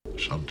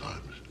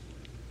sometimes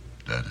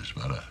dead is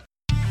better.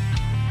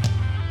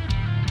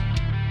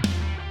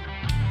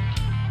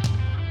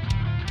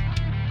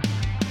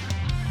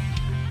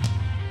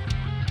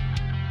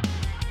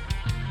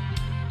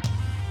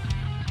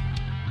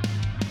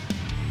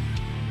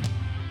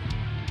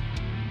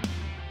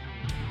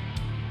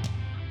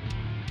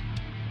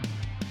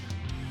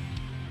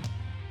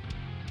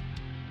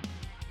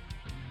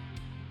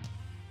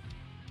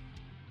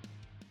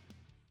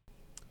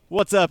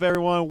 What's up,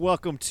 everyone?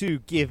 Welcome to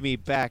Give Me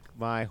Back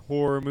My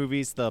Horror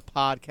Movies, the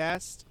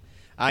podcast.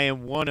 I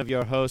am one of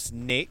your hosts,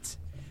 Nate,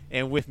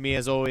 and with me,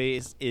 as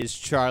always, is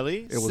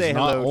Charlie. It was Say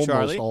not hello, almost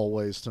Charlie.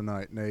 always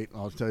tonight, Nate.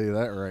 I'll tell you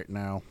that right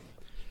now.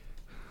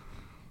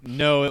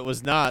 No, it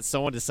was not.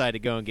 Someone decided to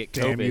go and get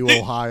Damn COVID. you,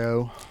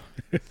 Ohio.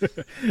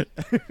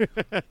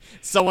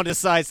 Someone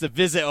decides to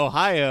visit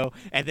Ohio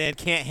and then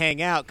can't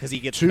hang out because he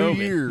gets 2 COVID.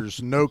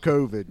 years, no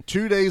COVID.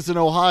 2 days in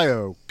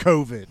Ohio,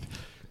 COVID.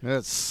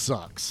 That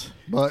sucks.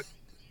 But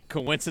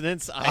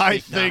Coincidence? I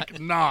think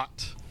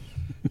not.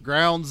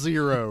 Ground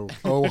Zero,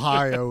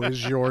 Ohio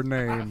is your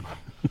name.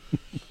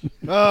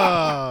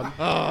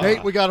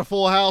 Nate, we got a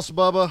full house,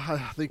 Bubba. I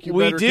think you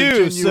We better do,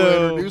 continue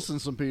so- introducing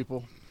some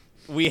people.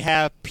 We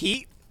have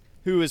Pete,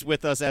 who is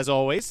with us as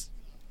always.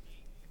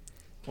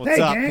 What's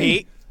Hey, up, gang.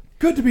 Pete?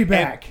 Good to be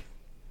back.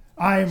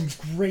 I'm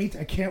great.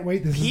 I can't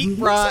wait. This is Pete really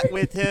brought exciting.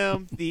 with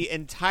him the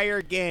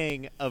entire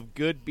gang of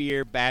Good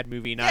Beer, Bad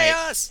Movie Night. Hey,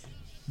 us!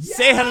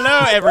 Say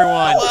hello,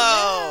 everyone.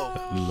 Hello!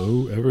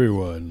 Hello,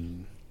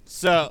 everyone.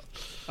 So,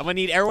 I'm going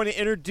to need everyone to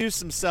introduce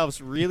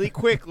themselves really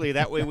quickly.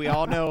 That way we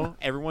all know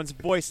everyone's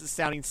voice is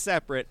sounding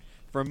separate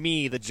from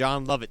me, the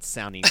John Lovitz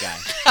sounding guy.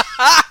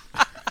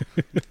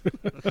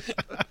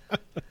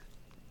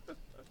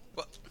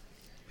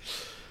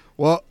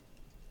 Well,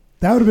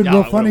 That would have been No, real it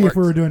would've funny if we worked.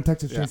 were doing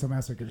Texas Chainsaw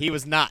Massacre. He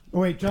was not. Oh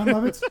wait, John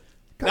Lovitz.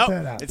 Cut Nope,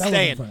 that out. it's That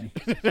staying. wasn't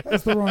funny.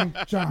 That's the wrong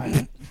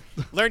John.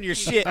 Learn your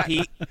shit,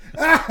 Pete.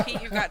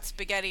 Pete, you've got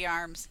spaghetti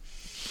arms.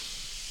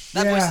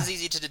 That Yeah. voice is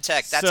easy to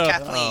detect. That's So-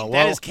 Kathleen.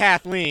 That is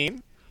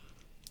Kathleen,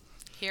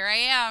 Here I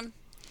am,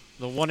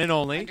 the one and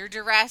only. under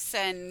duress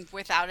and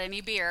without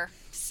any beer.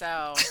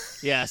 So,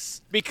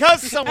 Yes.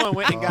 Because someone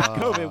went and got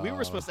COVID, we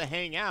were supposed to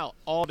hang out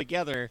all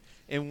together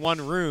in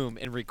one room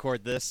and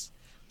record this.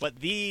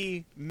 But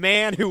the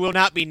man who will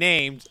not be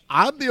named,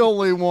 I'm the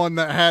only one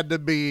that had to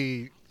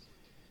be.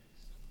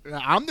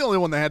 I'm the only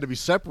one that had to be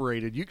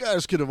separated. You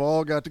guys could have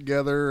all got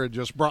together and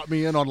just brought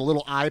me in on a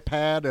little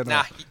iPad and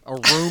Nah. a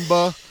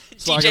Roomba,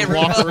 so I DJ could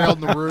walk Roomba.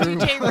 around the room.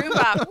 DJ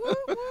Roomba. Woo,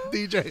 woo.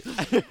 DJ.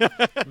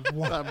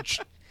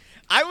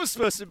 I was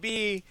supposed to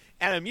be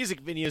at a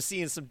music venue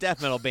seeing some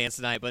death metal bands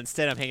tonight, but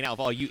instead I'm hanging out with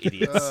all you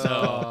idiots.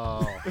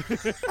 So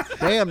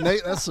Damn,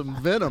 Nate, that's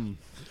some venom.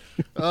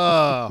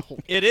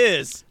 it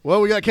is. Well,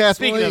 we got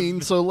Speaking Kathleen,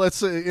 of- so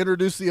let's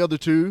introduce the other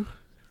two.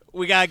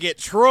 We got to get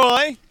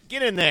Troy.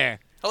 Get in there.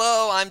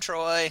 Hello, I'm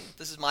Troy.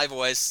 This is my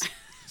voice.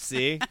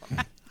 See?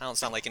 I don't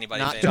sound like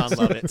anybody Not John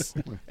famous.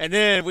 Lovitz. And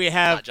then we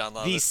have Not John the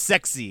Lovitz.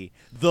 sexy,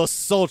 the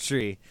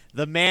sultry,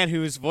 the man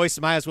whose voice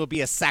might as well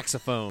be a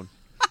saxophone,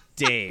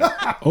 Dave.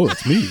 Oh,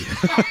 it's me.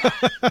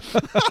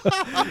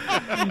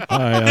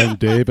 Hi, I'm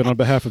Dave, and on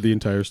behalf of the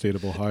entire state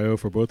of Ohio,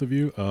 for both of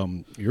you,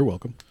 you're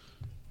welcome.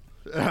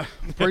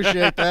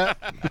 Appreciate that.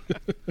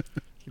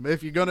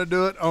 If you're gonna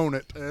do it, own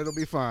it. It'll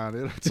be fine.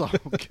 It's all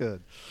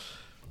good.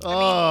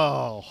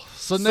 Oh,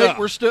 so Nate,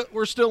 we're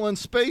still in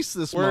space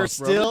this We're month.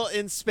 still brother.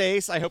 in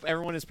space. I hope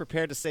everyone is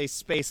prepared to say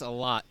space a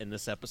lot in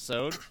this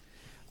episode.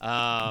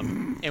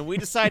 And we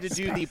decided to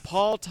do the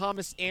Paul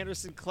Thomas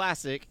Anderson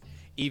classic,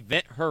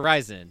 Event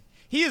Horizon.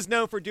 He is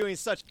known for doing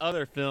such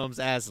other films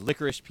as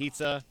Licorice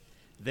Pizza,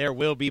 There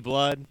Will Be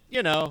Blood,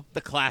 you know, the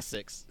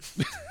classics.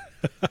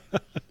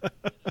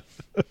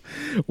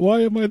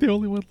 Why am I the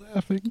only one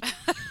laughing?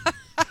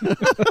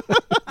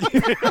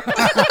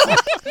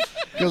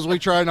 Because we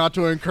try not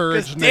to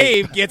encourage Because Nate.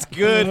 Dave gets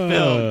good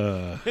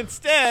film.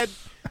 Instead,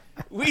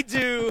 we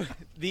do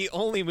the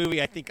only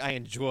movie I think I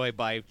enjoy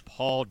by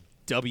Paul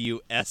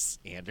W.S.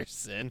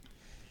 Anderson,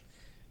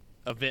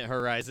 Event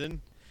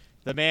Horizon,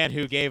 the man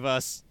who gave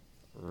us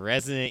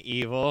Resident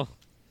Evil,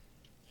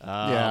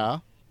 Yeah,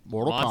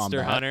 Mortal Monster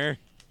Kombat. Hunter,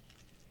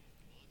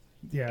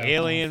 Yeah.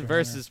 Alien Monster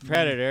versus Hunter.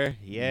 Predator.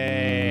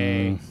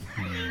 Yay.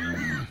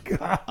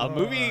 A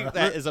movie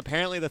that is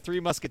apparently The Three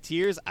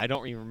Musketeers. I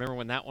don't even remember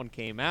when that one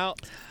came out.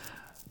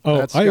 Oh,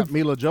 That's got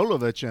Mila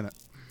Jovovich in it.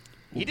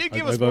 He did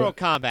give I- us I've, Mortal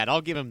Kombat.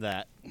 I'll give him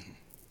that.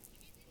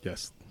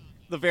 yes,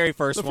 The very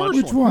first The one.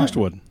 first Which one? first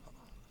one.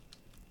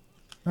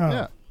 Oh,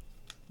 Yeah,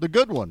 the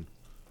good one.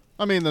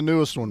 I mean, the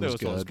newest one was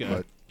Newest one was good,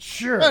 good.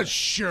 sure. but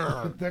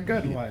sure, The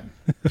good one.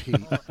 Pete.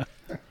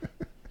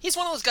 He's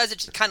one of those guys that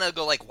just kind of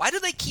go like, why do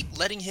they keep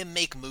letting him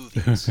make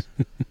movies?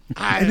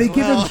 And they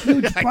give him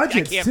huge I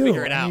budgets can't too.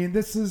 figure it out. I mean,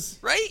 this is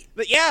Right?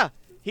 But yeah,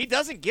 he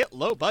doesn't get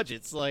low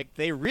budgets. Like,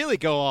 they really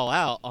go all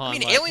out on, I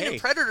mean, like, Alien hey,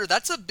 and Predator,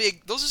 those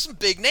are some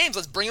big names.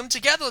 Let's bring them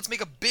together. Let's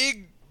make a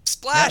big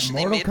splash. and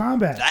they Mortal made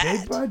Kombat, that.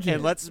 big budget.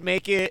 and let's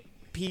make it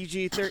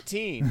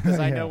PG-13. Because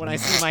I Yeah. know when I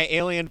see my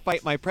alien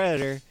fight my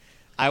Predator,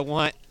 I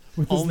want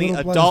With as only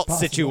little blood as adult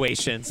possible.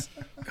 situations.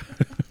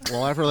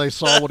 Well, after they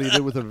saw what he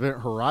did with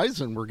Event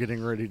Horizon, we're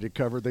getting ready to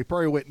cover. They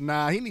probably went,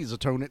 "Nah, he needs to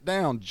tone it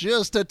down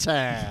just a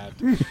tad."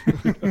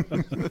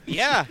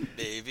 Yeah,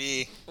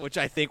 Baby. which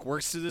I think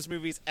works to this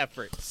movie's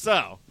effort.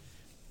 So,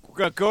 we're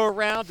gonna go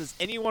around. Does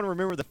anyone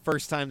remember the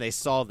first time they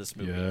saw this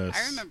movie? Yes.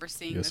 I remember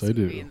seeing Yes, this I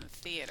do. movie in the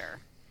theater.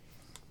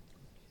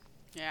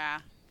 Yeah.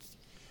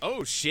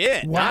 Oh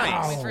shit! Wow.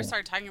 Nice. When we first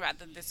started talking about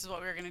that this is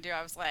what we were going to do,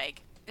 I was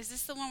like, is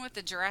this the one with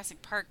the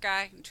Jurassic Park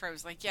guy? And Troy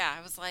was like, yeah.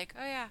 I was like,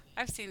 oh yeah,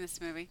 I've seen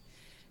this movie.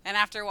 And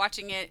after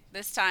watching it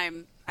this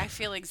time, I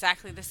feel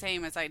exactly the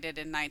same as I did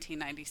in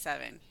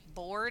 1997.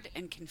 Bored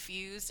and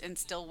confused and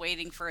still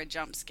waiting for a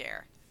jump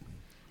scare.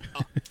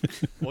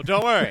 Well,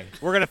 don't worry.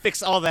 We're gonna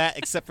fix all that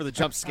except for the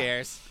jump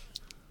scares.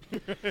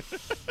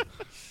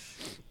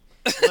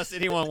 Unless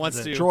anyone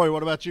wants to. Troy,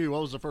 what about you?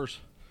 What was the first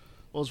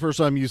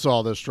time you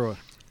saw this, Troy?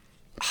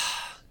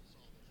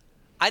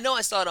 I know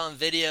I saw it on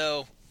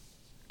video,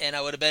 and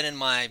I would have been in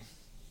my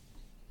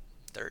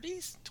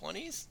 30s,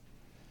 20s,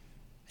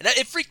 and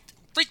it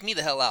freaked me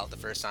the hell out the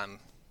first time.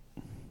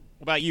 What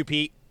about you,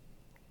 Pete?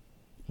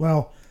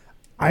 Well,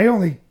 I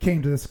only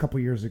came to this a couple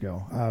years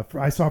ago.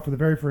 I saw it for the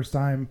very first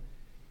time,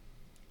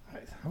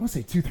 I want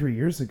to say 2-3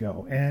 years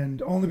ago,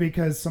 and only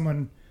because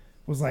someone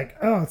was like,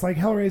 "Oh, it's like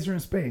Hellraiser in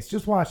space.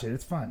 Just watch it.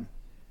 It's fun."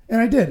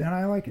 And I did, and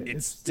I like it.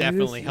 It's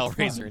definitely it's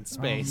Hellraiser fun. in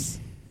space.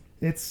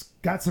 It's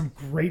got some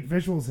great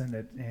visuals in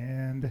it,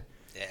 and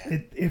Yeah.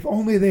 if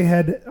only they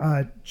had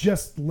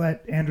just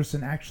let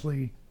Anderson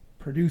actually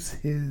produce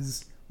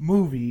his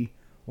movie.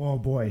 Oh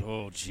boy,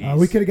 Oh, jeez.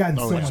 we could have gotten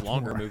so much much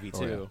longer more. movie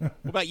too. What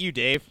about you,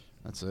 Dave?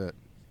 That's it.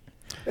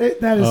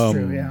 That is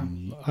true, yeah.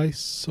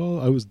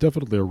 I was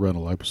definitely a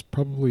rental. I was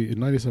probably in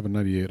 97,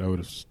 98. I would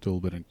have still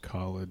been in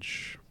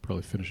college,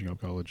 probably finishing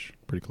up college,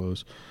 pretty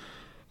close.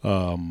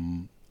 I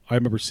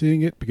remember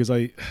seeing it because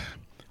I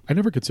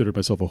never considered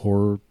myself a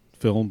horror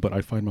film, but I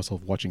find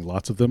myself watching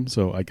lots of them.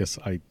 So I guess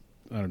I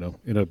don't know,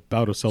 in a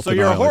bout of self-denial.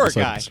 you're a horror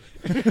I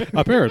decided-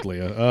 apparently.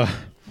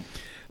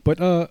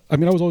 But I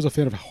mean, I was always a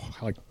fan of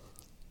like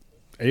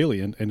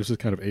Alien, and this is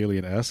kind of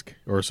Alien-esque,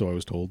 or so I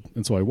was told.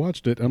 And so I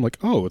watched it, and I'm like,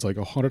 oh, it's like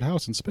a haunted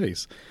house in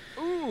space.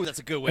 Ooh, that's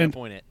a good way And- to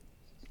point it.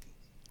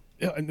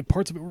 Yeah, and the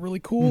parts of it were really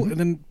cool. And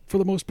then for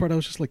the most part, I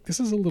was just like, this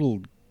is a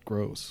little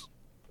gross.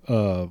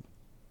 A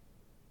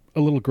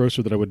little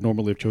grosser than I would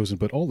normally have chosen.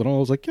 But all in all, I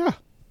was like, yeah,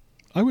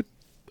 I'm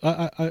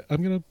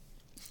gonna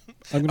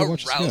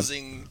watch this again.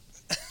 Rousing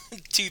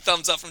 2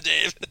 thumbs up from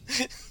Dave.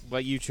 What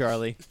about you,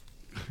 Charlie?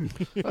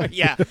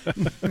 Yeah.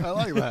 I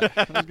like that.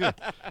 That's good.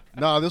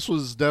 No, this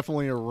was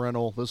definitely a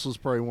rental. This was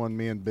probably one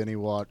me and Benny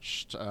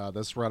watched.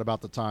 That's right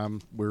about the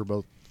time we were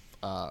both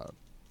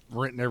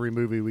renting every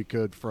movie we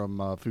could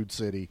from Food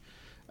City.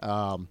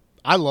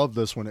 I loved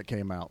this when it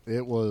came out.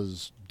 It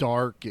was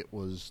dark. It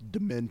was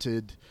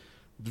demented.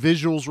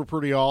 Visuals were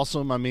pretty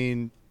awesome. I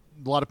mean,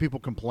 a lot of people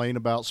complain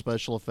about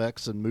special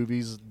effects in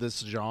movies this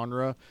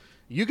genre.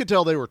 You could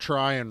tell they were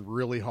trying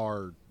really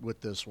hard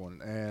with this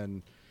one,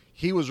 and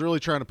he was really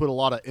trying to put a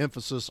lot of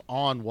emphasis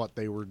on what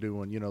they were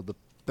doing. You know, the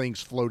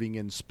things floating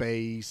in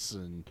space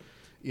and,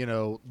 you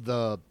know,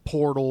 the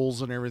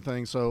portals and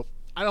everything. So,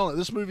 I don't know.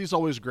 This movie's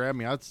always grabbed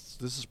me. This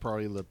is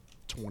probably the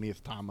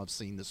 20th time I've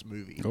seen this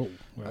movie. Oh,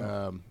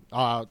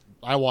 wow.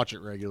 I watch it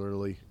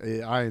regularly.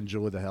 I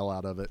enjoy the hell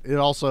out of it. It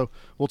also,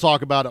 we'll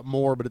talk about it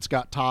more, but it's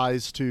got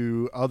ties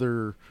to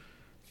other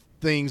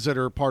things that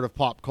are part of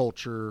pop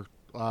culture.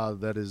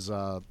 That is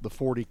the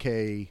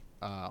 40K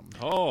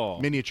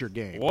miniature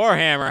game.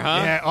 Warhammer,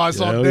 huh? Yeah, I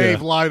saw Oh,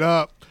 Dave yeah. light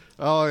up.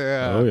 Oh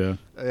yeah. Oh, yeah.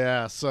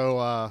 Yeah.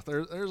 So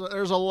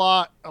there's a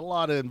lot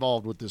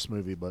involved with this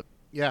movie, but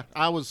yeah,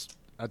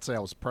 I'd say I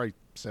was probably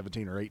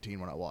 17 or 18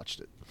 when I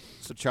watched it.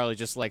 So Charlie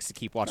just likes to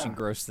keep watching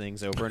gross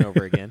things over and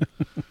over again.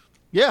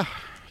 Yeah,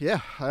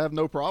 I have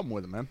no problem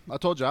with it, man. I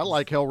told you I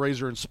like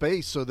Hellraiser in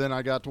space, so then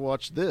I got to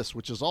watch this,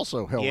 which is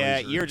also Hellraiser. Yeah,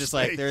 in you're just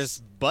space. like, there's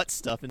butt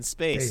stuff in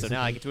space, so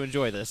now I get to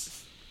enjoy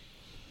this.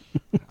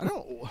 I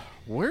don't.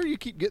 Where you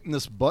keep getting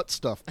this butt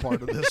stuff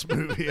part of this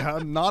movie?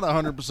 I'm not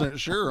 100%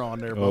 sure on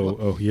there. Bubba.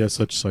 Oh, he has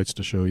such sights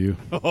to show you.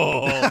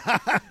 Oh,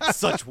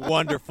 such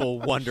wonderful,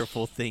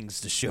 wonderful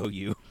things to show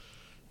you.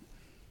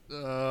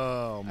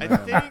 Oh I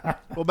man. think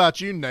What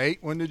about you, Nate?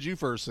 When did you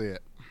first see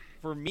it?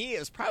 for me, it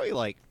was probably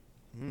like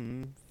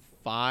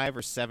 5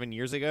 or 7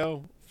 years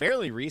ago,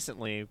 fairly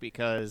recently,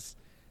 because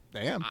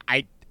Damn.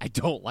 I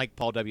don't like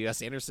Paul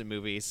W.S. Anderson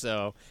movies,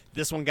 so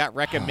this one got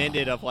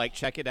recommended of like,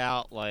 check it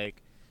out,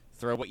 like,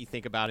 throw what you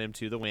think about him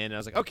to the wind. And I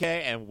was like,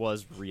 okay, and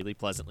was really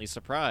pleasantly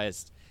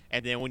surprised.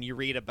 And then when you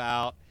read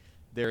about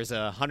there's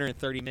a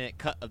 130-minute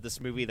cut of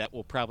this movie that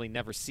we'll probably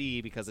never see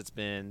because it's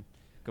been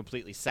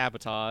completely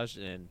sabotaged,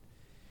 and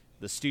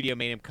the studio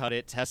made him cut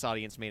it, test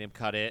audience made him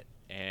cut it,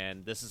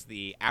 and this is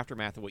the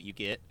aftermath of what you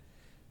get.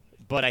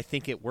 But I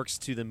think it works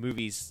to the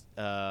movie's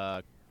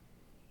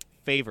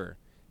favor,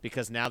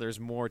 because now there's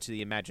more to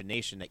the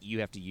imagination that you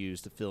have to use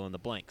to fill in the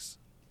blanks.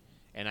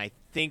 And I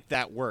think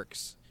that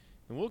works.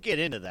 And we'll get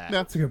into that.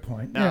 That's a good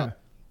point. Now, Yeah.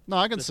 No,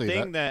 I can the see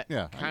thing that. that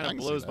Yeah, I kind of can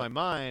see blows that. my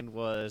mind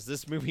was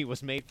this movie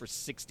was made for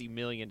 $60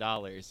 million.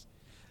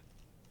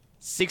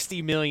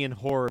 $60 million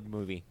horror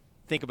movie.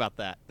 Think about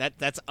that.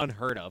 That's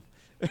unheard of.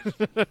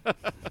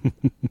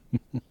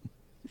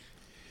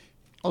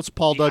 Oh, it's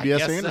Paul Yeah, I W.S.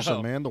 guess Anderson,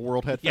 so. man. The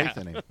world had faith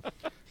Yeah. in him.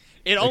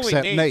 It only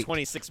Except made Nate.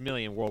 $26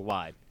 million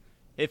worldwide.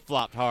 It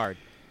flopped hard.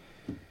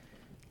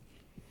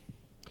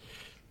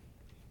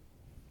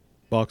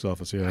 Box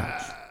office,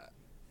 yeah.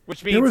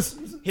 Which There means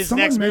was his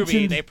someone next movie,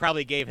 mentioned- they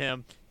probably gave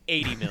him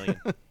 $80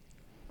 million.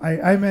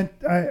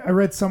 I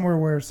read somewhere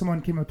where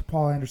someone came up to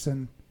Paul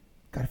Anderson.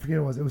 God, I forget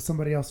who it was. It was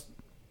somebody else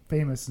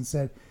famous and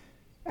said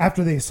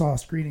after they saw a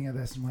screening of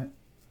this and went,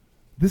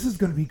 "This is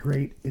going to be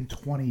great in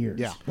 20 years."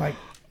 Yeah. Like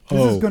this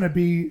Oh. is going to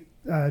be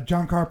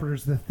John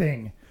Carpenter's The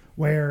Thing,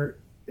 where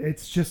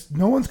it's just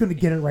no one's going to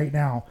get it right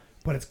now,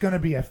 but it's going to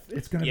be a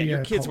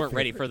Your kids cult weren't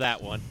ready favorite. for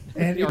that one.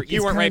 And Or it's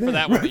you weren't ready kinda for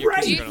that there. one, but your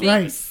Right, kids Do you were think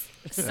gonna right.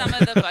 some of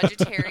the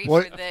budgetary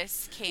What? for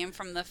this came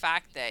from the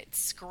fact that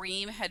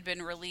Scream had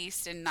been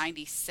released in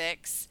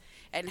 '96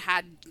 and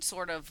had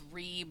sort of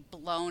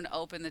blown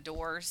open the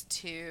doors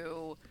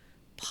to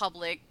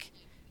public,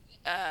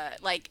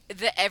 like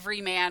the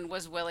everyman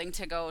was willing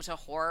to go to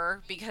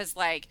horror because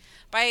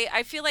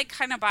I feel like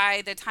kind of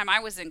by the time I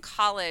was in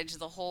college,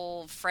 the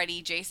whole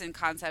Freddy Jason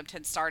concept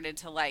had started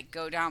to like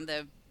go down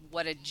the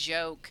what a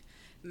joke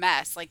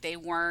mess. Like they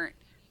weren't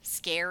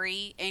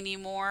scary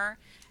anymore.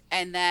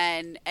 And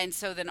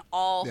so then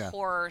all Yeah.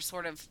 horror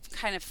sort of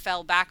kind of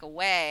fell back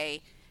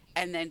away.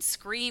 And then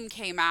Scream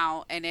came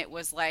out and it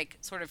was like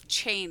sort of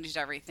changed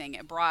everything.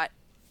 It brought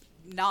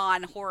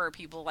non-horror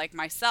people like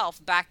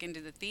myself back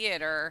into the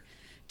theater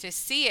to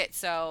see it.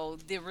 So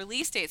the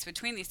release dates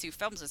between these two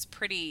films is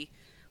pretty,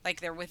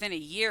 like they're within a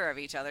year of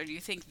each other. Do you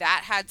think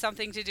that had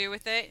something to do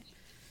with it?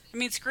 I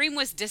mean, Scream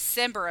was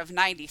December of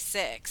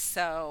 '96,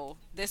 so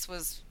this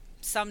was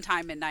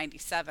sometime in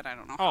 '97. I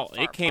don't know. how Oh,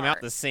 far it came out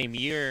apart. the same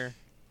year.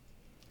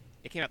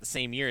 It came out the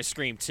same year as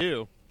Scream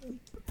 2.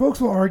 Folks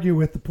will argue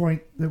with the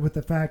point that with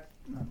the fact,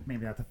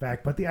 maybe not the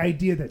fact, but the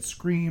idea that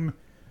Scream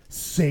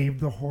saved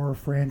the horror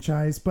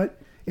franchise,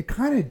 but it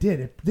kind of did.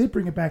 It did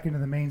bring it back into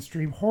the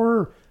mainstream.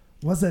 Horror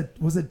was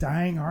a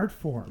dying art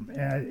form.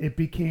 It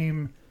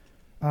became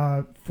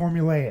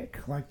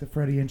formulaic, like the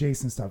Freddy and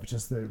Jason stuff. It's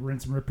just the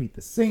rinse and repeat,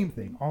 the same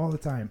thing all the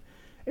time.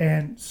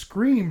 And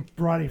Scream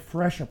brought a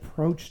fresh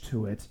approach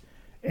to it,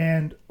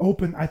 and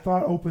opened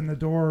the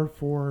door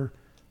for.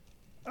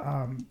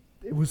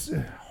 It was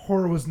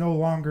horror was no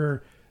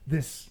longer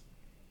this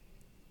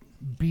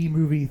B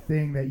movie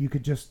thing that you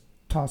could just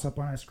toss up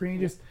on a screen.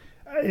 Just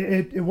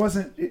it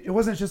wasn't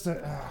just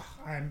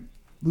I'm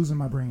losing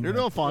my brain. You're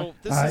here. doing fine. Well,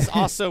 this is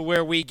also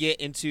where we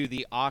get into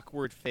the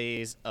awkward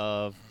phase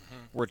of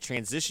we're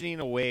transitioning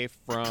away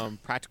from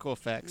practical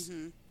effects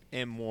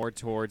and more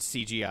towards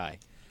CGI.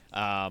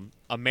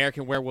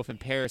 American Werewolf in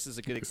Paris is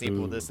a good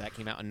example of this. That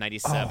came out in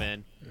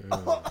 '97.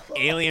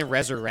 Alien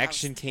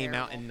Resurrection came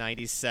out in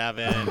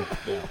 '97.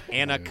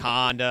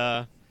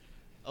 Anaconda.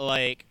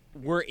 Like,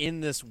 we're in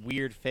this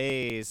weird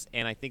phase,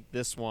 and I think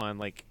this one,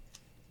 like,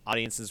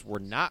 audiences were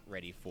not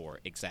ready for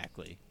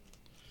exactly.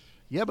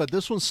 Yeah, but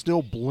this one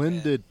still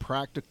blended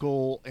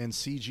practical and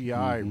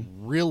CGI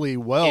really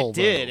well. It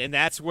did, though. and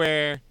that's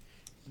where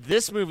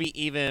this movie,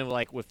 even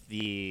like with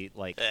the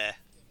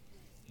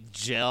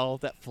gel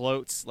that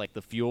floats, like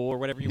the fuel or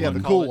whatever you Yeah, want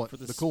the to call coolant- it for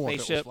the the coolant that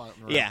was spaceship.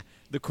 floating around. Yeah,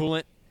 the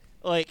coolant.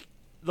 Like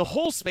the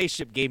whole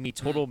spaceship gave me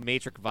total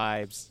Matrix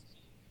vibes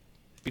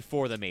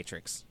before the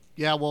Matrix.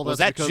 Yeah, well, Was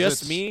that's that because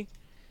just it's me?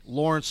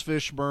 Lawrence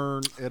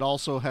Fishburne. It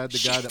also had the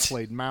guy that Shit.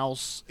 played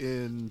Mouse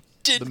in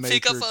Didn't the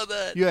pick Matrix. up on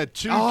that. You had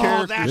two Oh,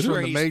 characters that's from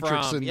where the he's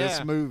Matrix from, in yeah.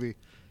 this movie.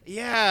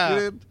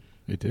 Yeah.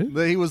 It did?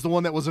 He was the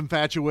one that was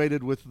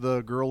infatuated with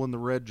the girl in the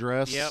red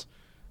dress. Yep.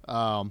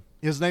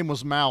 His name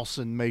was Mouse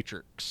in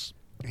Matrix.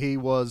 He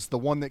was the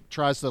one that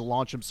tries to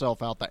launch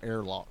himself out the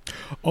airlock.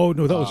 Oh,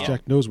 no, that was Yeah.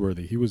 Jack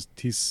Noseworthy.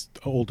 He's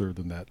older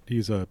than that.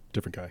 He's a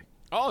different guy.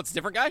 Oh, it's a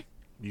different guy.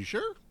 You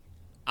sure?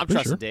 I'm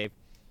Pretty trusting sure. Dave.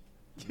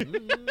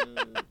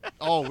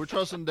 Oh, we're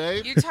trusting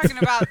Dave? You're talking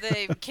about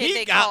the kid He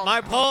they got called.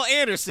 my Paul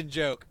Anderson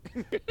joke.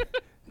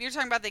 You're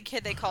talking about the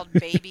kid they called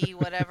Baby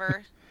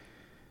whatever.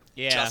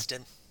 Yeah.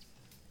 Justin.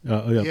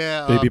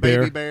 Yeah, Baby Bear.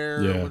 Baby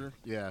Bear. Yeah. whatever.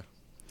 Yeah.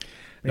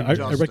 Yeah, I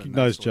Justin,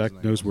 recognize that's what Jack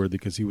his name Noseworthy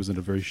because he was in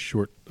a very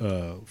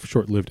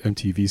short-lived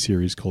MTV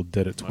series called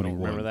Dead at I don't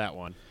 21. remember that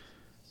one.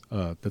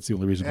 That's the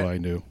only reason why I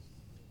knew.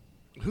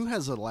 Who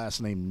has a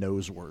last name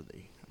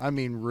Noseworthy? I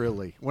mean,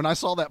 really. When I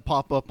saw that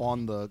pop up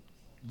on the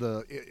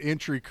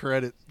entry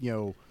credit,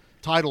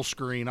 title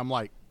screen, I'm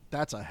like,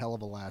 that's a hell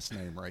of a last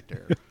name right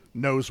there.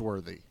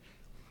 Noseworthy.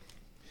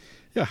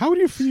 Yeah, how do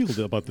you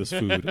feel about this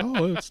food?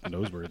 Oh, it's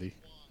Noseworthy.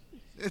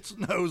 It's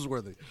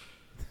Noseworthy.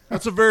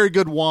 That's a very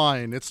good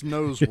wine. It's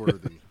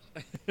Noseworthy.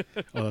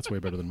 Oh, that's way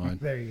better than mine.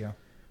 There you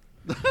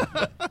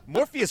go.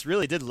 Morpheus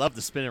really did love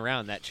to spin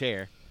around in that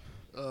chair.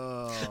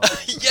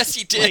 Yes,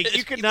 he did. Like,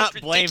 you could He not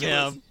was blame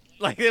ridiculous. him.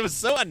 Like, it was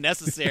so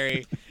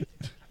unnecessary.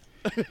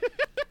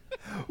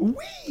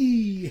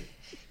 Wee.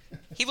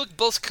 He looked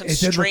both did look like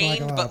a constrained,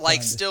 lot but of like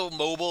fun. still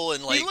mobile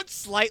and like. He looked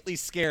slightly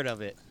scared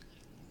of it.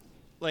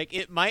 Like,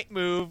 it might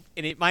move,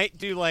 and it might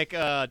do like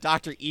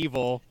Dr.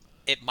 Evil,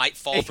 it might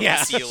fall from Yeah.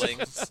 the ceiling.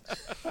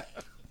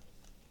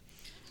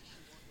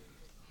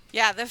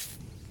 Yeah,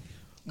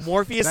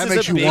 Morpheus That is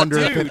makes a you big wonder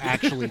dude. if it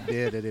actually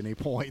did at any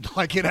point.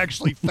 Like it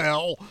actually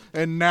fell,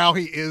 and now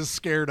he is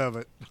scared of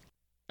it.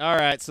 All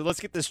right, so let's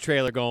get this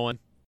trailer going.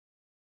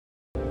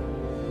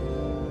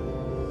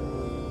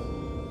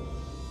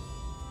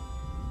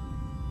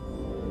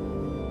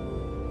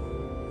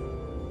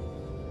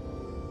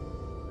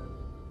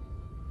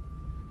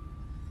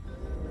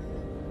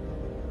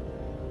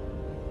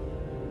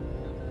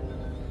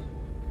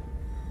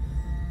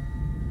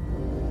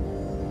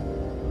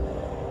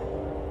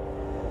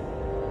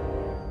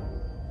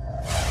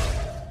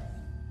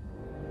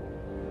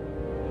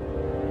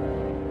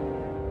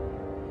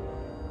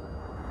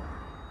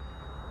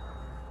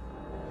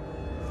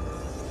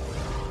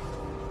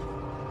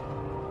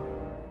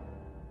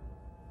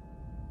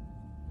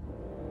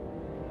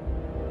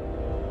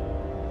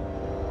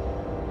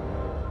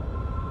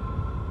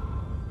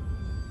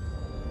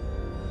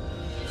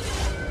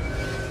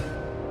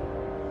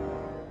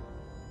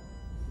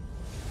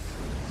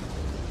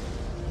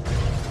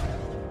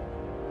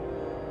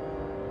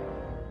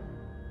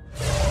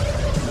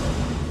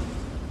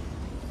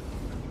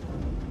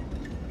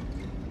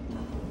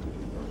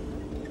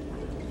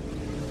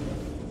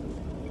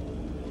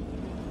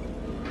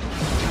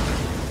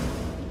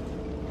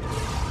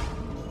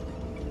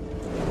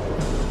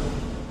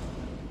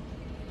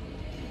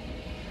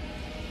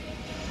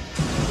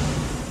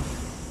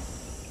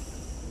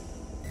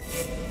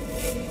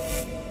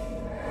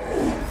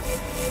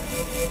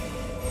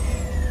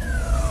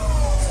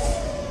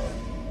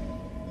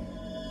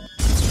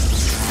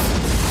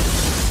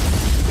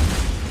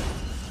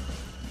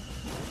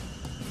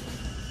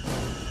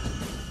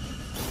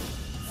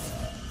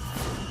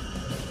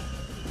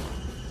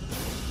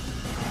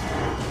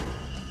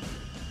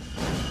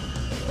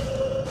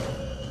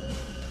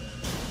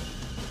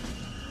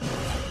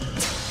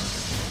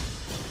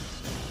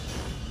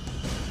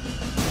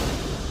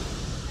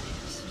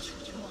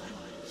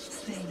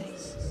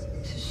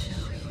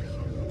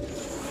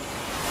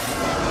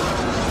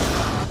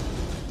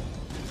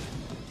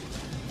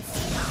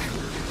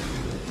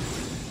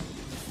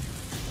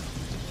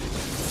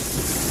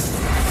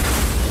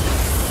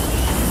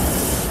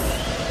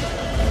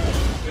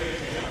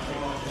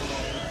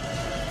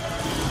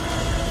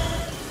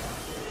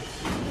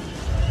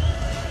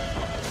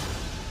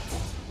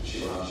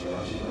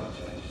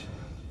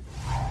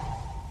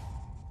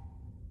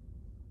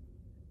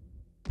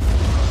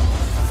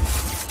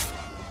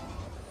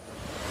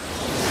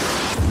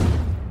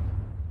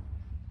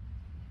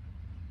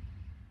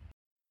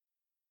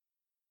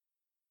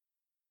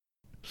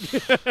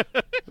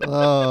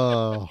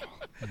 Oh,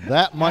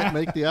 that might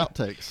make the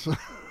outtakes.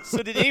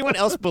 So did anyone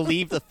else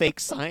believe the fake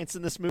science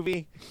in this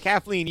movie?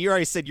 Kathleen, you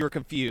already said you were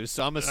confused,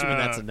 so I'm assuming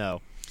that's a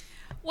no.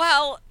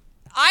 well,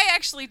 I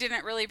actually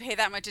didn't really pay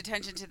that much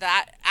attention to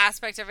that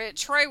aspect of it.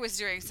 Troy was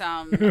doing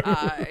some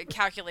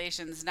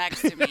calculations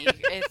next to me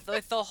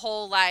with the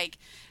whole, like,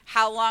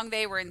 how long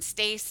they were in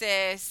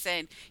stasis.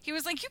 And he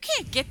was like, you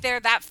can't get there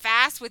that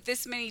fast with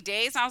this many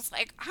days. And I was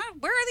like,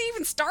 where are they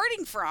even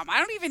starting from? I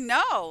don't even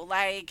know.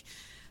 Like,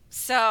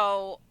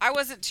 so I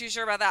wasn't too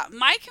sure about that.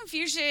 My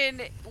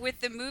confusion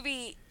with the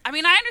movie, I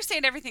mean, I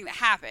understand everything that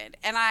happened.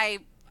 And I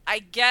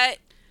get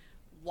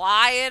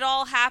why it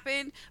all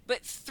happened,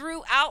 but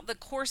throughout the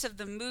course of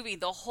the movie,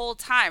 the whole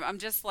time, I'm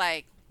just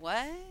like,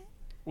 what?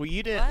 Well,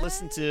 you didn't What?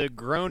 listen to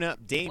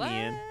grown-up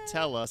Damien What?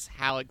 tell us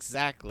how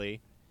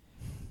exactly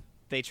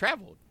they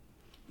traveled.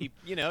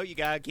 You know, you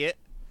gotta get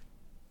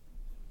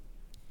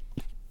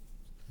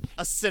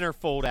a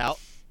centerfold out,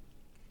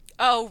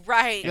 Oh,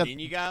 right. and then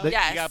you gotta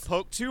Yes.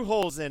 poke two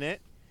holes in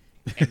it,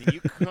 and then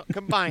you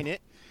combine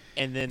it,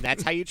 and then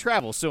that's how you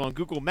travel. So on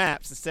Google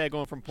Maps, instead of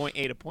going from point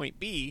A to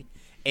point B,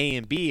 A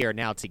and B are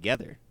now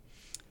together.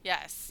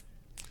 Yes.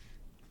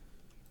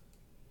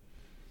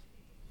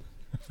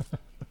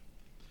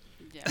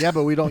 Yeah,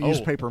 but we don't use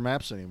Oh. paper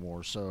maps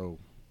anymore, so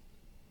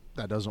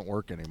that doesn't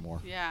work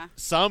anymore. Yeah.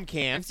 Some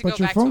can. To But go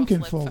your back to phone a can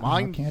flip fold phone. now,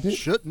 Mine can't it?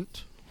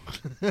 shouldn't.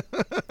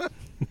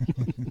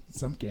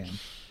 Some can.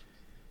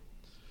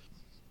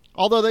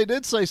 Although they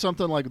did say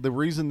something like the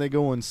reason they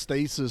go in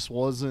stasis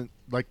wasn't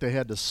like they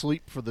had to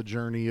sleep for the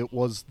journey. It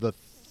was the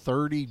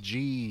 30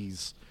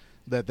 Gs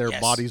that their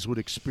Yes. bodies would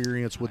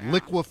experience would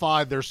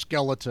liquefy their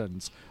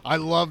skeletons. I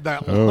love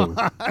that Oh.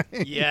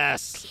 line.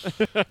 Yes.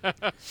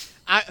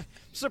 I'm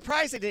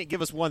surprised they didn't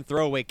give us one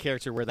throwaway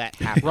character where that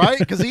happened. Right?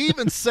 Because he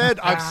even said,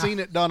 I've seen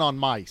it done on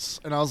mice.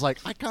 And I was like,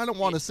 I kind of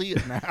want to see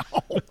it now.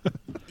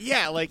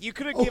 Yeah, like you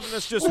could have given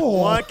us just Oh.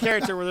 one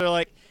character where they're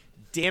like,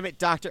 "Damn it,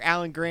 Dr.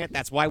 Alan Grant,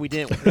 that's why we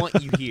didn't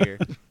want you here."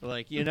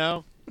 Like, you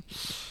know,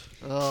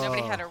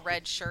 Nobody had a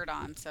red shirt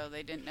on, so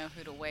they didn't know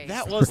who to waste.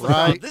 that was the Right.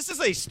 problem. This is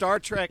a Star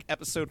Trek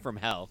episode from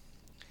hell.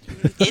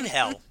 In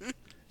hell.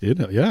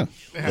 Yeah,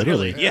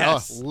 literally.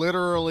 Yes.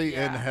 Literally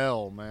in Yeah.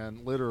 hell, man.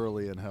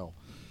 Literally in hell.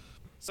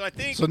 So I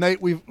think So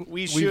Nate, we've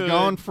should-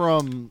 gone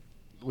from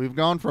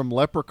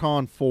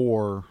Leprechaun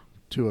 4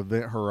 to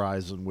Event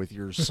Horizon with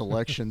your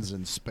selections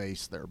in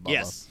space there, Bubba.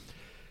 yes.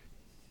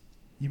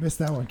 You missed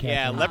that one, Captain.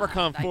 Yeah,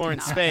 Leprechaun I 4 in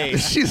did not.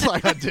 space. She's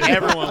like, I did.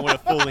 Everyone would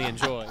have fully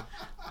enjoyed.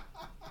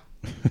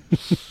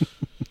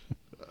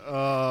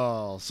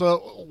 Oh,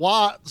 so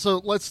why? So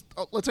let's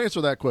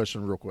answer that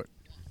question real quick.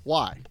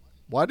 Why?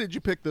 Why did you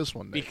pick this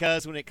one, Nate?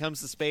 Because when it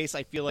comes to space,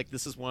 I feel like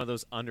this is one of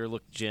those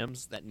underlooked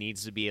gems that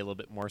needs to be a little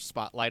bit more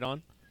spotlight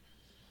on.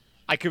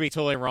 I could be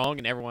totally wrong,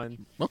 and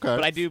everyone. Okay,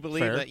 But I do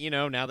believe fair.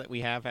 that, now that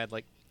we have had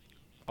like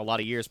a lot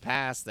of years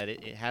past, that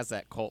it has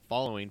that cult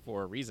following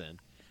for a reason.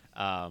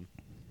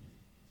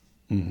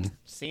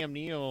 Sam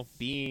Neill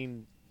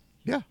being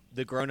Yeah,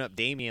 the grown-up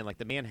Damien, like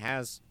the man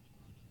has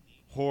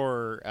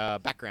horror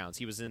backgrounds.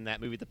 He was in that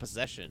movie The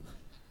Possession.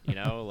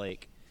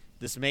 Like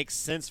this makes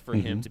sense for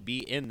him to be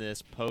in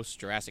this post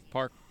Jurassic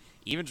Park.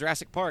 Even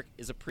Jurassic Park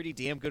is a pretty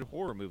damn good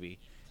horror movie.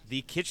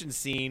 The kitchen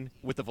scene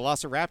with the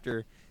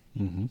Velociraptor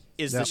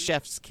is the Yep.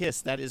 chef's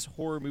kiss. That is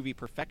horror movie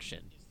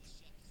perfection.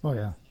 Oh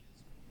yeah.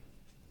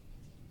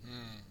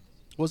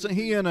 wasn't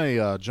he in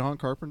a John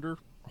Carpenter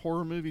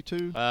horror movie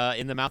too?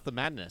 In The Mouth of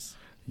Madness.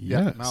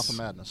 Yes. Mouth of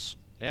Madness.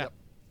 Yeah.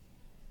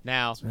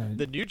 Now, right.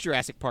 the new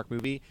Jurassic Park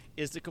movie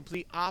is the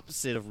complete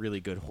opposite of really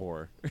good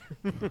horror.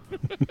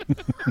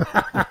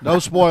 No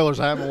spoilers.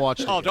 I haven't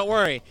watched it. Oh, yet. don't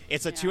worry.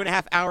 It's a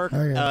 2.5 hour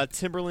Oh, yeah.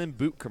 Timberland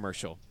boot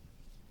commercial.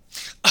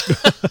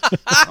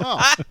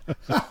 Oh.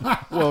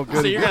 Well,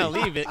 good. So you're going to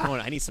leave it going,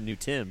 I need some new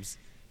Tims.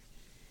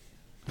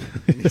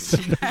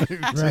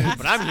 Right.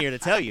 But I'm here to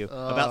tell you,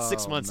 about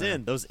 6 Oh, months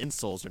man. in, those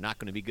insoles are not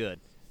going to be good.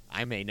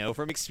 I may know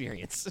from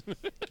experience.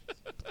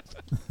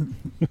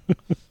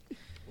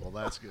 Well,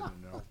 that's good to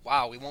know.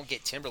 Wow, we won't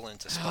get Timberland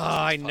to sponsor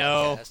I this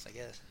know. podcast, I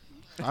guess.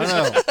 I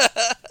know.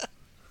 I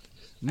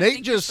Nate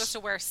think you're supposed just. to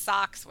wear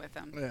socks with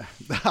them.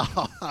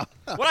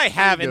 What I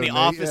have in There the you go,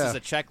 Nate, office yeah. is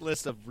a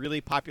checklist of really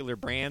popular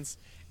brands,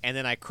 and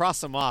then I cross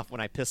them off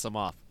when I piss them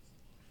off.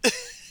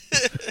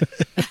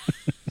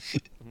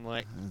 I'm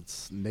like,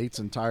 That's Nate's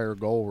entire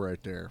goal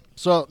right there.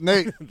 So,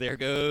 Nate, there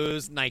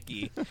goes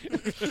Nike.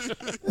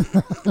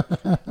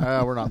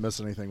 we're not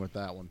missing anything with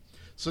that one.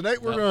 So,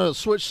 Nate, we're Nope. going to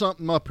switch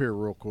something up here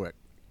real quick.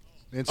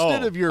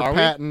 Instead Oh, of your are we?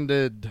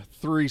 patented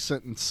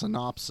 3-sentence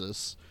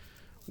synopsis,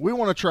 we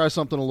want to try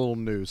something a little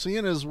new.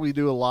 Seeing as we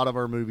do a lot of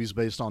our movies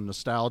based on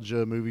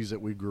nostalgia, movies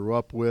that we grew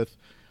up with,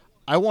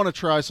 I want to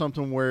try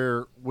something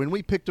where when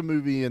we picked a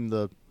movie in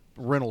the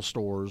rental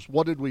stores,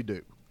 what did we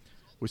do?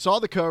 We saw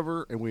the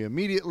cover and we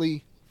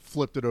immediately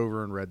flipped it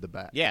over and read the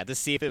back. Yeah, to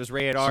see if it was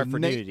rated R for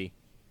Nate- nudity.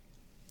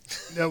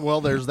 Yeah, well,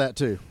 there's that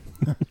too.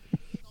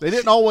 They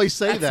didn't always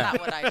say That's that.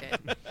 not what I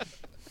did.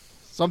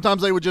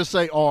 Sometimes they would just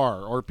say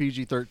R or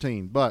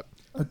PG-13. But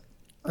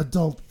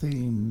Adult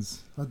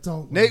themes.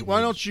 Adult. Nate,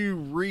 why language. don't you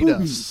read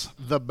Boobies. us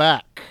the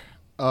back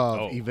of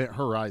Oh. Event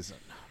Horizon?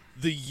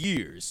 The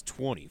year's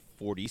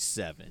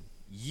 2047.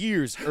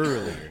 Years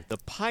earlier, the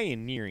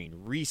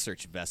pioneering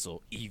research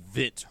vessel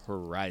Event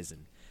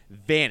Horizon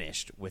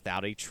vanished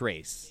without a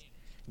trace.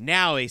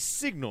 Now a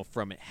signal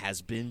from it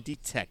has been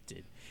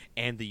detected,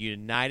 and the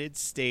United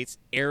States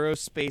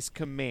Aerospace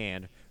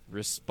Command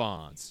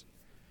responds.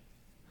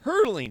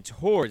 Hurtling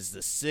towards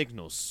the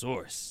signal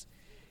source,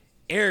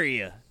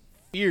 Area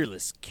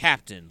Fearless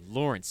Captain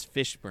Lawrence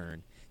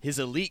Fishburne, his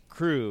elite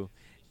crew,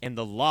 and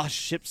the lost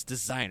ship's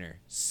designer,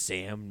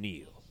 Sam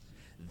Neill.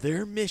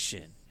 Their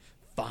mission,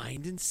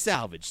 find and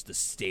salvage the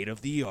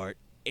state-of-the-art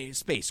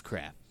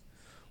spacecraft.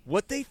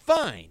 What they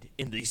find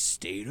in the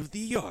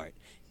state-of-the-art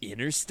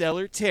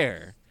interstellar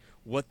terror,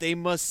 what they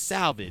must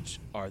salvage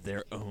are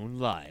their own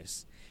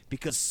lives,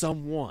 because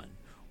someone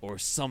or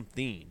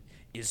something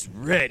is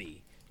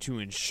ready to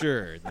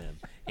ensure them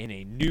in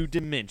a new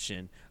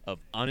dimension of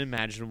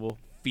unimaginable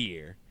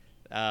fear.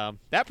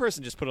 That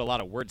person just put a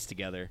lot of words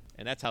together,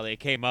 and that's how they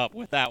came up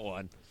with that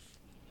one.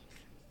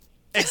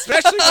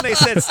 Especially when they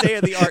said state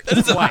of the art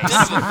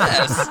twice.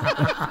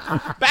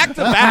 Back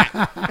to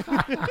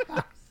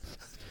back.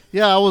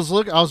 Yeah, I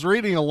was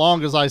reading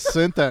along as I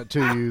sent that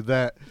to you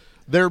that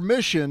their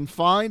mission,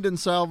 find and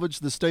salvage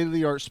the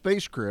state-of-the-art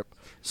spacecraft.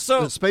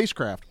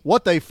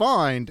 What they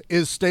find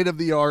is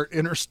state-of-the-art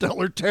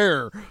interstellar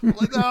terror.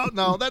 Like,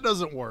 no, that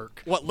doesn't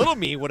work. What little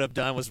me would have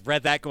done was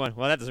read that going,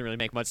 well, that doesn't really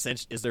make much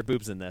sense. Is there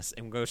boobs in this?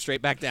 And go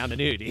straight back down to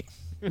nudity.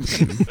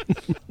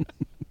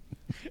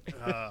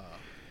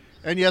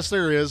 And yes,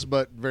 there is,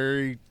 but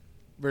very,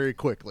 very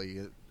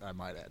quickly, I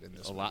might add in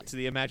this. A lot to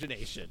the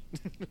imagination.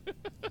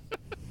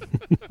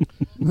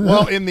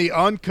 Well, in the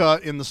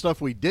uncut, in the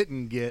stuff we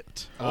didn't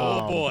get.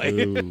 Oh, boy.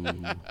 Ooh.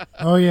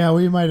 Oh yeah,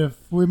 we might have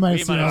seen might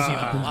have some seen a things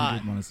we lot.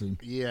 didn't want to see.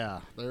 Yeah,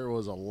 there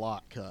was a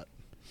lot cut.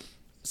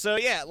 So,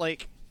 yeah,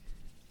 like,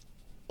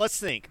 let's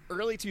think.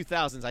 Early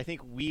 2000s, I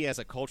think we as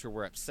a culture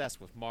were obsessed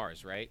with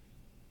Mars, right?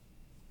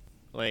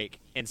 Like,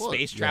 in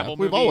space travel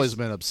We've movies. always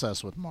been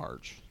obsessed with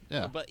Marge.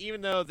 Yeah. But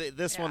even though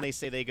this one, Yeah. they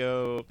say they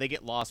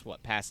get lost,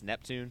 past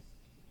Neptune?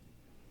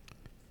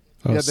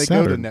 Yeah, they go to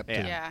Saturn.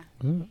 Neptune. Yeah.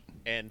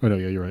 And Oh no,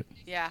 yeah, you're right.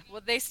 Yeah.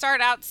 Well, they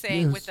start out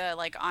saying Yes. with the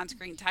like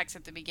on-screen text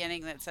at the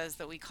beginning that says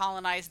that we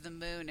colonized the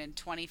moon in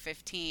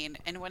 2015,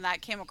 and when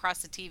that came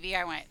across the TV,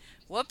 I went,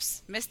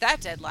 "Whoops, missed that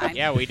deadline."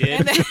 yeah, we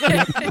did. And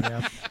then,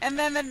 Yeah. and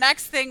then the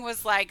next thing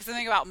was like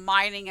something about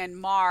mining in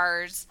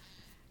Mars,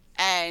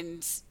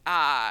 and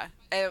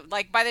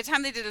like by the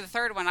time they did the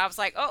third one, I was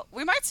like, "Oh,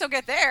 we might still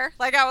get there."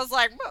 Like I was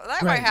like, well,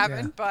 "That might Right,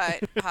 happen,"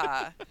 but.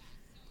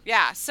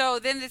 Yeah, so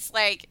then it's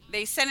like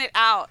they sent it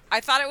out.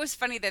 I thought it was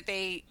funny that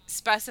they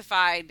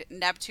specified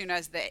Neptune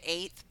as the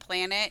 8th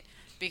planet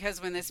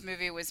because when this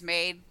movie was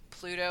made,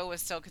 Pluto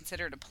was still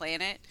considered a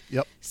planet.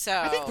 Yep. So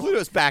I think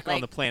Pluto's back on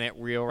like- the planet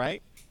real,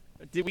 right?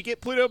 Did we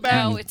get Pluto back?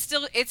 No, it's a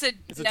a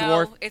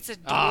dwarf? It's a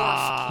dwarf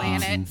Ah.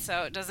 planet,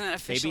 so it doesn't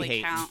officially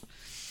hating. count.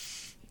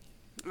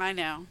 I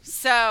know.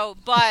 So,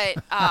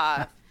 but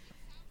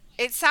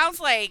it sounds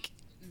like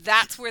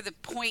that's where the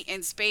point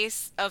in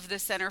space of the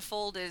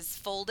centerfold is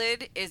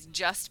folded is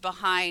just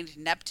behind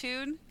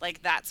Neptune.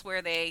 Like that's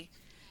where the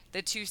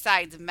two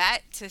sides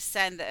met to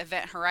send the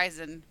Event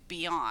Horizon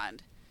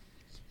beyond.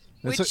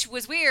 That's Which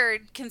was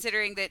weird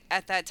considering that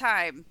at that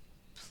time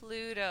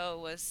Pluto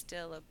was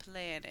still a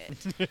planet.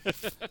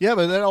 Yeah,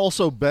 but that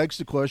also begs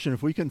the question: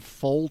 if we can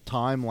fold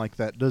time like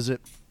that, does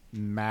it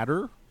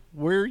matter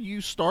where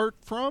you start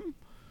from?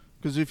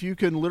 Because if you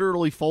can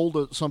literally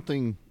fold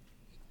something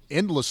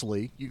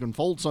endlessly, you can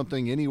fold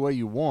something any way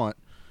you want.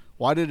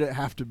 Why did it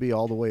have to be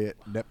all the way at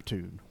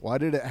Neptune? Why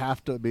did it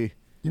have to be?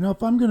 You know,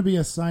 if I'm going to be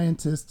a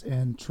scientist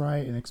and try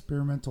an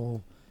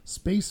experimental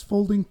space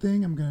folding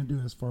thing, I'm going to do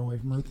it as far away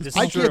from Earth as This is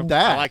I possible. true. get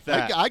that. I like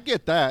that. I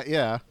get that.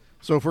 Yeah.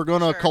 So if we're going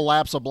to Sure.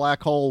 collapse a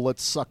black hole,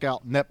 let's suck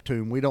out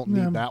Neptune. We don't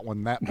need Yeah. that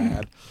one that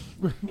bad.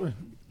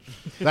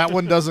 That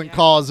one doesn't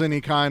cause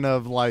any kind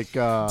of like.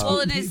 Well,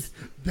 it is,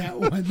 That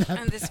one. That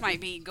and this might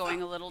be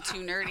going a little too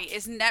nerdy.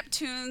 Is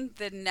Neptune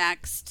the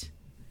next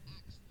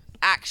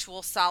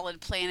actual solid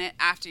planet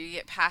after you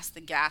get past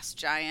the gas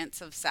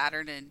giants of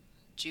Saturn and Ooh,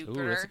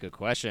 Jupiter? that's a good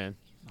question.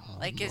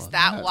 Like, is Well,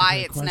 that that's a why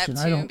good it's question.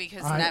 I Neptune? don't-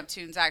 Because I-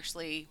 Neptune's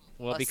actually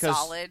Well, a because-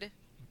 solid.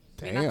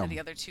 I mean, not that Damn. the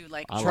other two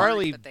like I like- aren't,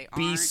 Charlie but they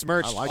aren't.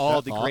 besmirched I like all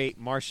that the thought. great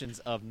Martians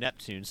of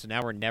Neptune, so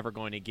now we're never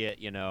going to get,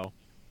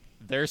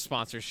 their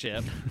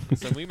sponsorship.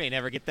 So we may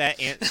never get that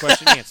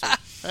question answered.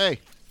 Hey.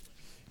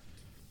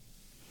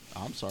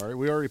 I'm sorry.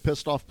 We already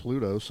pissed off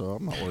Pluto, so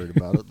I'm not worried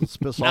about it. Let's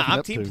piss Nah, off I'm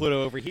Neptune. Team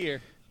Pluto over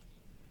here.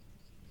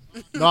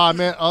 No, I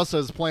meant us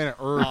as planet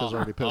Earth has Oh,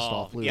 already pissed oh,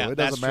 off Pluto. yeah, It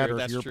that's doesn't matter true, if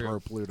that's you're true. pro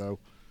Pluto.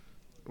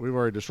 We've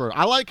already destroyed it.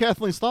 I like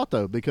Kathleen's thought,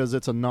 though, because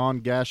it's a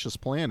non-gaseous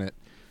planet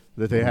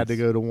that they had to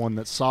go to one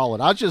that's solid.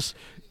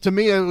 To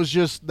me, it was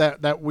just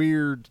that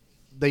weird.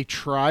 They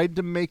tried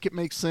to make it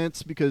make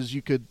sense because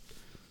you could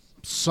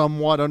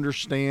somewhat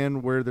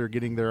understand where they're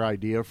getting their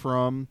idea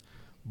from.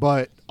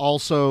 But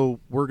also,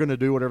 we're going to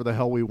do whatever the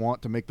hell we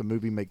want to make the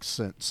movie make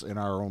sense in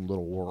our own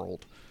little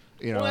world.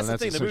 Well, that's and the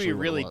thing. The movie essentially what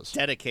it really was.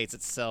 dedicates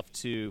itself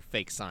to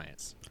fake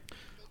science.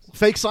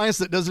 Fake science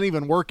that doesn't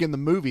even work in the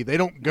movie. They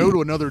don't go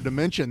to another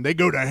dimension. They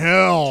go to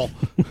hell.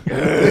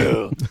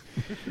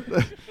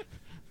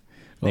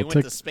 They Well,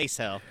 went to space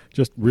hell.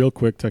 just real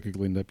quick,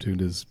 technically Neptune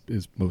is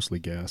mostly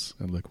gas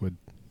and liquid.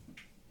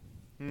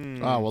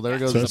 Oh, well, there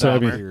goes So- the so, I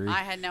mean- theory. I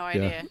had no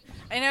idea.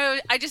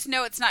 I just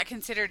know it's not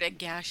considered a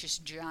gaseous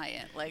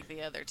giant like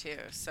the other two.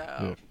 So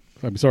Yeah.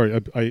 I'm sorry,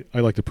 I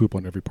like to poop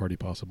on every party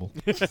possible.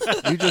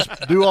 You just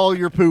do all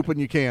your pooping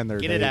you can there,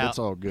 Get Dave. it out. It's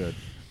all good.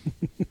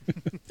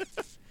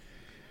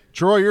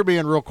 Troy, you're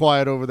being real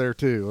quiet over there,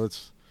 too.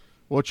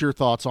 What's your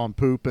thoughts on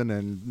pooping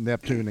and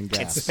Neptune and And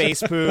gas?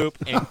 space poop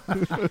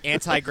and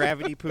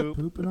anti-gravity poop.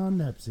 Pooping on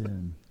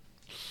Neptune.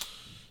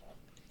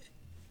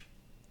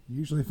 You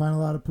usually find a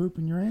lot of poop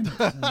in your anus.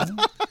 you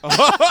know?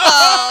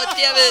 Oh,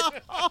 damn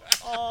it!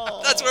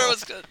 That's where it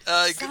was good.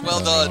 Well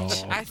done.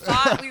 I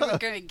thought we were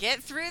going to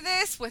get through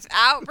this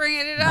without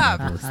bringing it up.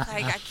 It's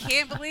like, I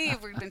can't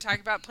believe we've been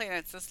talking about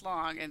planets this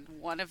long and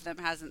one of them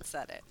hasn't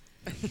said it.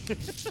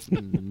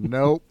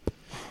 Nope.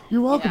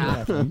 You're welcome, Yeah.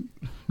 Kathleen.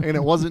 And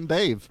it wasn't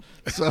Dave.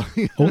 So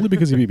Only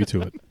because you beat me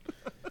to it.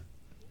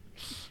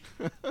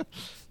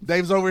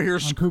 Dave's over here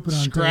I'm pooping on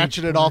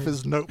scratching Dave's it off plate.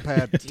 his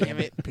notepad. Damn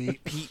it, Pete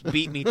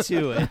beat me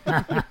to it.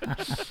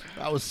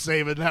 I was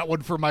saving that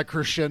one for my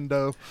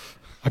crescendo.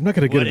 I'm not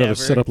going to get another Whatever.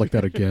 setup like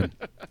that again.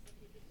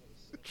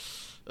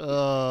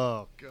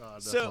 Oh, God.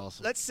 That's So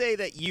awesome. let's say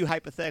that you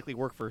hypothetically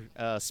work for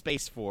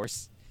Space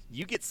Force.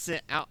 You get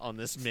sent out on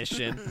this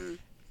mission,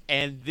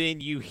 and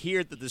then you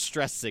hear the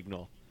distress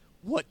signal.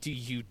 What do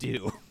you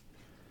do?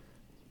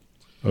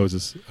 Oh, is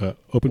this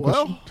open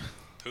question? Well,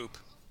 Poop.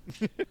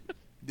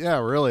 yeah,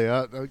 really.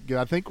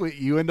 I think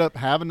you end up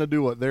having to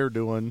do what they're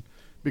doing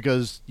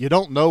because you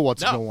don't know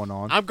what's No, going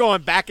on. I'm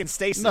going back in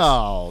stasis.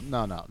 No.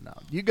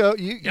 You go.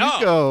 You No.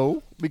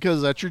 go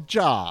because that's your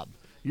job.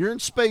 You're in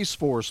Space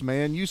Force,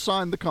 man. You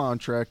signed the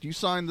contract. You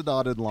signed the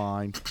dotted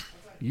line.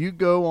 You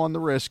go on the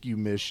rescue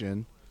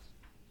mission,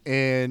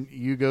 and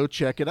you go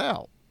check it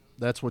out.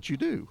 That's what you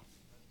do.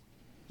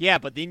 Yeah,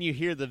 but then you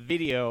hear the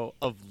video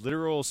of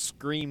literal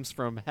screams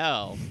from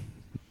hell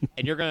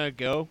and you're gonna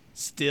go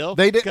still?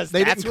 They because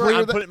they that's didn't where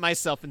clear I'm that- putting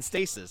myself in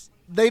stasis.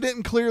 They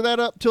didn't clear that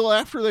up till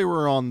after they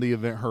were on the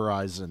Event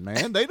Horizon,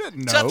 man. They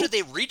didn't So know. after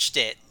they reached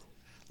it,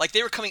 like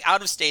they were coming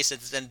out of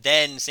stasis, and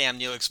then Sam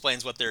Neill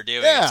explains what they're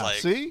doing. Yeah, It's like,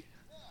 see?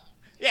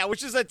 Yeah,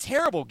 which is a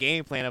terrible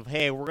game plan of,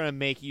 hey, we're gonna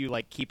make you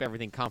like keep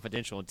everything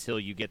confidential until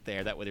you get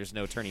there. That way, there's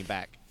no turning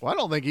back. Well, I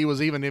don't think he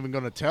was even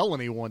going to tell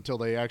anyone until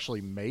they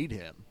actually made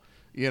him.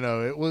 You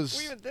know, it was...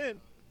 Well, even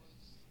then,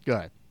 Go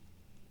ahead.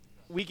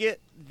 we get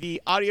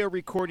the audio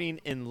recording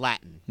in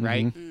Latin,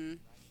 right?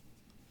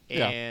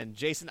 Yeah. And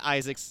Jason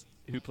Isaacs,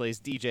 who plays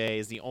DJ,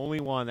 is the only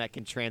one that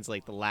can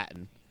translate the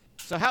Latin.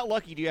 So how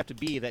lucky do you have to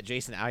be that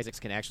Jason Isaacs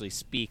can actually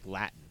speak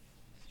Latin?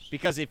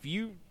 Because if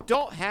you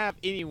don't have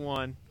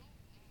anyone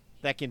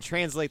that can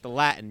translate the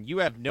Latin, you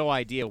have no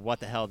idea what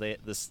the hell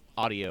this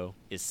audio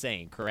is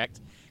saying, correct?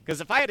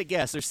 Because if I had to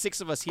guess, there's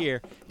 6 of us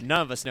here,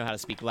 none of us know how to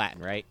speak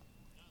Latin, right?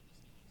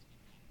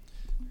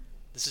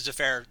 this is a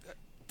fair.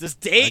 Does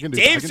I can do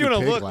Dave's doing a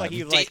pig look like Latin.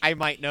 he's like, I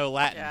might know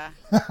Latin.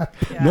 Yeah.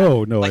 Yeah.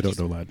 No, I Like don't he's-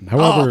 know Latin.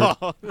 However,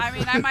 Oh. I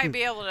mean, I might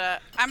be able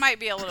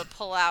to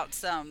pull out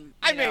some,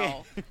 I you mean-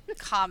 know,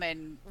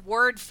 common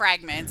word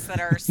fragments that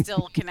are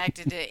still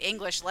connected to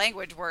English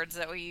language words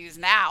that we use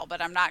now,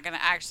 but I'm not going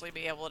to actually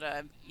be able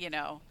to, you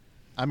know.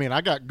 I mean,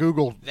 I got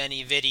Google...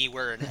 Veni Vidi,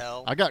 we're in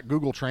hell. I got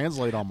Google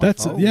Translate on my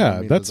that's phone. yeah. I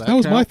mean, That does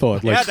was my count?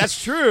 thought. Like, Yeah,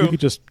 that's true. You could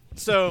just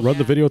So run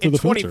the video through in the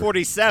filter.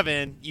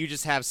 2047, you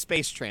just have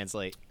space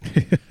translate.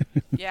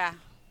 Yeah.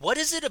 What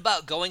is it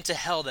about going to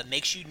hell that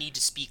makes you need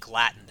to speak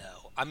Latin,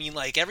 though? I mean,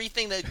 like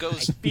everything that I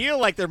goes. feel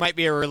like there might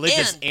be a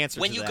religious And answer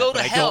when to you that, go to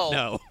but hell- I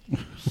don't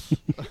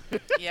know.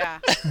 Yeah.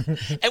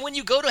 And when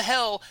you go to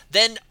hell,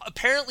 then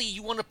apparently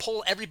you want to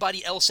pull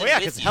everybody else in Well, yeah,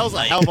 with because you. hell's a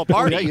like- hell of a Oh,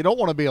 party. yeah, you don't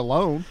want to be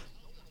alone.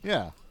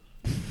 Yeah.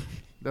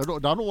 I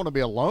don't want to be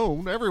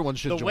alone. Everyone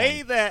should The join.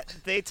 way that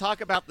they talk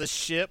about the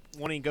ship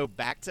wanting to go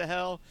back to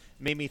hell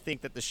made me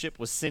think that the ship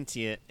was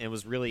sentient and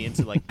was really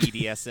into like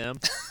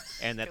BDSM,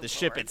 and that the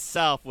ship Lord.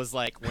 itself was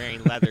like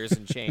wearing leathers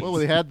and chains. Well,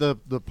 they had the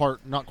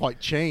part, not quite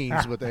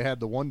chains, but they had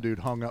the one dude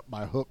hung up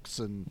by hooks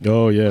and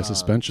Oh yeah,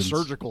 suspensions.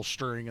 surgical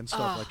string and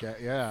stuff like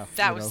that. Yeah.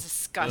 That you was know.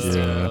 disgusting.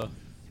 Yeah.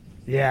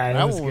 Yeah,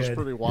 That was one was good.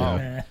 pretty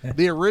wild.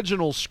 The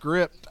original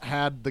script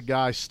had the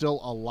guy still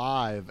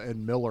alive,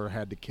 and Miller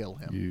had to kill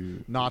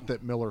him. Not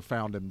that Miller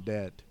found him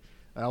dead.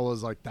 That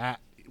was like, that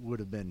would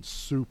have been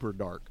super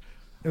dark.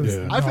 It was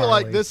Yeah. I feel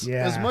like gnarly. this,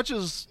 Yeah. as much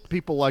as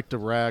people like to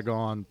rag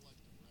on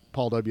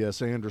Paul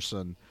W.S.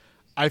 Anderson,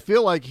 I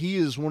feel like he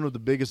is one of the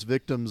biggest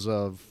victims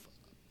of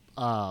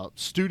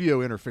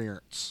studio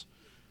interference.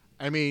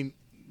 I mean,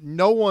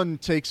 no one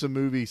takes a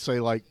movie, say,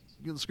 like,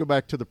 let's go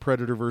back to the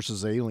Predator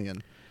versus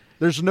Alien.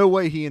 There's no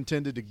way he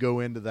intended to go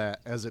into that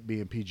as it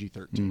being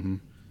PG-13.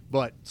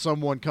 But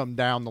someone come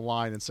down the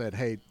line and said,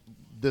 hey,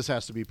 this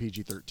has to be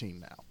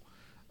PG-13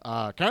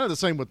 now. Kind of the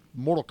same with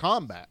Mortal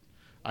Kombat.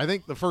 I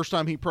think the first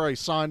time he probably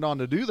signed on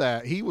to do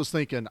that, he was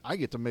thinking, I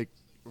get to make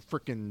a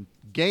freaking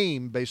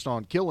game based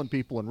on killing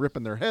people and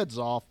ripping their heads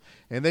off.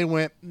 And they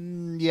went,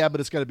 yeah, but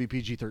it's got to be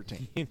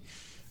PG-13.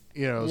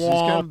 You know, so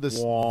he's kind of this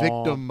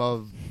victim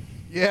of,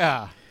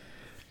 yeah.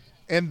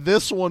 And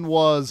this one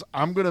was,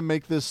 I'm going to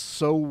make this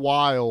so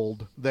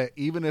wild that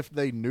even if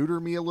they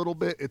neuter me a little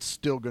bit, it's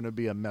still going to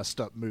be a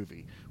messed up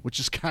movie, which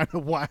is kind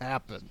of what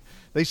happened.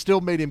 They still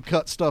made him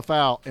cut stuff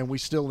out, and we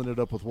still ended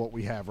up with what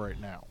we have right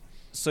now.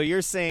 So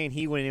you're saying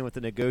he went in with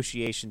the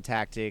negotiation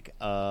tactic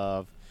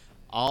of,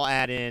 I'll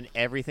add in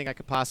everything I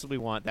could possibly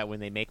want, that when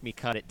they make me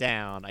cut it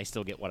down, I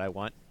still get what I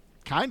want?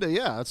 Kind of,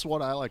 yeah. That's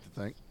what I like to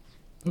think.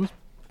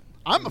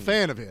 I'm a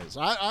fan of his.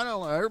 I don't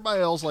know.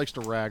 Everybody else likes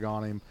to rag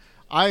on him.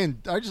 I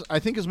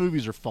think his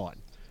movies are fun.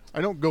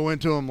 I don't go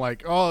into them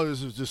like, oh,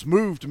 this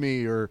moved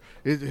me, or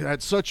it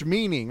had such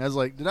meaning. I was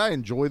like, did I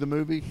enjoy the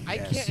movie? I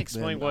Yes. can't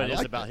explain Then what I it is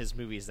liked about it. his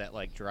movies that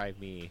like drive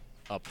me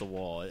up the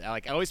wall.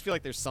 Like I always feel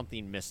like there's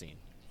something missing.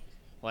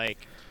 Like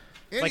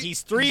And he's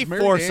he's 3/4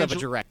 married to of a Angel-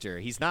 director.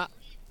 He's not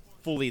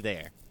fully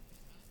there.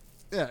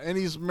 Yeah, and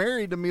he's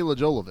married to Mila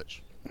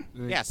Jovovich.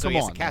 Yeah, so Come he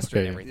has on a caster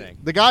Okay. and everything.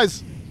 The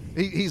guy's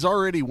he's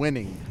already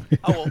winning.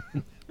 Oh,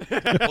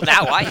 well,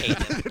 now I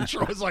hate him.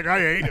 Troy's like, I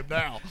hate him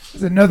now.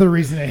 It's another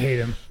reason to hate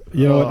him.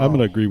 You know what? I'm going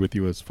to agree with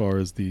you as far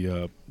as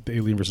the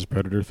Alien versus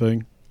Predator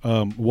thing.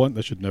 One,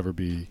 that should never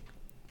be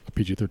a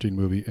PG-13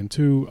 movie, and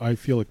two, I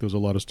feel like there's a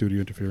lot of studio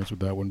interference with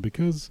that one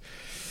because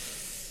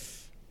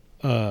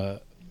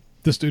the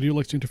studio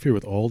likes to interfere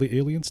with all the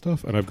Alien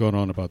stuff, and I've gone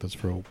on about this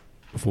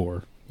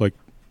before. Like,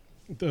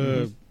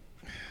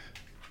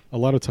 a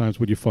lot of times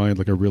when you find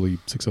like a really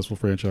successful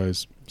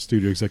franchise,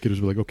 studio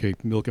executives are like, okay,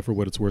 milk it for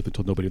what it's worth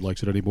until nobody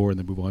likes it anymore, and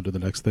then move on to the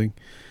next thing.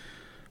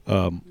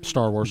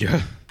 Star Wars.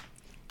 Yeah.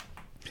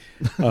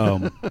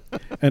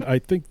 And I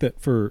think that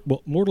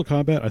Mortal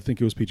Kombat, I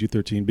think it was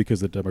PG-13 because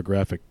the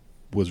demographic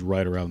was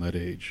right around that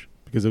age.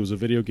 Because it was a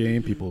video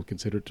game, people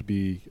considered it to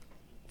be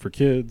for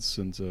kids,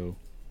 and so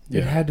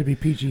It had to be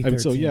PG-13. I mean,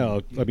 so yeah,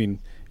 I mean,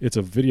 it's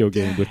a video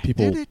game with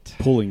people did it.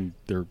 pulling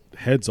their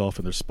heads off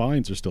and their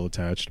spines are still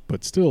attached,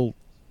 but still,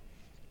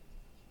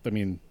 I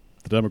mean,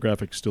 the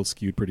demographic still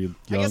skewed pretty young.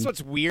 I guess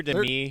what's weird to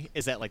There- me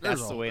is that like there's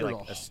that's the a- way there's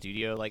like a- a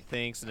studio like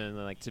thinks, and then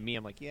like to me,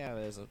 I'm like, yeah,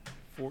 as a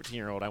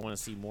 14-year-old, I want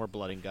to see more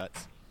blood and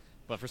guts.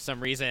 But for some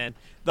reason,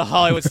 the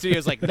Hollywood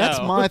studio's like, no.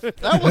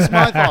 That was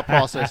my thought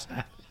process.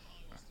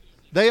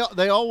 They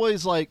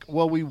always like,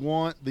 well, we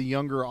want the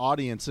younger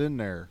audience in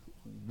there.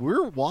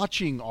 We're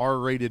watching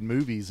R-rated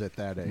movies at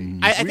that age.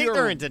 I We think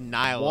they're are in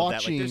denial of that.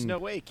 Like, there's watching- no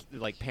way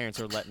like parents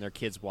are letting their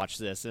kids watch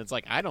this, and it's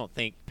like I don't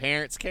think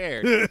parents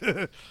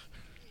care.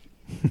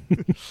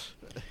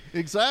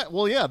 Exactly.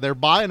 Well, yeah, they're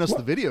buying us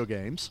the video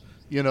games.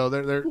 You know,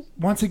 they're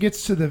Once it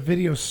gets to the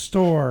video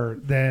store,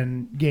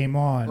 then game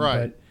on.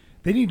 Right. But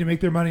they need to make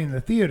their money in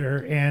the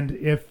theater, and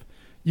if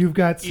you've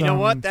got some You know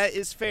what? That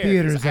is fair. 'cause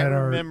theaters I that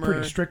are remember,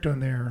 pretty strict on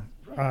their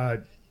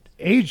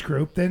age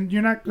group, then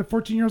you're not the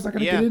 14-year-old's not going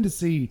to Yeah. get in to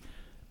see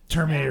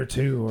Terminator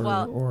 2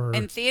 or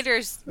and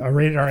theaters a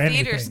rated R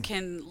theaters anything.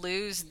 can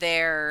lose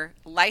their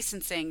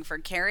licensing for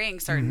carrying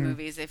certain Mm-hmm.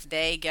 movies if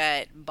they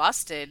get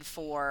busted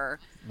for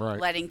Right.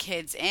 letting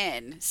kids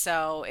in.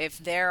 So if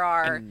there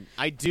are And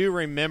I do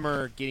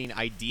remember getting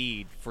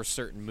ID'd for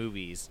certain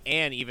movies,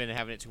 and even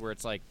having it to where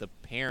it's like the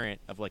parent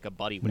of like a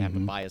buddy would have to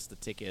buy us the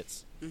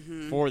tickets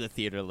for the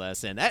theater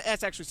lesson.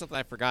 That's actually something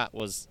I forgot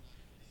was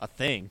a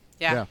thing.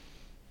 yeah.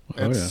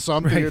 And yeah.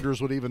 some Right.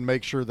 theaters would even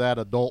make sure that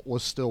adult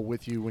was still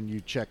with you when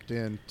you checked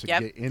in to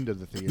Yep. get into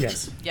the theater.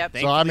 Yes. Yep.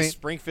 Thankfully, I mean-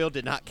 Springfield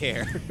did not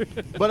care.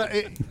 But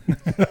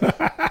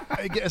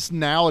I guess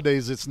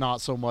nowadays it's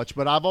not so much.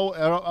 But I've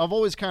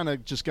always kind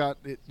of just got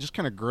it. Just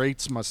kind of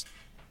grates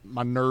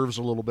my nerves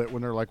a little bit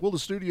when they're like, "Well, the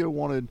studio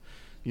wanted,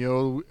 you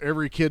know,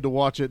 every kid to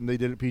watch it, and they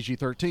did it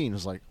PG-13."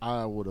 It's like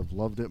I would have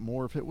loved it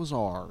more if it was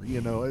R. You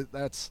know,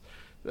 that's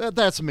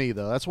me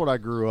though. That's what I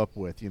grew up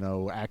with. You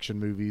know, action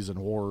movies and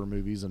horror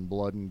movies and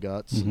blood and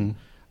guts. And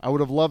I would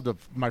have loved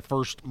my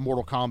first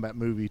Mortal Kombat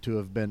movie to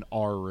have been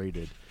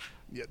R-rated.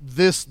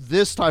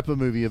 This type of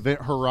movie,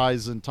 Event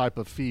Horizon type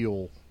of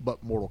feel,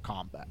 but Mortal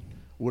Kombat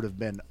would have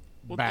been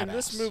Well, badass. and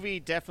this movie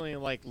definitely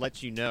like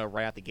lets you know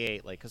right out the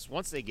gate, like, because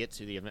once they get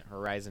to the Event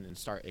Horizon and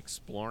start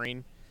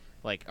exploring,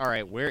 like, all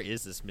right, where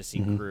is this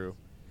missing crew?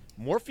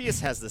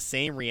 Morpheus has the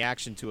same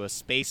reaction to a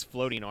space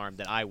floating arm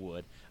that I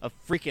would, of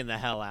freaking the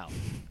hell out.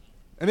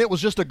 And it was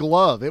just a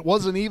glove. It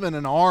wasn't even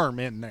an arm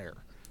in there.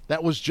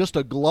 That was just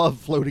a glove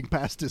floating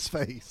past his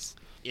face.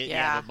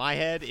 Yeah. In my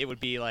head, it would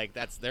be like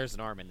there's an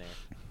arm in there.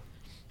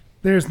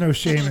 There's no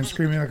shame in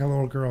screaming like a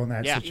little girl in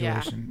that Yeah.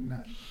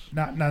 situation.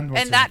 None whatsoever.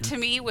 And that to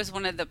me was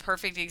one of the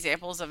perfect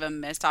examples of a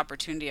missed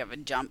opportunity of a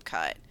jump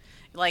cut,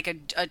 like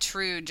a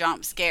true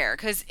jump scare.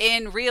 Because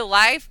in real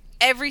life,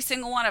 every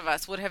single one of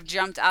us would have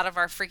jumped out of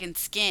our freaking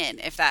skin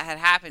if that had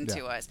happened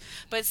to us.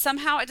 But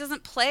somehow it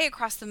doesn't play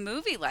across the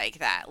movie like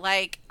that.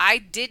 Like, I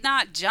did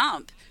not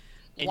jump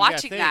And you gotta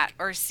watching think, that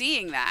or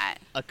seeing that.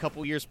 a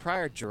couple years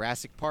prior,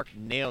 Jurassic Park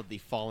nailed the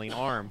falling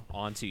arm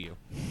onto you.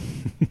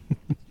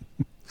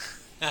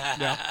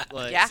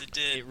 Like, Yeah. It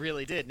did. It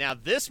really did. Now,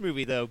 this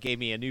movie, though, gave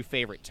me a new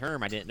favorite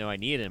term I didn't know I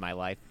needed in my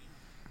life.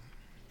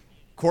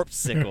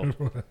 Corpse-sickle.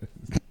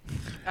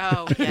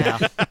 Oh, yeah.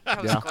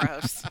 That was Yeah.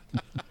 gross.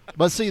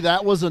 But see,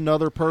 that was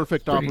another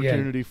perfect Pretty good.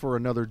 opportunity for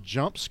another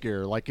jump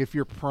scare. Like if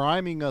you're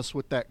priming us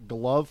with that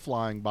glove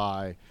flying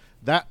by,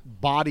 that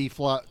body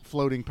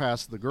floating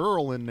past the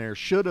girl in there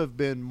should have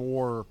been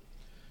more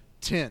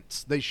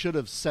tense. They should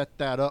have set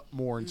that up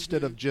more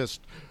instead of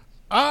just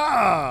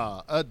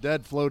a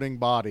dead floating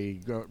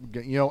body,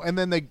 you know. And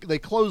then they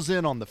close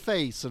in on the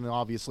face, and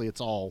obviously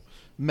it's all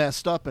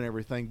messed up and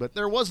everything. But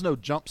there was no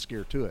jump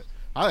scare to it.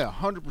 I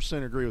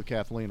 100% agree with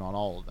Kathleen on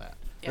all of that.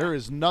 Yeah. There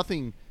is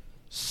nothing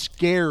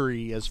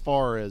scary as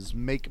far as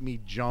make me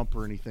jump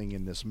or anything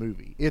in this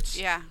movie. It's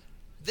Yeah.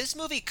 This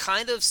movie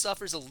kind of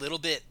suffers a little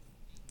bit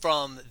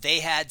from they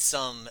had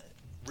some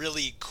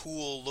really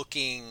cool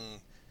looking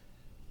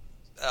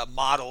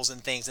models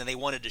and things, and they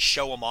wanted to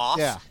show them off.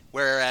 Yeah.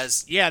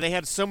 Whereas, Yeah, they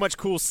had so much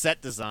cool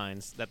set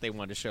designs that they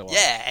wanted to show off.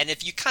 yeah, and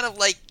if you kind of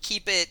like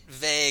keep it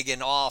vague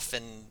and off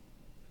and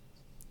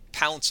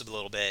pounce it a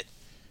little bit,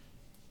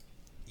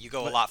 you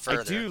go a lot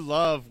further. I do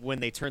love when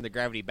they turn the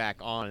gravity back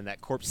on and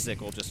that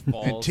corpse-sickle just and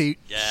falls. Yes.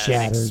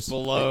 Shatters.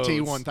 Explodes.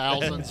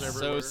 T-1000s so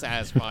everywhere.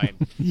 satisfying.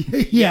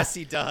 yeah. Yes,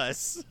 he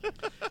does.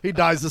 He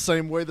dies the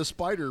same way the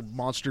spider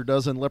monster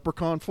does in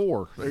Leprechaun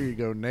 4. There you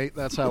go, Nate.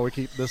 That's how we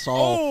keep this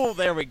all. Oh,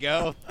 there we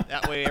go.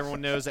 That way everyone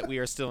knows that we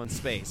are still in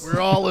space.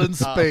 We're all in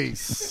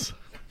space.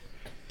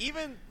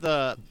 Even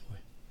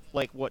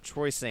like what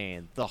Troy's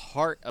saying, the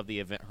heart of the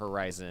Event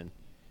Horizon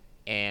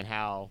and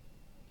how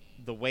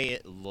the way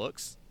it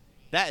looks,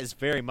 that is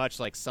very much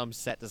like some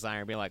set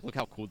designer being like, look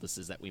how cool this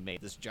is that we made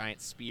this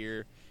giant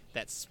spear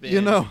that spins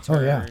You know- and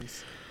Oh, yeah.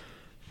 turns.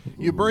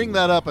 You bring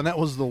that up, and that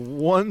was the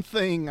one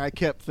thing I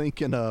kept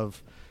thinking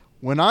of.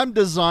 When I'm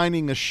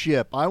designing a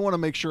ship, I want to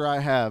make sure I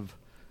have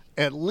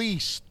at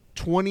least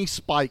 20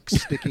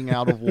 spikes sticking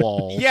out of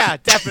walls. Yeah,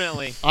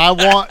 definitely. I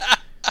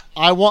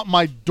want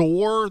my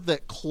door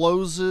that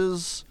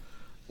closes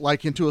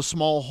like into a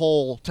small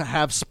hole to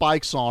have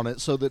spikes on it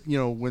so that,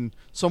 when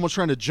someone's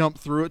trying to jump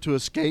through it to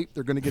escape,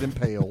 they're going to get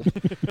impaled.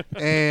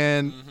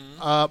 And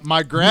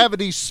my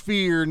gravity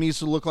sphere needs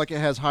to look like it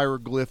has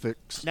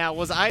hieroglyphics. Now,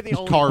 was I the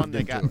only carved one that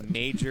into got it.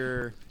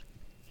 major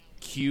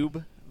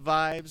Cube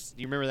vibes?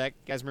 Do you remember that?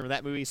 Guys remember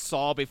that movie,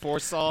 Saw Before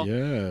Saw?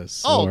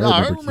 Yes. Oh, no,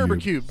 I remember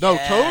Cube. No,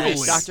 Yes.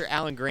 totally. Dr.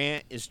 Alan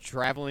Grant is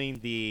traveling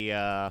the,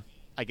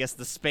 I guess,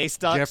 the space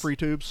ducts Jeffrey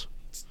tubes.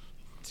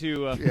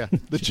 to, Yeah,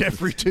 the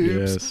Jeffrey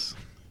tubes. Yes.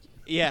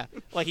 yeah,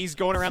 like he's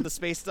going around the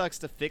space ducts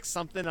to fix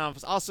something. And I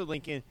was also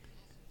thinking,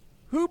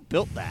 who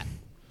built that?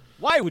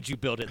 Why would you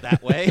build it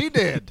that way? He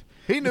did.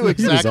 He knew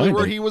exactly designed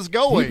where it. he was He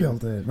going.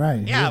 built it, right?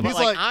 Yeah, but He's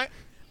like, like-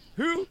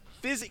 who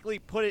physically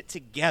put it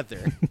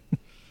together?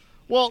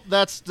 Well,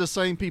 that's the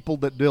same people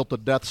that built the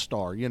Death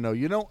Star. You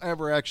don't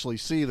ever actually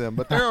see them,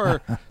 but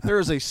there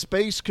is a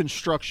space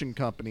construction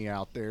company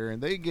out there,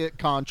 and they get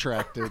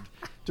contracted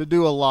to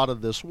do a lot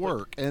of this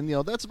work. And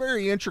that's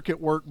very intricate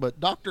work. But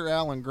Dr.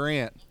 Alan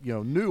Grant,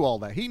 knew all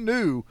that. He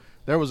knew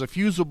there was a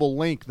fusible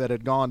link that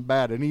had gone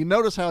bad, and he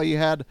noticed how he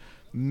had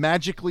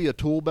magically a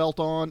tool belt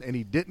on, and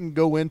he didn't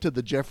go into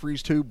the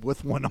Jeffries tube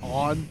with one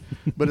on.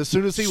 But as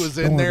soon as he was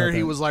Don't in worry there, about he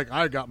that. was like,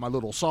 I got my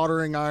little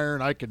soldering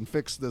iron. I can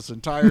fix this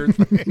entire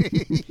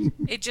thing.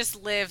 It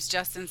just lives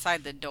just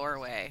inside the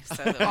doorway,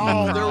 so that when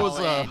Oh, you there crawl was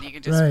a- in, you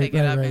can just Right, pick it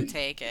right, up right. and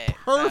take it. So,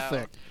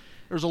 Perfect.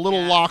 There's a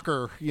little Yeah.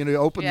 locker.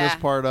 Open this Yeah,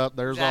 part up.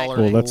 There's all our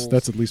exactly. Well, tools.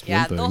 that's at least yeah,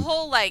 one thing. the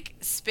whole like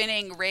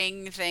spinning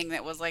ring thing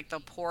that was like the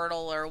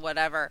portal or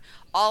whatever.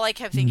 All I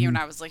kept thinking when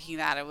I was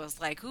looking at it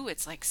was like, ooh,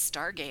 it's like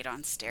Stargate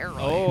on steroids.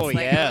 Oh, like,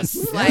 yes.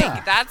 it was, Yeah.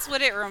 like that's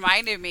what it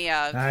reminded me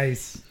of.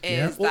 Nice.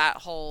 Is Yep. that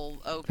whole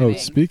opening? Oh,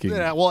 speaking.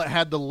 Yeah, well, it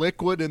had the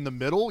liquid in the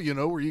middle,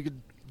 where you could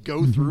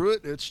go through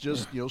it. It's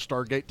just,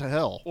 Stargate to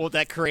hell. Well,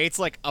 that creates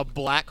like a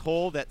black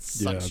hole that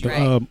Yeah. sucks The,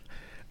 you.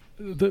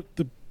 Right.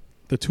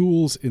 the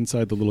tools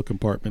inside the little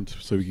compartment,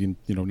 so you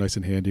can, nice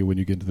and handy when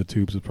you get into the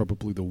tubes, is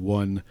probably the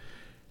one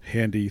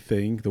handy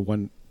thing, the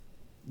one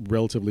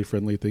relatively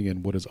friendly thing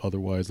in what is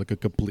otherwise like a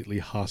completely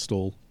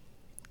hostile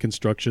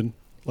construction.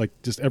 Like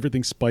just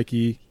everything's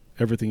spiky,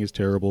 everything is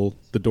terrible.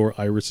 The door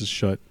iris is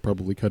shut,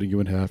 probably cutting you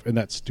in half, and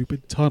that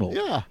stupid tunnel.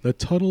 Yeah. The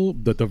tunnel,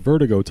 the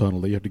vertigo tunnel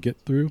that you have to get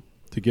through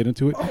to get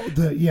into it.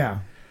 Oh,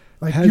 yeah.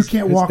 Like Has, you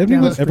can't has walk down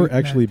anyone the street ever in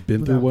actually that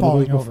been through without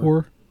one of those falling over.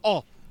 before?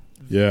 Oh,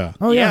 Yeah.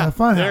 Oh yeah, Yeah, the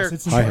fun they're house.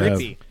 It's I have.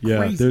 Creepy. Yeah,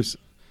 Crazy. there's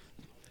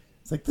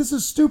It's like this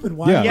is stupid.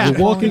 Why? yeah, are Yeah. you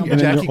you're walking falling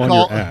and over? then Jackie you're on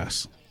call- your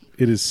ass.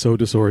 It is so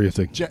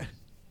disorienting.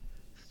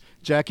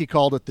 Jackie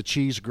called it the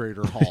cheese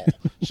grater hall.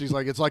 She's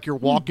like, it's like you're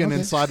walking okay.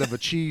 inside of a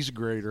cheese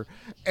grater.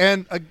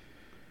 And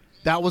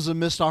that was a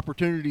missed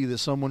opportunity that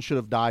someone should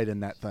have died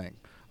in that thing.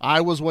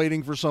 I was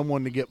waiting for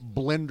someone to get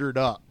blendered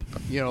up,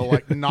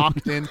 like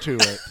knocked into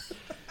it.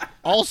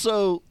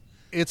 Also,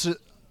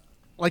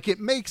 it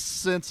makes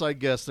sense, I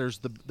guess. There's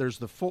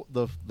the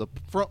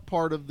front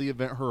part of the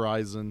event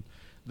horizon,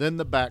 then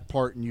the back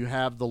part, and you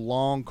have the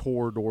long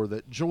corridor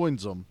that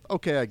joins them.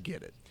 Okay, I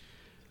get it.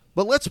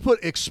 But let's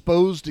put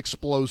exposed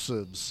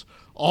explosives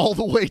all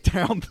the way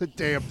down the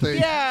damn thing.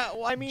 yeah.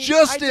 Well, I mean,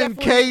 Just I in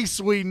definitely- case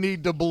we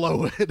need to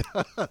blow it.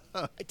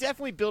 I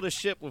definitely build a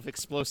ship with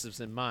explosives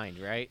in mind,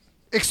 right?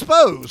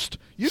 Exposed.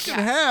 You can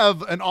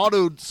have an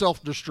auto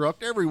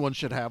self-destruct. Everyone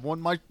should have one.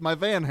 My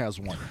van has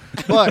one.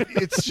 But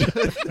it's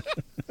just...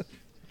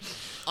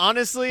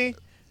 Honestly,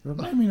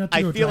 Remind me not to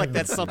I go feel like driving.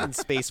 that's something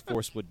Space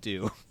Force would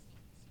do.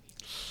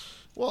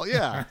 Well,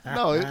 yeah.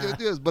 No, it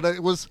is. But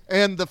it was...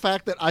 And the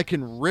fact that I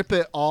can rip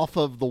it off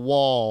of the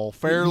wall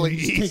fairly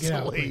You just take it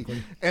out easily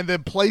quickly. and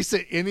then place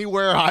it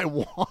anywhere I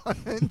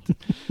want.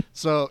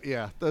 So,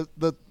 yeah.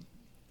 The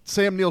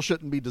Sam Neill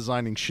shouldn't be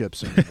designing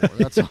ships anymore.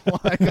 That's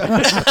all I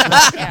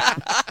got. Yeah.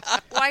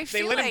 Well, I They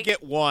feel let him like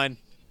get one.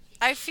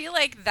 I feel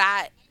like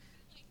that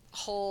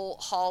whole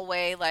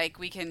hallway, like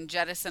we can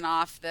jettison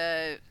off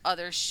the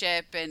other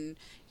ship and,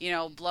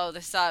 blow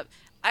this up.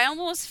 I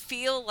almost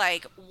feel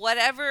like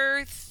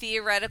whatever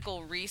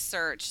theoretical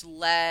research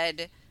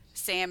led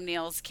Sam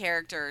Neill's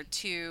character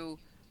to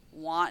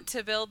want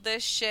to build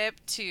this ship,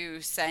 to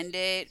send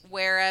it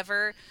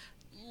wherever,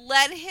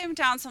 led him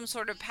down some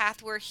sort of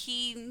path where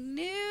he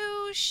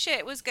knew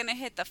shit was going to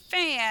hit the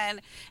fan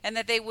and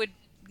that they would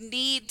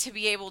need to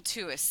be able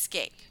to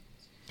escape.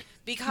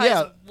 Because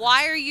Yeah.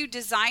 why are you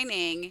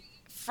designing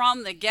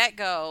from the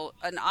get-go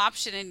an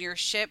option in your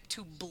ship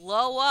to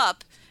blow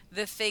up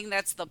the thing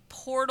that's the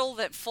portal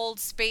that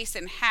folds space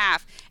in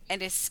half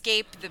and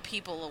escape the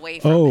people away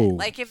from Oh. it?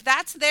 Like, if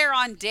that's there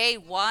on day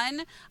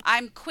one,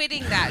 I'm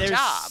quitting that There's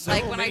job. so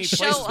Like, when I many show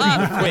places where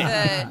you up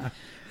can for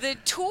the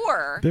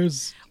tour...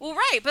 There's Well,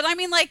 right, but I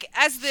mean, like,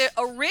 as the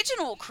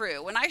original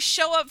crew, when I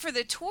show up for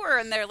the tour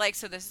and they're like,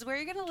 so this is where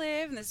you're going to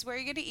live and this is where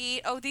you're going to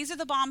eat. Oh, these are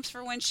the bombs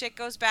for when shit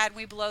goes bad and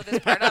we blow this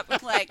part up. I'm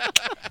like,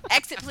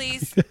 exit,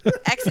 please.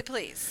 Exit,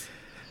 please.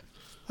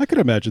 I could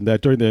imagine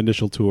that during the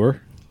initial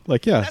tour.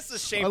 Like, yeah, That's the I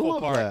shameful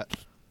love part. that.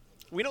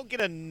 We don't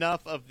get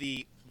enough of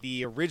the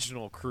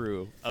original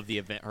crew of the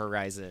Event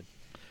Horizon.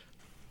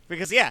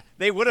 Because, yeah,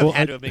 they would have Well,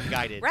 had I- to have been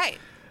guided. Right,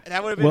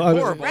 That would have been Well, I-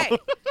 horrible. right.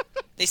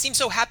 They seem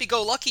so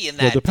happy-go-lucky in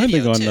that Well,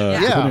 depending video, on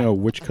too. depending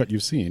on which cut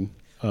you've seen,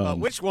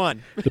 Which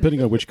one?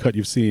 depending on which cut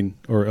you've seen,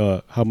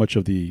 or how much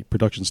of the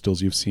production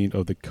stills you've seen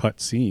of the cut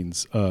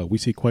scenes, we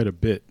see quite a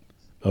bit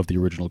of the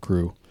original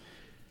crew.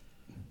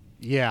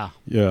 Yeah.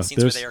 Yeah,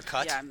 Scenes where they are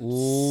cut. Yeah, I'm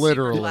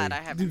Literally. super glad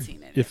I haven't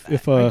seen it.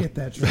 if I get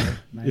that, Trevor.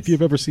 Nice. if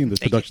you've ever seen the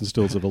production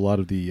stills of a lot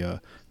of the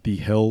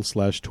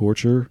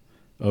hell/torture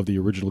of the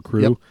original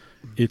crew, Yep.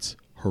 it's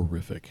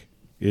horrific.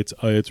 It's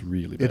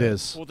really bad. It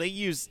is. Well, they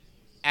use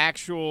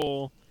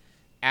actual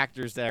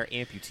actors that are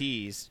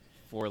amputees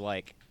for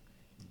like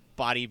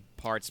body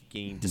parts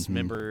being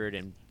dismembered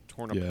and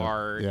torn Yeah.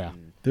 apart. Yeah.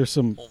 And There's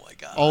some Oh my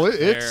god. Oh,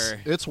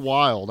 There- it's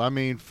wild. I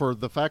mean, for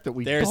the fact that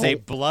we there's a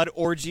don't- blood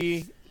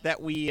orgy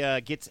that we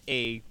get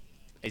a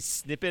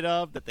snippet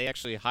of that they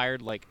actually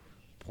hired like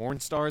porn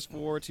stars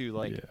for to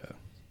like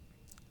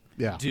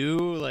yeah.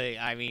 do. Like,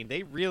 I mean,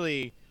 they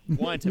really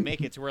wanted to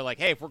make it to where like,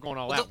 hey, if we're going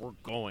all out, we're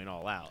going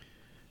all out.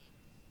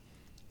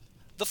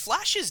 The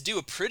flashes do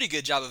a pretty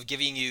good job of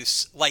giving you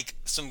like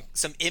some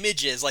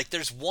images. Like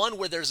there's one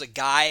where there's a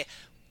guy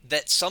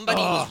that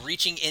somebody was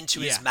reaching into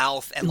his Yeah.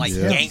 mouth and like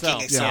Yeah. yanking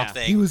Himself, at yeah.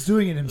 something. He was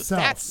doing it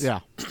himself. That's Yeah.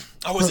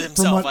 Oh, was it From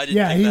himself? what- I didn't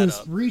yeah, pick he that was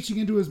up. reaching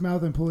into his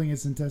mouth and pulling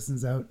his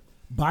intestines out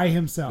by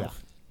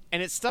himself.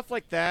 And it's stuff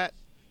like that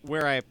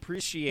where I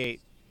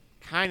appreciate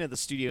kind of the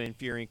studio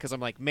interfering because I'm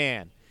like,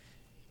 man,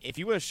 if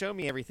you would have shown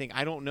me everything,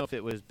 I don't know if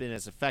it would have been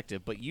as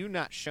effective. But you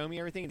not show me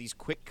everything in these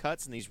quick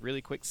cuts and these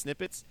really quick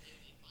snippets,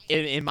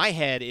 in my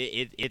head,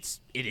 it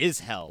is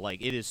hell.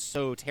 Like, it is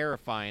so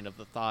terrifying of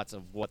the thoughts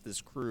of what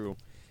this crew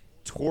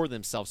tore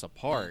themselves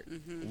apart,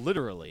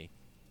 literally.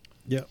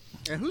 yeah.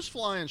 And who's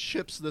flying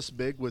ships this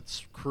big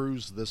with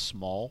crews this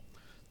small?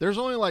 There's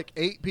only like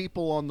 8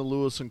 people on the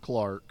Lewis and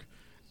Clark,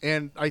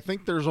 and I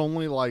think there's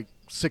only like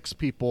 6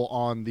 people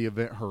on the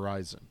Event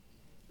Horizon.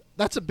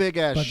 That's a big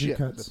ass Budget ship.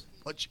 cuts.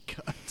 Budget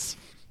cuts.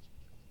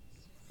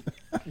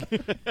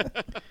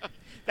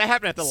 That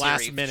happened at the Siri,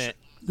 last for minute.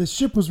 The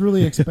ship was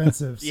really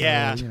expensive. So,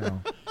 Yeah. you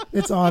know,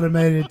 it's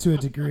automated to a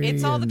degree.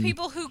 It's all the and-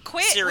 people who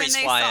quit Siri's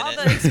when they flying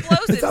saw it. the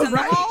explosives It's all in the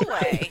right.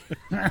 hallway.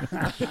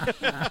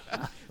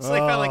 So they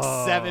found like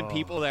 7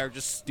 people that are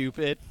just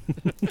stupid.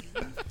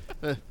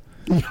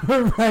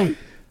 right.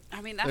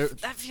 I mean, They're-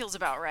 that feels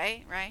about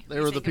right? They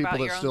You were the think about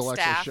people your that own still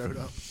staff. actually showed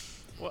up.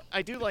 Well,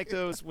 I do like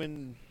those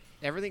when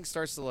everything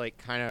starts to like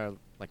kind of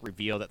like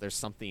reveal that there's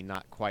something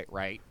not quite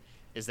right.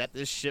 Is that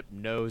this ship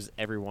knows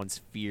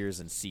everyone's fears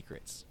and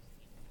secrets?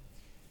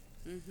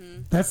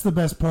 That's the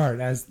best part.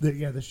 As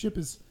the ship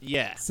is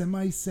Yeah.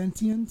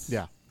 semi-sentient.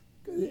 Yeah.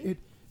 It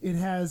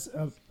has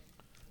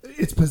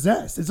it's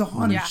possessed. It's a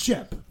haunted Yeah.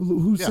 ship.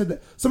 Who said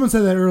that? Someone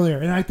said that earlier,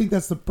 and I think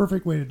that's the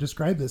perfect way to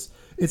describe this.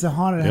 It's a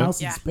haunted Yep. house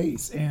in Yeah.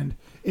 space, and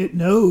it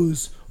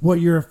knows what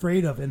you're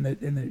afraid of and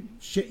the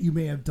shit you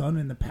may have done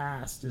in the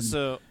past. And,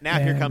 So now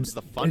here comes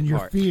the fun and your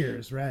part.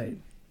 fears, right?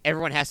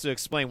 Everyone has to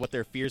explain what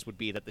their fears would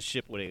be that the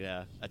ship would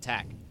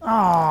attack.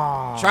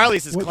 Ah,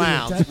 Charlie's is what the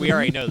clowns. attack We would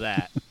already be? know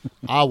that.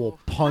 I will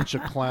punch a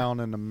clown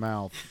in the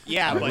mouth.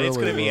 Yeah, I but it's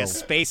really going to be a will.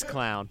 space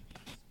clown.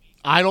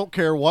 I don't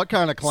care what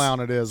kind of clown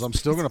it is. I'm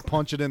still going to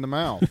punch it in the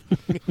mouth.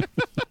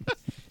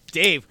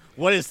 Dave,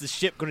 what is the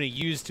ship going to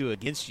use to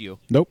against you?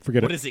 Nope,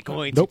 forget it. What is it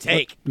going Nope, to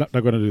take? Not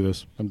going to do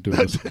this. I'm doing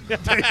this.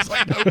 It's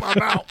like, nope,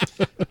 I'm out.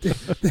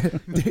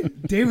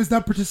 Dave is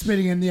not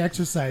participating in the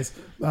excercise.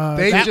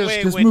 They That just-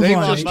 way, just when move Dave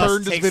Elon on. just Musk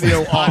turned his takes video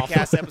this off.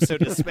 podcast episode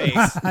to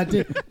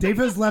space. Dave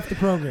has left the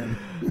program.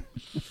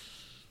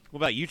 What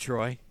about you,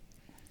 Troy?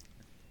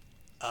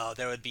 Oh,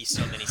 there would be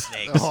so many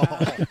snakes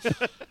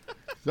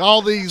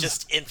All these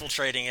just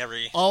infiltrating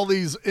every. all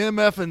these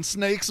MF and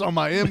snakes on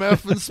my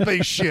MF and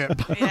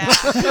spaceship. Yeah.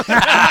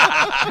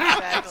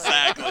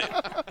 exactly.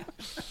 Exactly.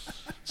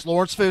 It's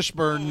Lawrence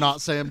Fishburne,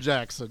 not Sam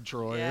Jackson,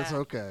 Troy. Yeah. It's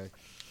okay.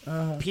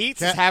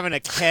 Pete's is having a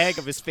keg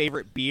of his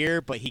favorite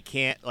beer, but he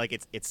can't. Like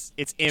it's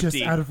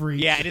empty. out of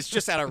reach. Yeah, and it's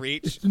just out of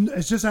reach.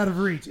 It's just out of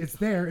reach. It's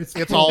there. It's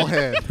It's full, all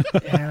head.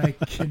 and I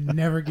can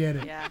never get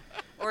it. Yeah.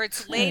 Or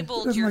it's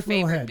labeled doesn't your like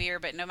little favorite head. beer,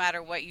 but no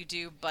matter what you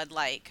do, Bud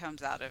Light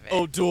comes out of it.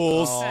 Oh,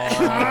 duels.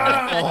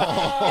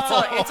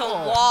 It's a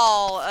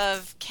wall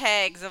of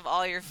kegs of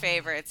all your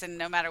favorites, and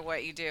no matter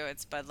what you do,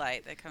 it's Bud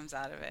Light that comes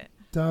out of it.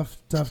 Duff,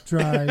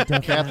 dry.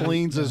 Duff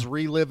Kathleen's dry. is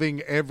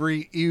reliving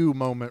every ew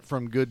moment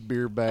from Good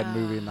Beer Bad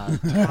Movie Night.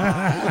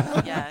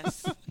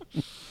 Yes.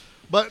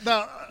 But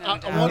now I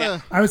doubt. want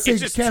to I would say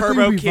It's just Kathleen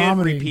Turbo would be Kid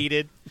vomiting.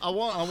 repeated. I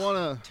want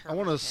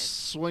Turbo to Kid.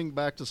 swing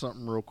back to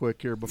something real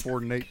quick here before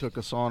Nate took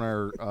us on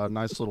our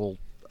nice little.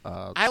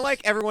 I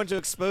like everyone to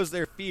expose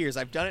their fears.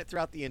 I've done it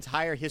througut the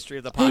entire history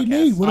of the Hey podcast.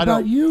 Nate, what I about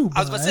don't- you? I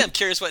was about to say, I'm bud?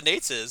 curious what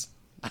Nate's is.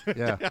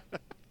 Yeah.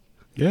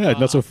 Yeah,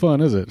 not so fun,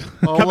 is it?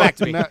 Oh, Come back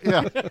to me.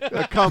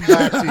 yeah, come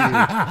back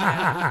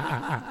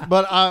to you.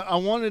 But I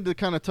wanted to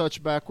kind of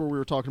touch back where we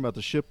were talking about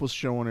the ship was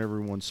showing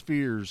everyone's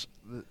fears.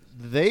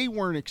 They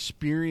weren't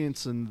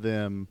experiencing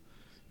them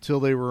till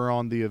they were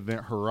on the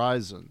Event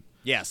Horizon.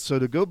 Yes. So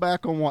to go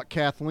back on what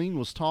Kathleen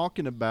was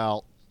talking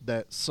about,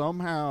 that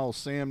somehow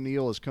Sam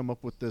Neill has come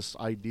up with this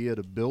idea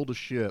to build a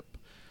ship,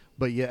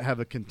 but yet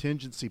have a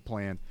contingency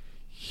plan.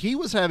 he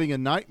was having a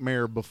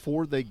nightmare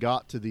before they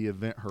got to the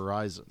Event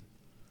Horizon.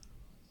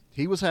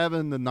 He was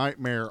having the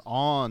nightmare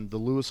on the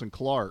Lewis and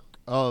Clark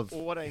of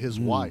his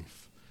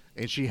wife,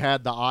 and she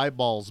had the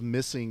eyeballs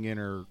missing in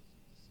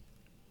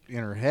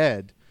her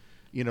head.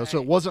 You know, so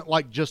it wasn't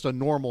like just a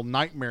normal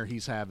nightmare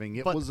he's having.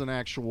 It was an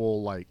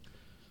actual, like,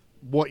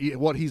 what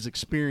he's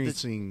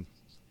experiencing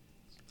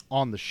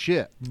on the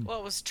ship. Well,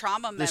 it was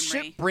trauma memory. The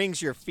ship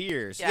brings your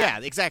fears. Yeah,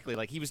 exactly.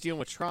 Like, he was dealing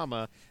with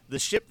trauma. The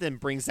ship then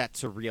brings that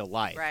to real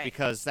life. Right.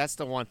 Because that's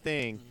the one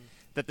thing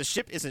that the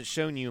ship isn't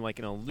showing you like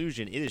an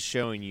illusion. It is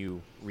showing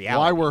you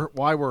reality.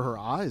 Why were her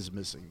eyes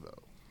missing,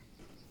 though?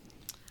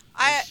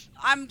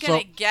 I'm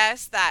going to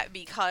guess that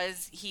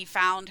because he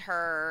found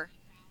her...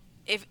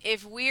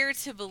 If we're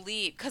to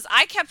believe, because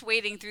I kept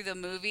waiting through the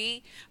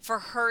movie for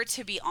her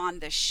to be on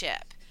the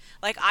ship.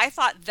 Like, I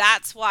thought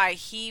that's why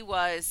he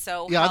was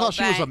so I thought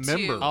she was a hell-bent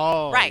member.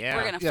 Right, yeah.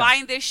 we're going to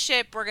find this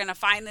ship, we're going to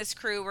find this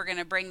crew, we're going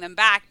to bring them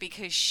back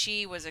because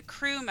she was a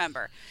crew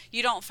member.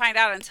 You don't find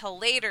out until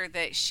later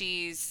that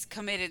she's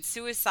committed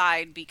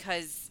suicide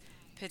because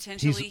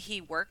potentially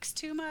he works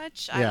too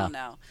much. I don't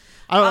know.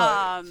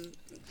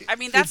 I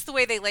mean, that's the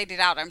way they laid it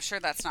out. I'm sure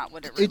that's not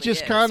what it really is. It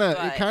just kind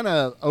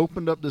of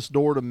opened up this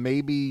door to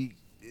maybe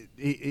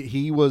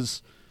he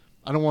was,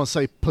 I don't want to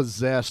say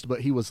possessed, but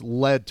he was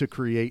led to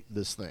create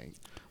this thing.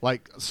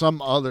 Like some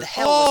other. The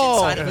hell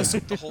was inside of us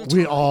the whole time.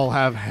 We all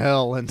have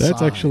hell inside.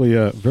 That's actually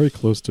very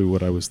close to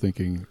what I was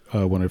thinking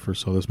when I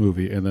first saw this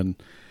movie. And then,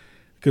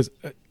 because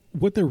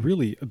what they're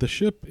really, the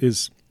ship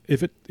is,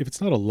 if it's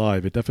not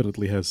alive, it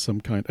definitely has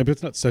some kind, I mean,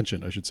 it's not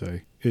sentient, I should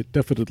say. It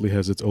definitely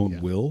has its own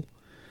will.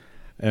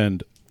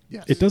 And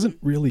it doesn't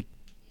really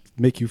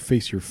make you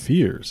face your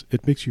fears.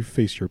 It makes you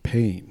face your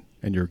pain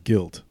and your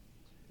guilt.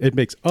 It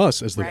makes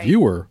us, as the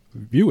viewer,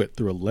 view it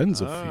through a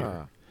lens of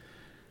fear.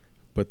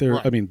 But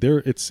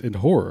it's in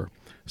horror.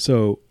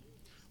 So,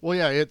 well,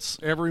 yeah, it's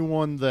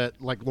everyone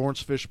that, like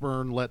Lawrence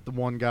Fishburne let the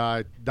one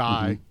guy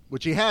die,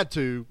 which he had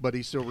to, but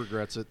he still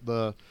regrets it.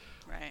 The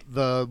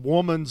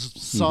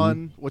woman's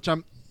son, which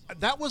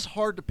that was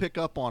hard to pick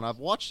up on. I've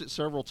watched it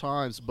several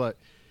times, but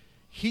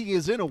he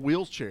is in a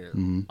wheelchair,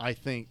 I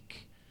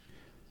think.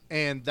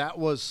 And that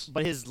was...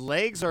 But his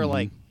legs are,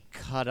 like,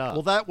 cut up.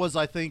 Well, that was,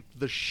 I think,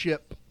 the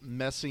ship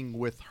messing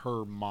with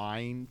her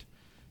mind,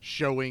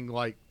 showing,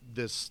 like,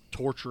 this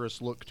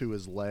torturous look to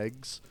his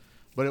legs.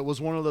 But it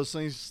was one of those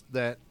things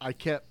that I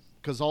kept...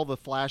 Because all the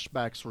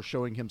flashbacks were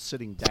showing him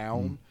sitting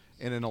down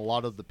and in a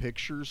lot of the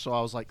pictures. So I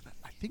was like,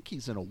 I think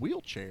he's in a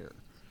wheelchair.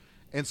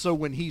 And so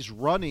when he's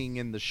running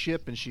in the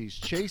ship and she's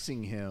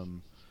chasing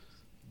him,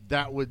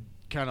 that would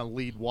kind of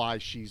lead why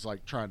she's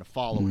like trying to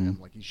follow him,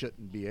 like he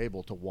shouldn't be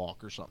able to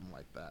walk or something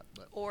like that.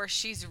 But. Or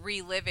she's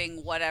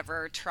reliving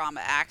whatever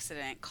trauma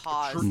accident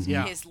caused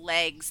his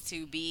legs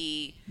to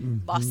be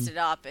busted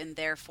up, and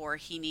therefore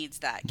he needs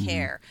that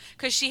care.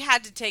 Because she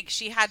had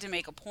to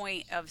make a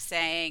point of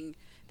saying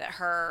that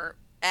her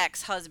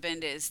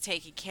ex-husband is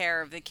taking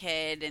care of the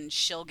kid and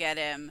she'll get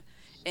him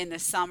in the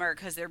summer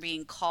because they're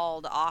being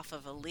called off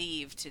of a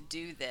leave to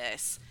do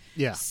this.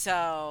 Yeah.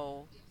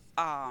 So,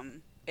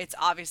 it's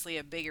obviously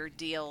a bigger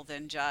deal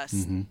than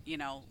just,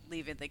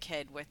 leaving the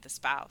kid with the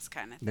spouse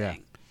kind of thing.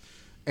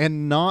 Yeah.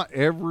 And not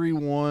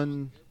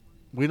everyone,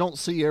 we don't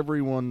see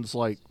everyone's,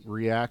 like,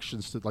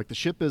 reactions to, like, the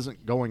ship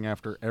isn't going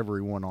after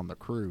everyone on the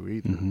crew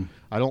either.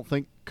 I don't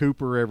think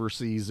Cooper ever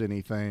sees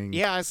anything.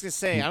 Yeah, I was going to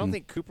say, I don't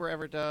think Cooper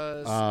ever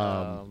does.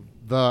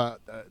 The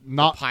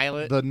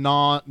pilot?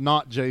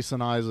 Not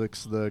Jason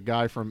Isaacs, the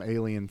guy from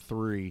Alien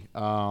 3.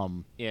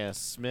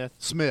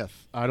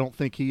 Smith. I don't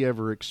think he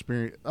ever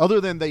experienced, other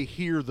than they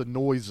hear the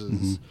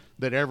noises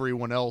that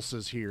everyone else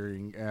is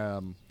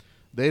hearing.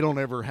 They don't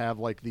ever have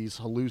like these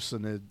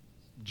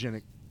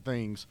hallucinogenic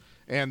things.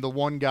 And the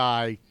one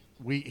guy,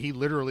 he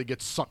literally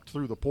gets sucked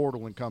through the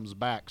portal and comes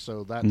back.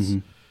 So that's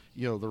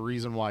the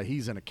reason why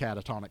he's in a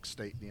catatonic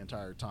state the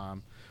entire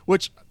time.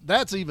 Which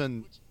that's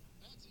even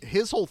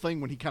his whole thing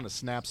when he kind of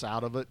snaps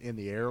out of it in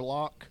the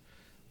airlock.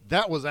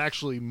 That was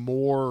actually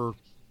more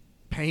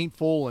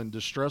painful and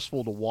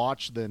distressful to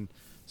watch than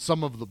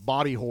some of the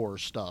body horror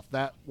stuff.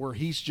 That where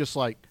he's just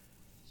like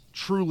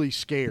truly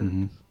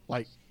scared,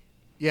 like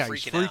he's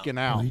freaking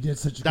out. Oh, he did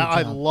such a good job.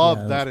 I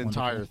loved that was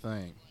entire wonderful.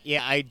 thing.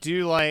 Yeah, I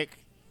do like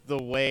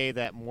the way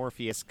that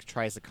Morpheus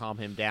tries to calm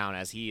him down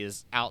as he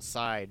is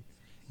outside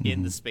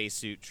in the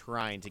spacesuit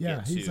trying to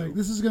get to. He's like,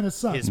 this is gonna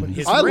suck. his- but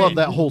his I ring. love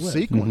that whole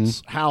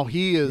sequence. How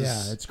he is.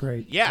 Yeah, it's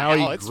great. Yeah, how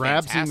he it's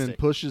grabs him fantastic. and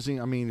pushes him.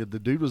 I mean, the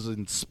dude was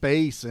in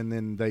space, and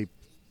then they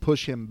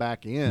push him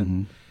back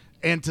in.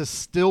 And to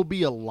still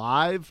be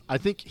alive, I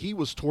think he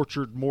was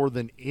tortured more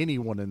than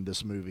anyone in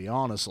this movie,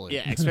 honestly.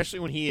 Yeah, especially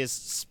when he is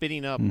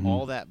spitting up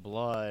all that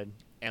blood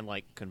and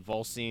like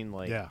convulsing.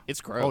 Like,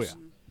 it's gross. Oh, yeah.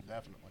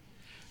 Definitely.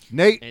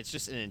 Nate, And it's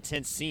just an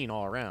intense scene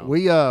all around.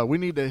 we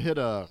need to hit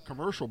a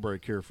commercial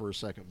break here for a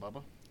second,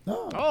 Bubba.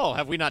 Oh,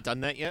 have we not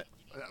done that yet?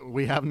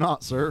 We have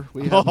not, sir.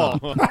 We have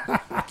not.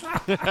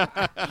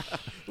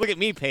 Look at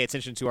me pay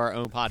attention to our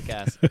own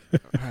podcast.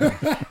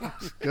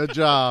 Good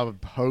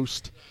job,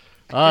 host.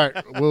 All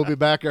right, we'll be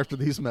back after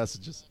these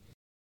messages.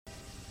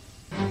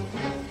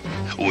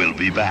 We'll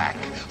be back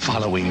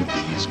following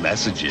these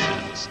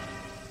messages.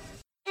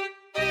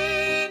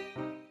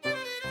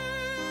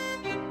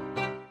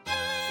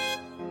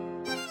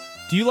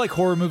 Do you like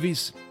horror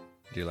movies?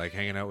 Do you like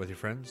hanging out with your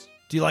friends?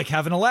 Do you like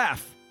having a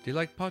laugh? Do you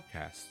like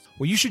podcasts?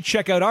 Well, you should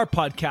check out our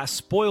podcast,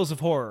 Spoils of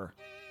Horror.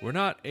 We're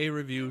not a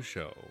review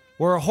show.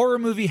 We're a horror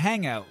movie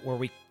hangout where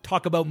we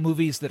talk about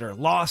movies that are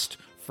lost,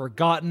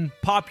 forgotten,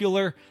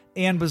 popular,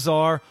 and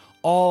bizarre,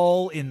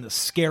 all in the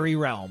scary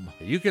realm.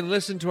 You can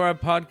listen to our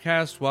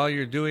podcast while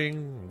you're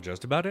doing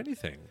just about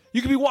anything.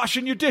 You could be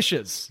washing your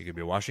dishes. You could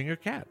be washing your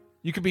cat.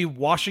 You could be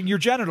washing your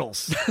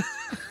genitals.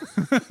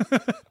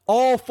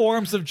 All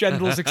forms of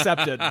genitals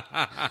accepted.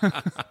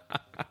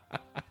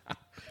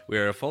 We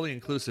are a fully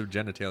inclusive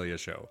genitalia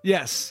show.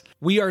 Yes,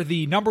 we are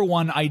the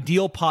 #1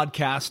 ideal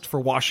podcast for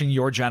washing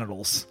your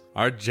genitals.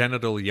 Our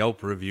genital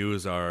Yelp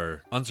reviews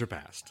are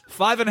unsurpassed.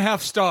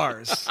 5.5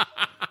 stars.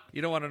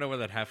 You don't want to know where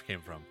that half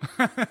came from.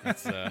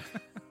 It's,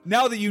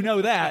 Now that you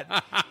know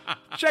that,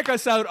 check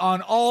us out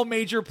on all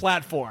major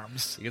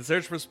platforms. you can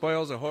search for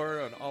Spoils of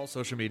Horror on all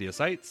social media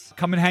sites.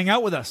 Come and hang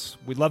out with us.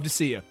 We'd love to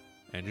see you.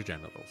 And your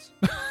genitals.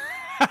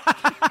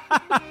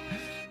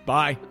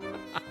 Bye.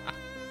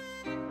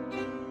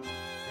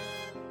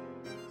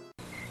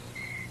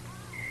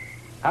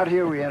 Out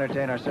here we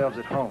entertain ourselves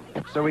at home.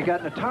 So we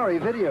got an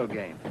Atari video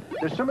game.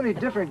 There's so many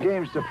different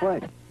games to play.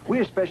 We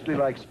especially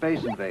like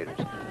Space Invaders.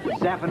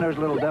 Zapping those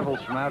little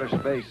devils from outer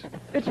space.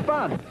 It's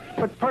fun.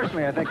 But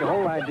personally, I think the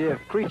whole idea of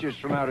creatures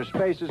from outer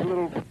space is a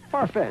little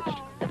far-fetched.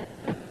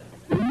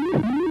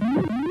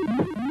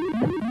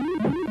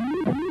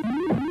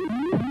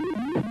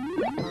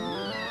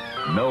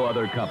 No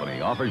other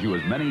company offers you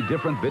as many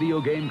different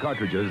video game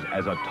cartridges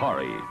as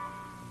Atari.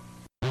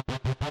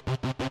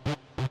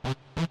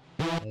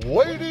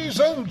 Ladies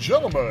and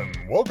gentlemen,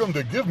 welcome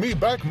to Give Me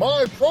Back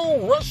My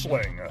Pro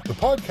Wrestling, the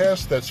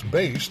podcast that's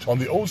based on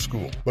the old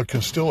school, but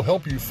can still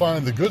help you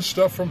find the good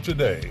stuff from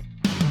today.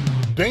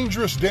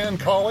 Dangerous Dan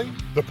Colley,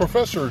 the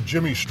Professor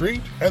Jimmy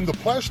Street, and the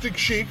Plastic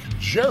Sheik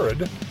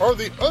Jared are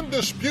the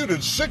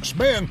undisputed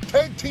six-man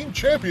tag team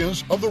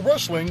champions of the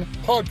wrestling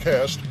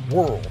podcast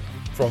world.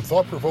 From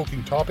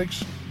thought-provoking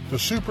topics to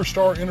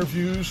superstar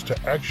interviews to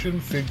action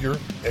figure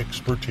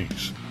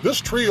expertise. This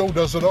trio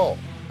does it all,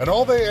 and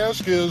all they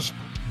ask is,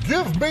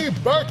 give me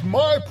back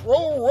my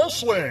pro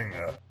wrestling!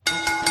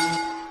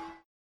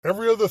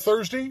 Every other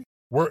Thursday,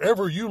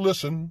 wherever you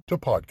listen to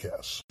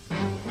podcasts.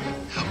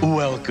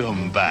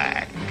 Welcome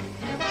back.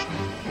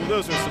 Well,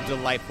 those are some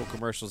delightful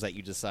commercials that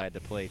you decided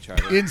to play,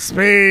 Charlie. In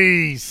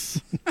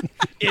space.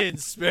 In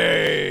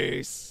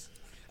space.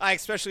 I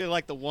especially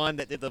like the one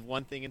that did the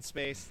one thing in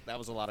space. That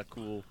was a lot of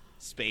cool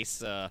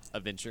space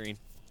adventuring.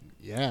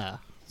 Yeah,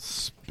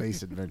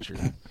 space adventure.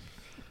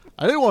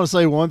 I did want to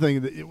say one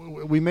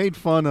thing. We made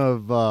fun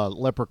of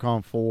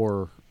Leprechaun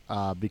 4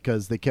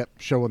 because they kept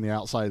showing the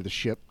outside of the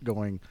ship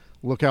going,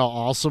 look how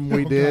awesome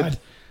we did. God.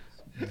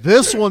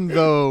 This one,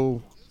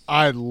 though,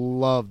 I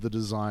love the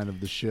design of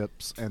the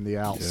ships and the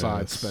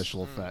outside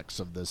special effects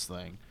of this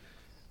thing.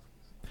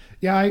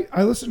 Yeah,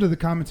 I listened to the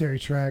commentary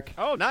track.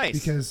 Oh, nice.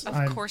 Because Of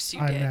I'm, course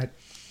you I'm did.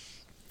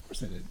 Of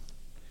course I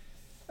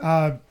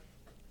did.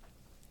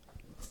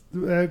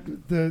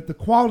 The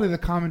quality of the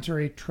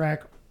commentary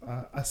track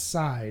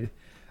aside,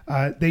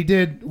 they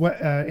did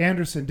what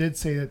Anderson did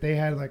say that they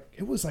had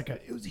it was a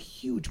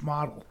huge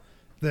model,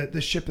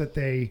 the ship that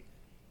they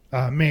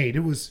made.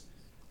 It was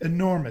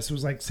enormous. It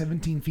was like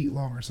 17 feet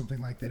long or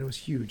something like that. It was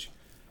huge,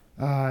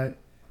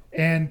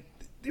 and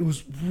it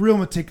was real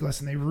meticulous,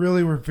 and they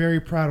really were very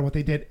proud of what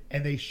they did,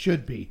 and they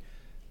should be.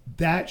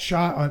 That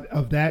shot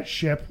of that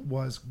ship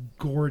was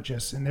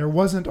gorgeous, and there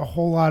wasn't a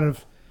whole lot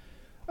of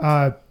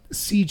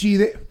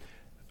CG.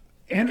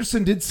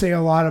 Anderson did say a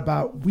lot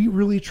about, we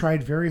really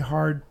tried very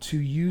hard to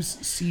use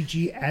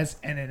CG as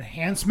an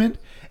enhancement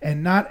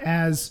and not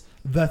as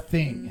the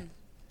thing.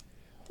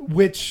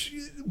 Which,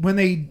 when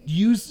they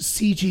used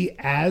CG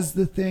as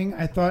the thing,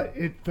 I thought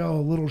it fell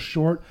a little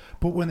short.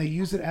 But when they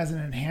used it as an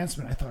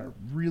enhancement, I thought it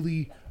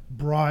really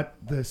brought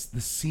the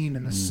scene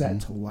and the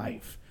set to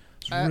life.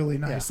 It's really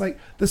nice. Yeah. Like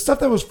the stuff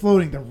that was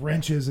floating, the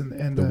wrenches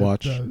and The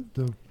watch.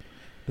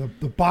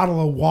 the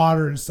bottle of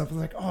water and stuff. I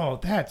was like, oh,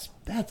 that's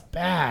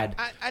bad.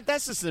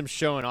 That's just them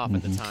showing off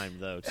at the time,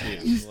 though,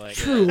 too.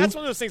 True. That's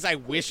one of those things I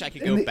wish I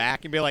could go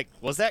back and be like,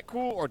 was that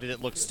cool or did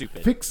it look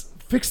stupid?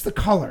 Fix the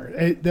color.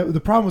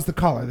 The problem was the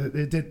color.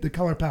 The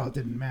color palette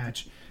didn't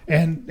match,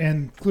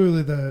 and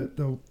clearly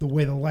the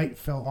way the light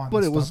fell on.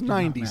 But the it was stuff did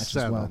not match as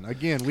 97. well.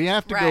 Again, we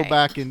have to go Right.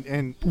 back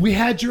and We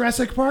had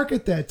Jurassic Park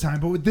at that time,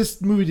 but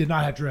this movie did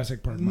not have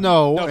Jurassic Park. money.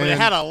 no, No, but it and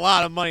had a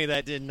lot of money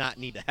that did not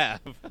need to have.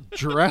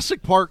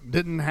 Jurassic Park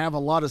didn't have a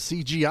lot of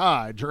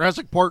CGI.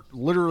 Jurassic Park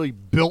literally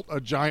built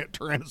a giant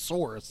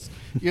Tyrannosaurus.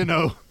 You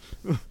know.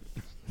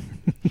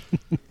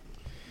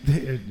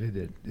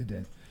 It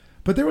did.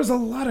 But there was a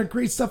lot of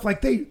great stuff.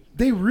 Like they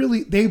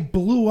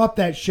blew up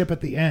that ship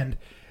at the end,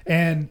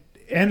 and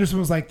Anderson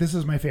was like, "This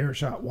is my favorite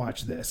shot.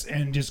 Watch this,"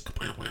 and just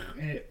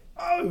it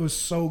was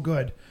so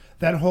good.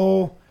 That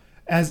whole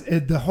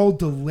the whole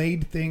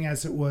delayed thing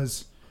as it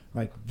was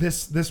like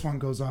this one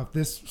goes off,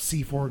 this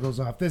C4 goes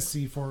off, this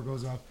C4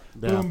 goes off,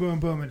 boom, boom,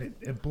 boom, and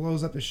it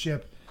blows up the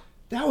ship.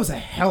 That was a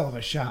hell of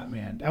a shot,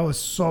 man. That was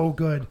so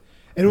good.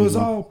 And it was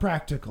all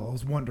practical. It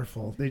was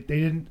wonderful. They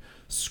didn't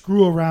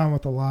screw around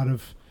with a lot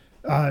of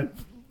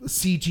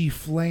CG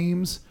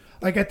flames.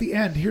 Like at the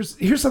end,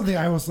 here's something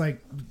I was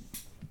like,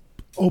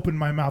 opened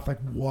my mouth like,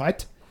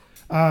 what?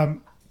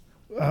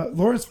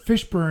 Lawrence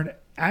Fishburne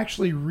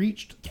actually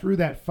reached through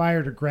that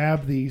fire to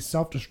grab the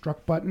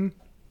self-destruct button.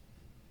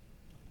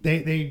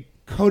 They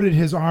coated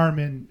his arm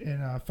in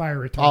fire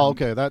retardant. Oh,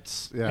 okay,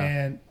 that's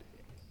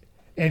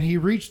and he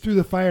reached through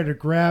the fire to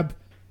grab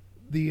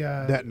the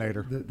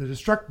detonator, the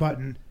destruct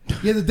button.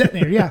 Yeah, the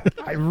detonator. Yeah,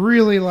 I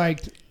really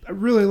liked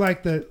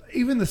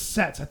even the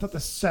sets. I thought the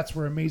sets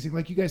were amazing.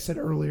 Like you guys said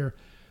earlier,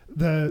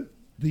 the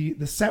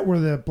set where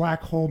the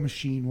black hole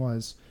machine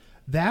was.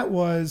 That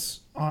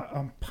was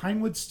on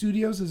Pinewood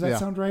Studios. Does that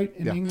sound right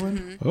in England?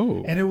 Mm-hmm.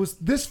 Oh, and it was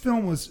this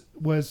film was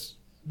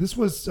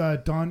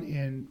done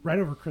in right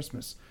over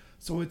Christmas,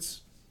 so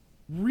it's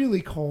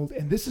really cold.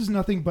 And this is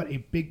nothing but a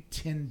big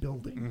tin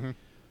building,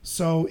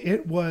 so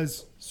it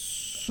was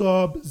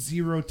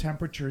sub-zero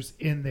temperatures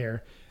in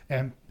there.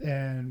 And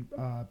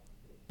I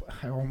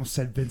almost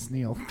said Vince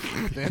Neil.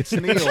 Vince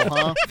Neil,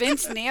 huh?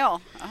 Vince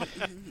Neil. Oh.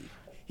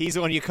 He's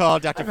the one you call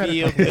Dr.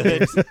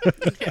 Feelgood.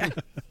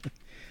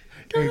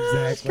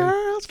 Exactly.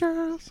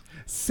 Girls.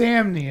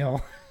 Sam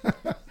Neill.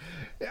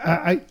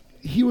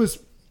 He was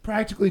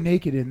practically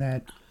naked in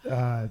that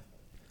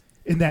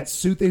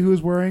suit that he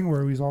was wearing,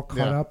 where he was all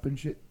caught up and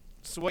shit.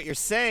 So what you're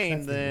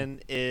saying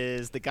then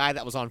is the guy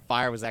that was on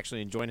fire was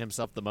actually enjoying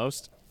himself the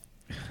most?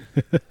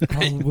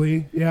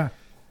 Probably, yeah.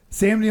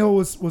 Sam Neill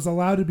was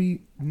allowed to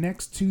be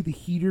next to the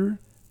heater,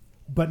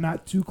 but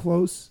not too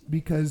close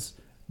because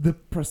the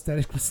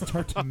prosthetic would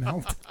start to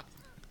melt.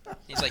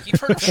 He's like, you've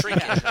heard of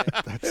shrinkage.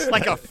 That's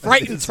like a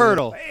frightened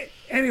turtle.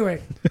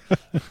 Anyway,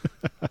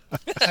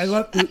 I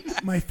love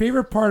my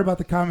favorite part about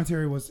the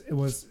commentary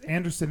was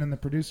Anderson and the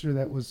producer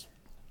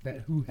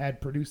who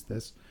had produced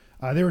this.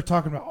 They were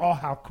talking about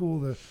how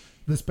cool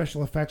the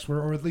special effects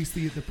were, or at least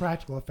the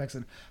practical effects,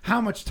 and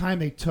how much time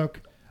they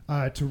took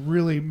to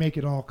really make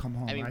it all come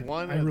home. I mean,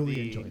 I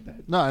really enjoyed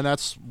that. No, and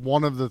that's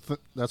one of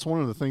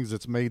the things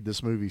that's made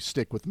this movie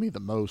stick with me the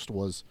most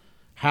was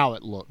how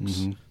it looks.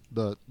 Mm-hmm.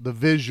 The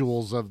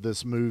visuals of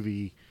this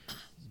movie,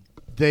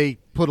 they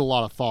put a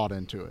lot of thought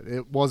into it.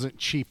 It wasn't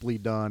cheaply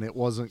done. It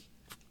wasn't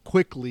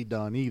quickly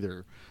done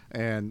either.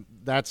 And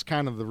that's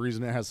kind of the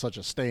reason it has such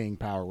a staying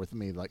power with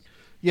me. Like,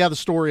 yeah, the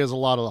story has a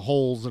lot of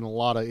holes and a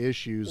lot of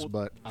issues,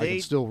 but I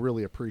can still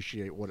really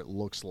appreciate what it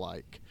looks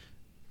like.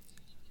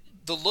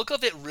 The look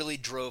of it really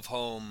drove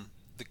home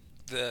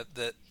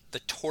the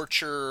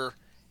torture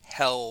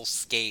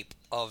hellscape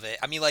of it.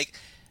 I mean, like,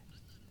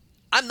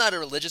 I'm not a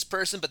religious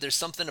person, but there's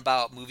something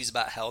about movies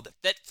about hell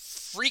that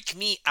freak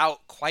me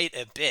out quite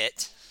a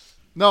bit.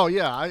 No,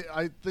 yeah,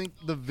 I think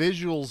the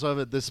visuals of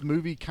it, this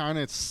movie kind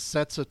of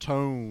sets a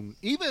tone.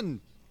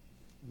 Even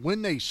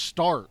when they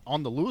start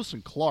on the Lewis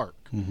and Clark,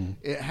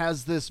 it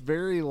has this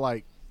very,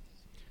 like,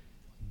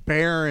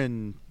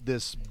 barren,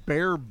 this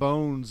bare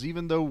bones,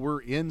 even though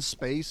we're in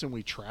space and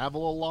we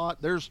travel a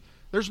lot, there's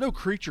no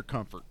creature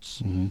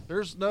comforts.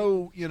 There's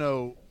no,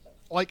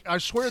 like, I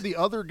swear the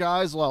other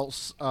guys,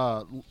 Lawrence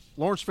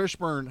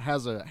Fishburne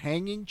has a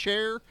hanging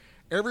chair.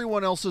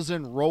 Everyone else is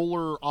in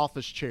roller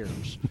office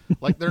chairs.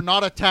 Like, they're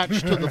not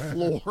attached to the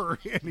floor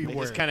anywhere.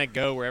 They just kind of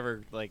go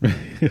wherever, like,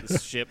 the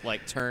ship,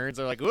 like, turns.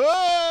 They're like,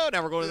 whoa,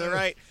 now we're going to the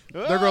right.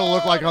 Whoa, they're going to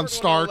look like on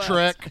Star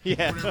Trek.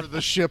 Yeah. Whenever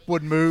the ship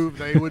would move,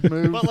 they would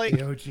move. But, like,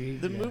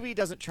 the movie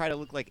doesn't try to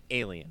look like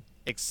Alien,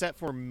 except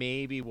for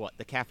maybe,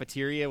 the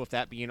cafeteria, with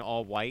that being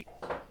all white.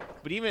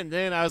 But even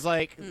then, I was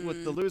like,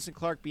 with the Lewis and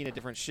Clark being a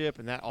different ship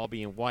and that all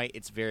being white,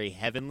 it's very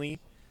heavenly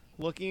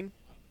looking.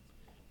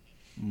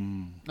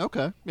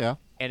 Okay, yeah.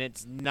 And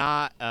it's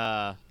not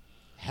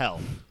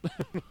hell.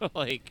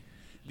 Like,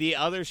 the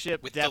other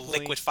ship with definitely... the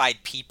liquefied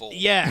people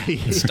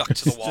stuck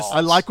to the wall. I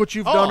like what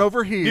you've done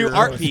over here. New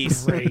art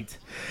piece. Great.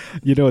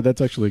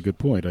 That's actually a good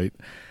point.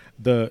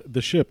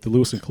 The ship, the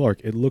Lewis and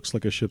Clark, it looks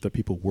like a ship that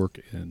people work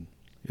in.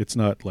 It's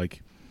not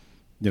like,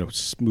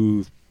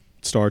 smooth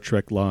Star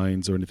Trek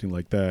lines or anything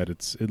like that.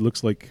 It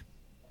looks like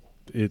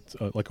it's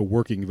like a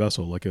working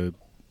vessel, like a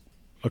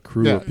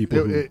crew of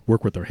people who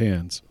work with their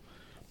hands.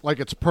 Like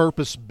it's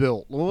purpose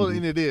built. Well,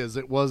 and it is.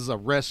 It was a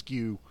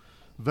rescue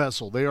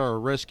vessel. They are a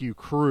rescue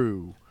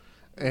crew,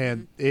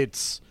 and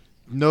it's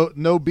no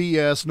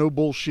BS, no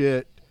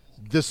bullshit.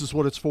 This is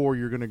what it's for.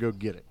 You're going to go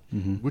get it.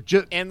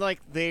 And like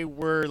they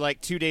were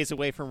like 2 days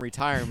away from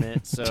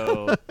retirement,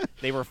 so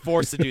they were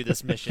forced to do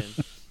this mission.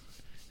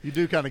 You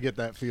do kind of get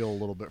that feel a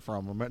little bit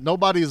from them.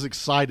 Nobody is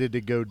excited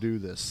to go do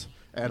this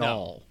at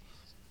all.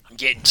 I'm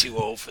getting too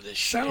old for this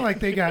shit. Sounded like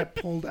they got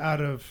pulled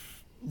out of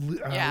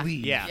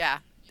leave. Yeah.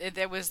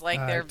 It was like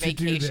their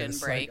vacation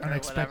break,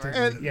 like, or whatever.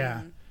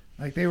 And,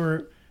 like they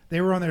were They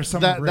were on their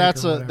summer break.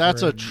 That's or a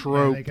that's a whatever,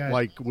 trope, they got-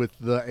 like with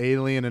the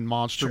alien and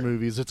monster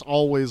movies. It's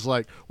always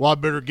like, well, I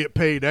better get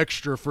paid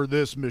extra for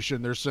this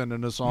mission they're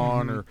sending us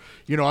on, or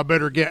I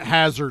better get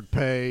hazard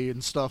pay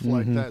and stuff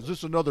like that. Is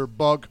this another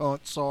bug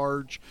hunt,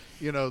 Sarge?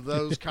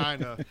 Those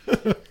kind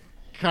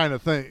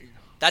of thing.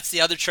 That's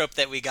the other trope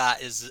that we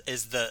got is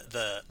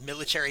the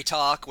military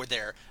talk where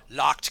they're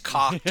locked,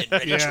 cocked, and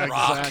ready to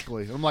rock.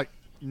 Exactly. I'm like,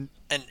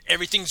 And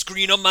everything's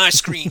green on my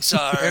screen,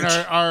 Sarge. and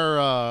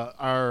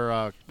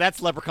our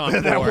That's Leprechaun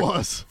 4. that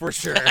was for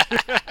sure.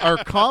 our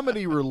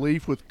comedy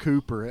relief with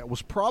Cooper. It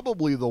was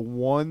probably the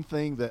one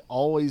thing that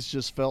always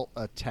just felt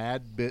a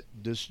tad bit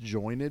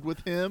disjointed with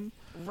him.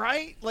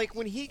 Right? Like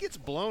when he gets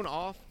blown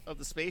off of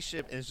the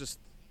spaceship and is just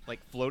like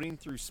floating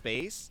through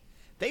space,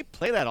 they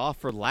play that off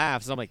for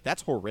laughs. I'm like,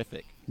 that's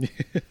horrific.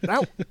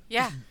 Now,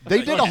 Yeah. they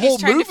did a He's whole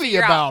trying to movie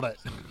figure out- about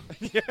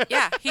it.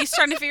 Yeah, he's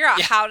trying to figure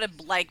out how to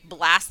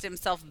blast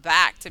himself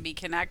back to be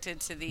connected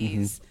to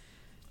these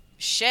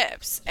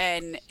ships,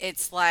 and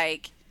it's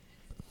like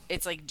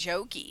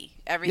jokey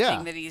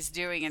everything that he's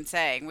doing and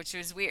saying, which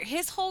was weird.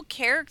 His whole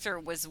character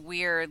was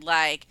weird,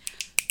 like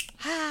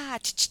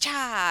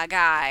cha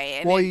guy,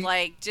 and Well,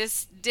 it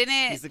just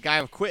didn't. He's the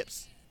guy with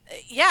quips.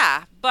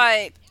 Yeah,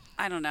 but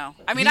I don't know.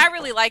 I mean, I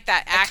really like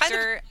that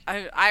actor.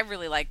 I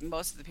really like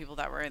most of the people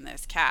that were in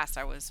this cast.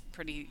 I was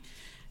pretty,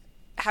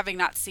 having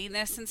not seen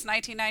this since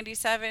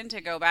 1997,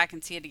 to go back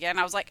and see it again.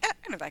 I was like,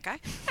 I know that guy.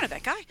 I know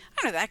that guy.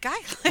 I know that guy.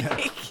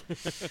 Like,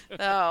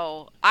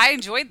 so I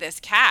enjoyed this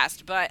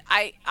cast, but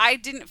I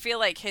didn't feel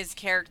like his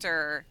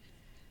character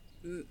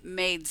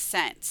made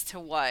sense to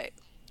what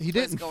He was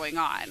didn't going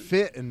on.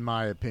 fit, in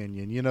my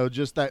opinion.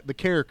 Just that the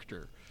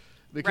character.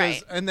 Because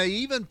Right. and they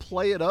even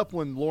play it up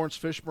when Lawrence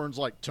Fishburne's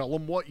like, "Tell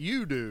them what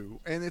you do,"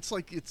 and it's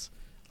like it's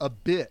a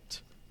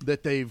bit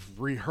that they've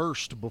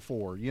rehearsed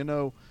before.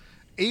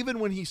 Even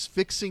when he's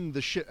fixing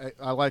the ship,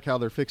 I like how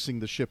they're fixing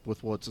the ship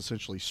with what's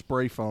essentially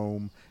spray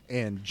foam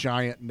and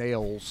giant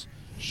nails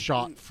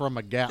shot from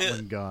a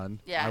Gatling gun.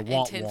 Yeah, I and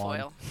want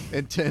tinfoil. one.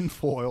 And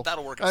tinfoil.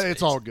 That'll work in It's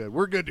space. all good.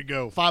 We're good to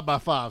go.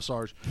 5x5,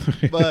 Sarge.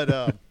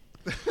 But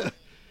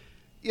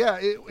yeah,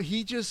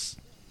 he just.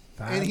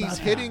 And he's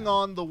hitting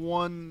on the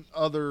one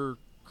other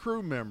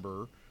crew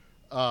member,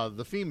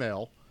 the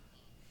female,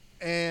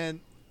 and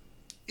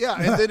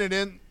and then it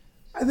ends.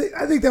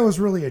 I think that was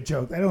really a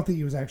joke. I don't think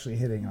he was actually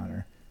hitting on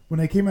her when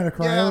they came out of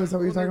cryo. Is that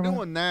what you're they're talking about?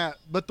 doing that.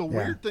 But the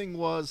weird thing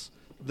was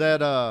that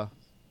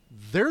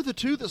they're the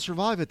two that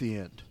survive at the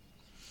end.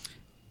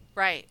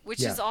 Right, which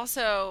Yeah. is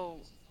also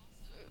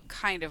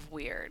kind of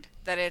weird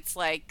that it's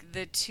like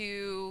the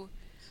two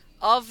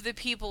of the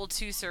people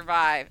to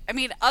survive. I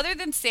mean, other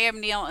than Sam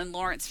Neill and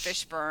Lawrence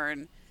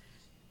Fishburne,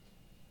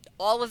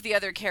 all of the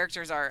other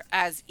characters are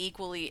as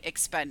equally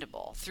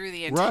expendable through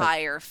the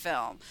entire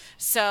film.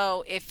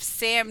 So if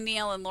Sam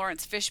Neill and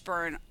Lawrence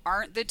Fishburne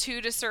aren't the two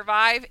to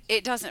survive,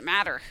 it doesn't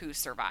matter who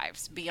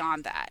survives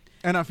beyond that.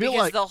 And I feel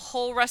because like the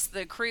whole rest of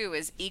the crew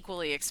is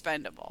equally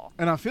expendable.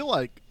 And I feel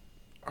like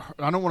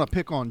I don't want to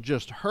pick on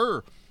just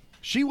her.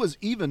 She was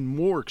even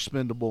more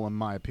expendable, in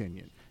my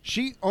opinion.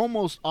 She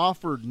almost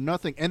offered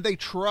nothing, and they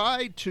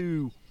tried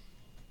to.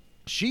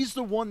 She's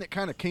the one that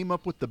kind of came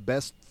up with the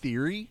best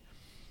theory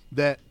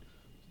that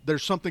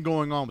there's something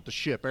going on with the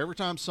ship. Every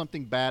time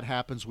something bad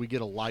happens, we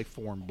get a life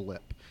form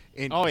blip.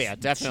 And Oh, yeah,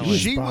 definitely.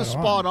 She was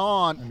spot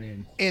on, I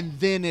mean, and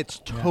then it's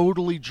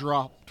totally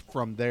dropped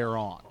from there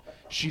on.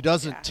 She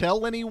doesn't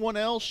tell anyone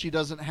else. She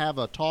doesn't have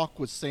a talk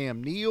with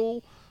Sam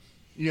Neill.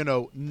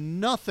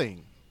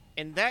 Nothing.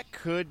 And that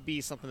could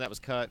be something that was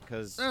cut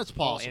because That's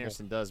Paul possible.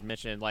 Anderson does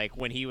mention, like,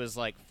 when he was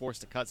like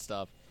forced to cut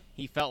stuff,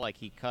 he felt like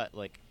he cut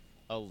like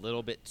a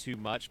little bit too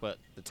much, but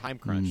the time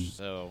crunch.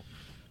 So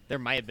there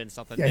might have been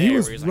something. Yeah, there he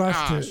was where he's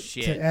rushed like, to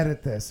shit.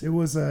 edit this. It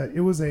was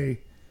a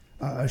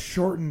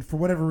shortened, for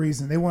whatever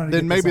reason they wanted. Then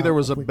to get maybe this there out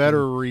was a quickly.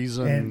 better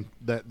reason And-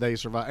 that they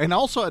survived. And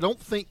also, I don't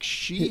think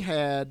she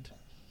had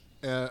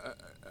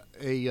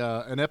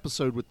an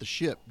episode with the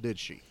ship, did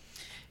she?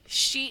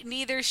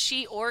 Neither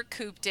she or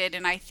Coop did,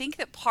 and I think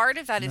that part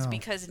of that is No.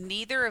 because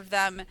neither of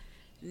them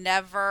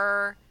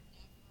never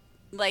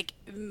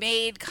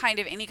made kind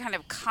of any kind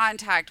of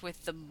contact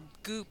with the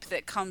goop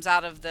that comes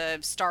out of the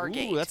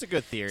Stargate. Ooh, that's a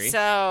good theory.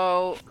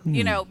 So,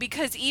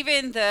 because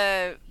even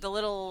the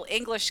little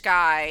English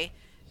guy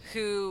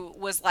who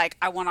was like,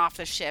 I want off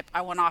the ship,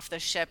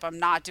 I'm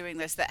not doing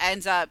this, that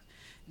ends up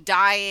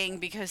dying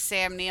because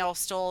Sam Neill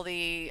stole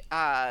the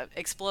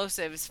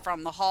explosives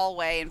from the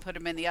hallway and put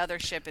them in the other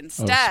ship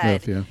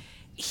instead. Smith,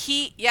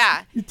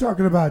 yeah. You're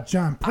talking about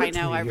John Pertwee I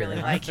know, I here.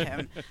 really like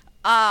him.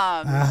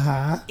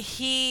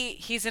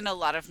 He's in a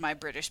lot of my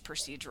British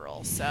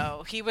procedurals,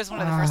 so he was one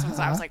of the first ones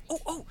I was like,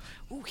 oh,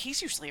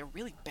 he's usually a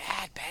really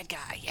bad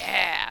guy.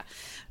 Yeah.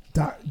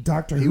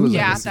 Doctor He Who. was.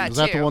 Yeah, was that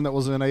that the too. one that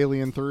was in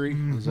Alien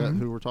 3? Is that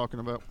who we're talking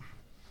about?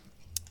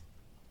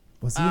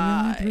 Was he in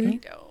Alien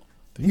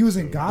 3? He was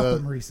in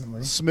Gotham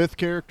recently. Smith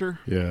character.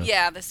 Yeah.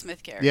 Yeah, the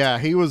Smith character. Yeah,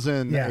 he was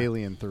in Yeah.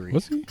 Alien 3.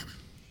 Was he?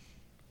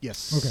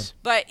 Yes. Okay.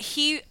 But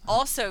he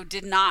also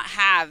did not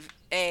have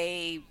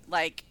a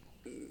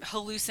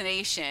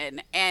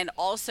hallucination, and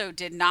also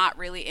did not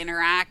really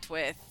interact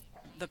with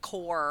the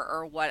core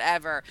or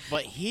whatever.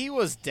 But he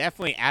was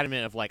definitely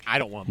adamant of like, I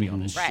don't want to be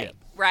on this Right, ship.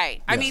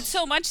 right. I mean,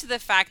 so much to the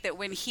fact that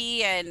when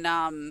he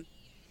and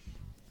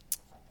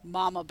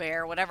Mama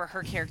Bear, whatever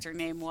her character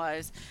name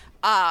was,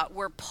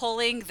 were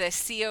pulling the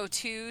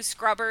CO2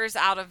 scrubbers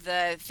out of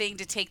the thing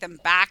to take them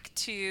back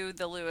to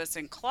the Lewis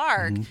and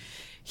Clark,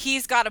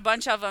 he's got a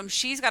bunch of them.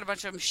 She's got a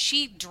bunch of them.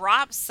 She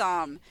drops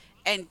some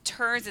and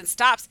turns and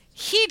stops.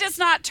 He does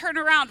not turn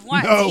around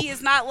once. No. He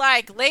is not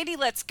like, lady,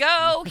 let's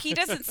go. He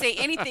doesn't say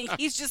anything.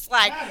 He's just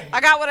like,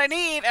 I got what I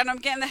need, and I'm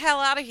getting the hell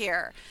out of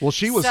here. Well,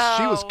 she was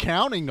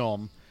counting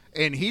them,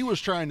 and he was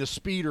trying to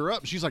speed her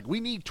up. She's like, we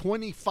need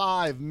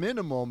 25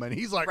 minimum, and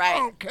he's like, I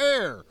don't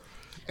care.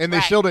 And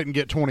they still didn't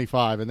get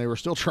 25, and they were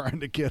still trying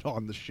to get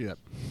on the ship.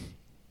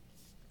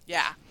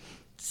 Yeah.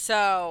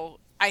 So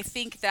I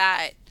think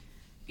that,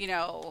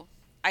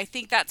 I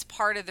think that's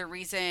part of the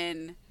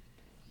reason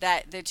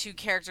that the two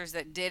characters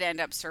that did end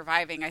up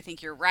surviving, I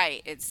think you're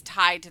right. It's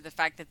tied to the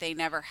fact that they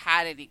never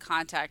had any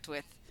contact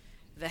with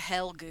the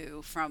hell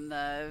goo from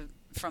the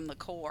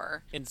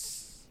core. And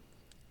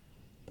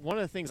one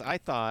of the things I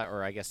thought,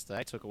 or I guess that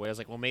I took away, I was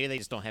like, well, maybe they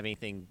just don't have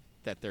anything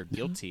that they're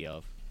guilty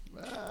of.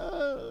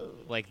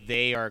 Like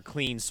they are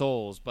clean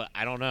souls, but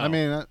I don't know. I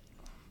mean,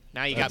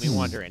 now you got me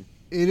wondering.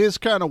 It is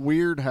kind of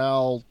weird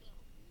how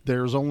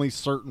there's only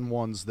certain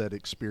ones that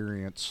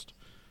experienced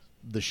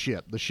the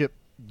ship. The ship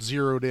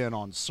zeroed in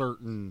on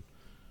certain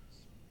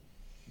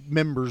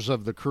members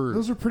of the crew.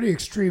 Those are pretty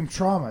extreme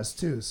traumas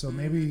too, so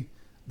maybe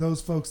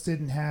those folks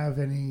didn't have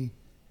any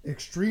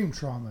extreme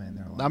trauma in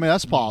their life. I mean,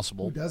 that's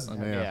possible. Who doesn't?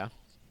 Yeah.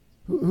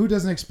 Who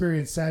doesn't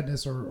experience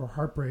sadness or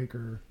heartbreak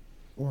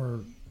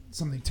or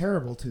something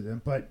terrible to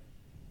them? But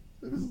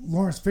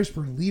Lawrence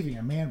Fishburne leaving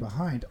a man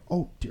behind.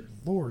 Oh dear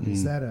Lord,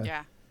 is that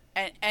a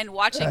And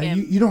watching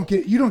him, you don't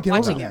get over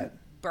watching that. him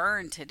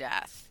burn to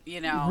death.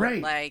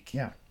 Right? Like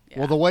yeah.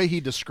 Well, the way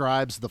he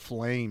describes the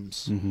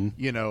flames, I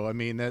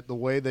mean, that the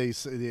way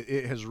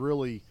it has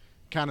really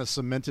kind of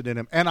cemented in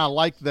him. And I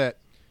like that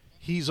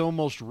he's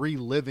almost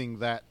reliving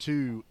that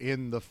too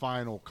in the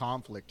final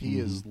conflict. He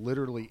is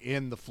literally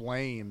in the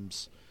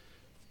flames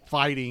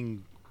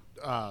fighting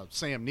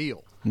Sam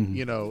Neill,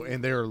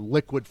 and there are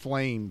liquid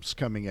flames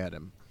coming at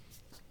him.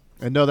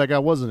 And no, that guy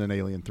wasn't in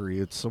Alien 3.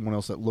 It's someone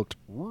else that looked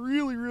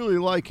really, really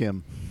like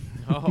him.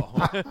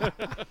 Oh.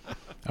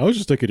 I was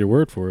just taking your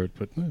word for it,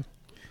 but...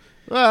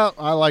 Well,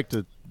 I like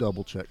to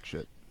double-check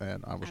shit,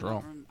 and I was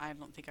wrong. I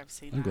don't think I've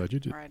seen I'm that. glad you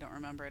did. Or I don't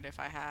remember it if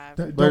I have.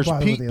 There's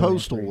Pete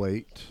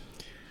Postlethwaite.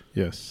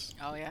 Yes.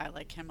 Oh, yeah, I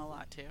like him a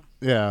lot, too.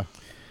 Yeah.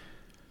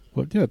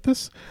 Well, yeah,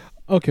 this...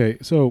 Okay,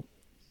 so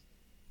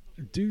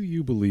do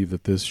you believe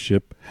that this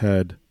ship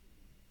had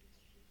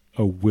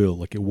a will,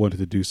 like it wanted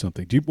to do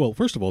something? Well,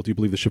 first of all, do you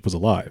believe the ship was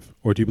alive?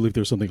 Or do you believe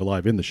there's something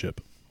alive in the ship?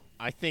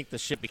 I think the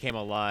ship became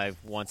alive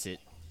once it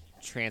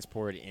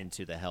transported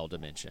into the hell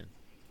dimension.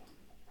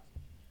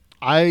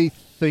 I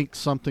think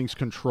something's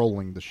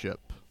controlling the ship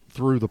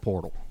through the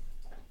portal.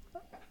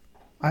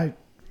 I'm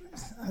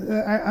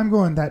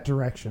going that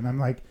direction. I'm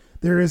like,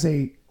 there is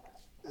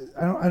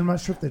I'm not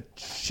sure if the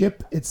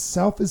ship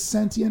itself is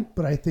sentient,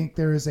 but I think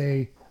there is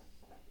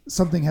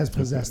something has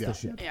possessed the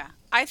ship. Yeah.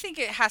 I think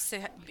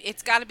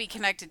it's got to be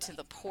connected to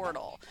the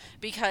portal,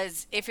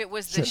 because if it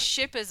was the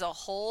ship as a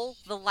whole,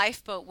 the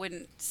lifeboat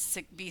wouldn't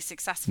be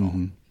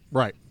successful.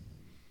 Right.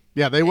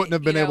 Yeah, they wouldn't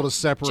have been able to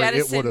separate.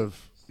 It would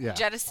have. Yeah.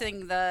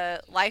 Jettisoning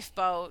the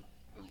lifeboat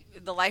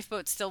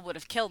still would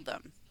have killed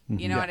them.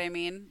 You know what I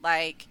mean?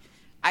 Like,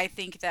 I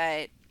think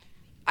that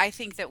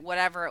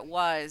whatever it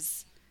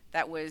was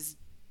that was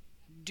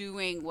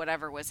doing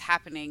whatever was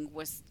happening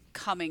was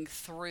coming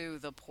through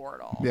the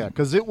portal. Yeah,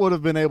 because it would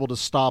have been able to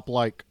stop,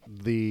 like,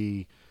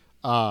 the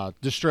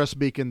distress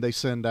beacon they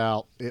send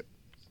out. It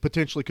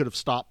potentially could have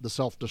stopped the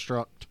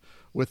self-destruct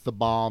with the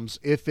bombs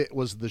if it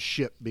was the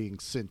ship being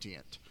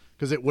sentient,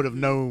 because it would have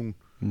known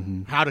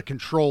how to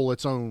control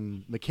its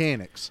own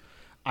mechanics.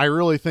 I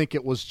really think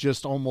it was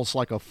just almost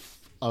like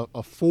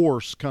a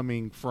force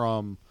coming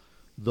from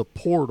the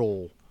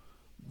portal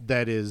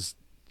that is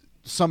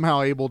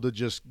somehow able to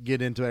just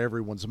get into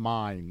everyone's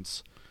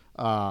minds.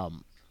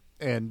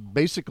 And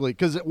basically,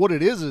 because what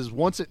it is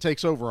once it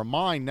takes over a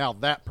mind, now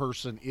that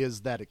person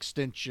is that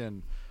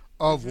extension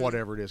of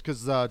whatever it is.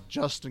 Because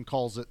Justin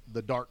calls it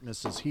the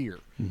darkness is here.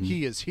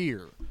 He is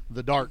here,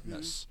 the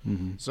darkness.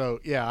 So,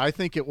 yeah, I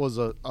think it was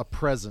a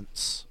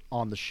presence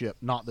on the ship,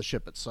 not the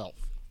ship itself.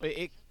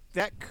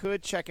 That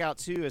could check out,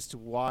 too, as to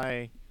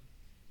why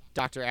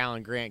Dr.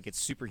 Alan Grant gets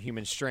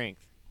superhuman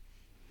strength.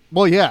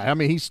 Well, yeah, I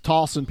mean, he's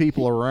tossing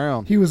people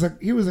around. He was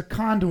a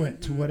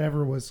conduit to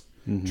whatever was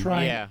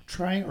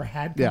trying or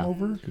had come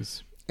over.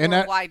 And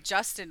why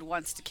Justin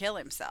wants to kill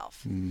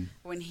himself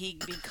when he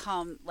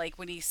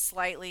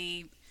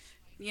slightly,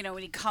 when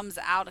he comes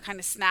out, kind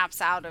of snaps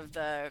out of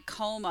the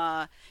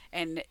coma,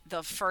 and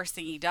the first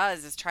thing he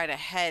does is try to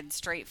head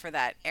straight for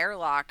that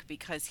airlock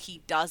because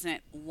he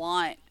doesn't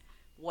want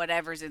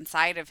whatever's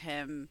inside of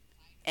him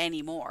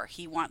anymore.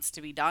 He wants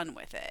to be done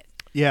with it.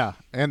 Yeah,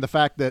 and the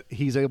fact that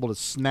he's able to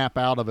snap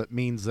out of it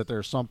means that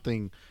there's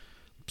something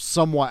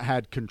somewhat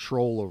had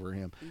control over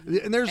him.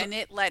 And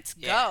it lets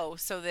go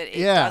so that it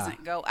Yeah.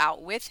 doesn't go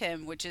out with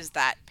him, which is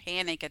that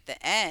panic at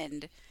the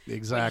end.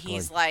 Exactly. When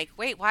he's like,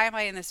 wait, why am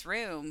I in this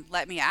room?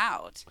 Let me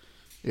out.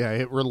 Yeah,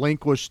 it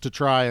relinquished to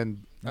try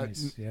and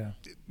Nice, yeah.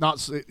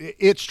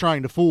 It's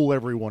trying to fool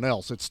everyone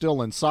else. It's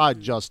still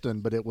inside Justin,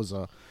 but it was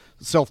a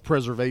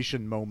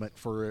self-preservation moment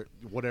for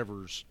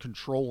whatever's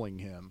controlling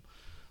him.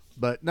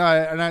 But no,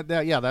 and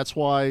that's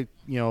why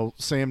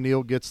Sam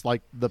Neill gets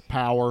like the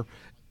power.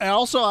 And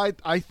also,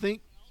 I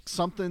think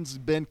something's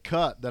been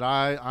cut that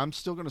I'm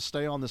still going to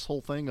stay on this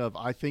whole thing of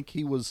I think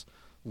he was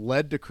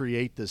led to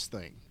create this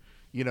thing,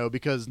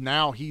 because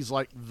now he's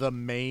like the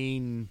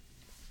main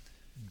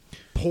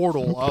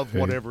portal of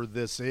whatever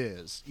this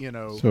is,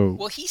 So,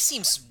 Well, he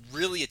seems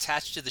really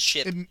attached to the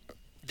ship.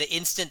 The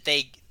instant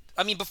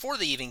before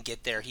they even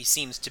get there, he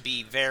seems to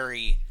be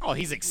very. Oh,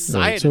 he's right,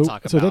 excited so to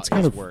talk so about that's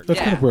kind his of work. that's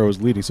kind of where I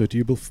was leading. So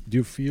do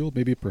you feel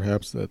maybe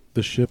perhaps that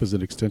the ship is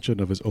an extension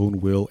of his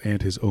own will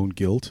and his own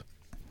guilt?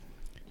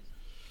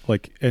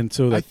 Like, and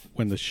so that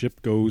when the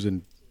ship goes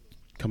and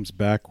comes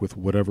back with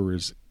whatever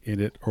is in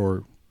it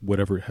or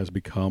whatever it has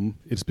become,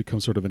 it's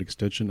become sort of an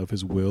extension of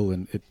his will,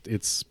 and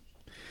it's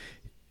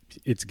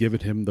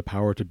given him the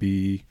power to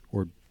be,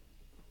 or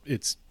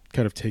it's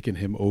kind of taken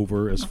him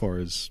over as far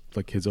as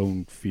like his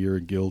own fear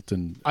and guilt.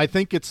 And I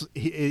think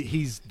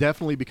he's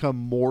definitely become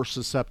more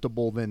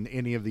susceptible than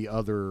any of the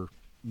other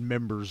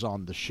members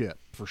on the ship,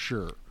 for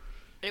sure.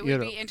 It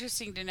would be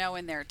interesting to know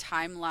in their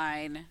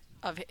timeline,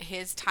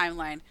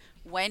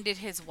 when did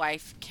his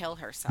wife kill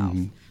herself?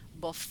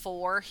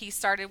 Before he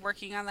started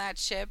working on that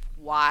ship,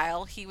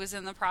 while he was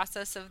in the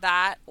process of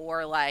that,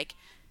 or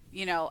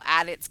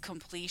at its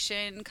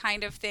completion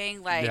kind of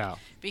thing?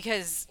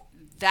 Because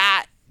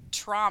that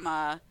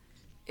trauma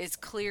is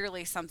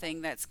clearly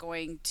something that's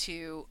going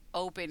to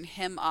open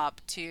him up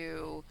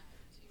to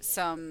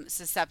some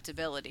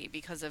susceptibility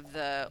because of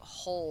the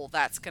hole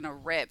that's going to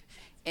rip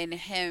in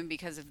him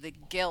because of the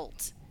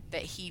guilt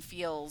that he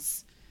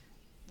feels.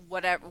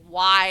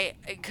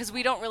 Because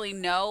we don't really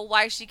know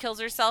why she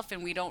kills herself,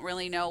 and we don't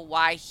really know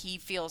why he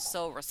feels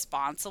so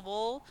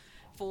responsible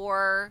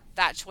for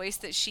that choice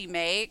that she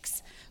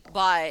makes.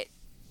 But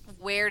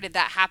where did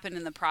that happen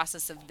in the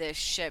process of this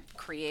ship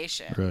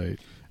creation? right.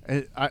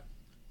 And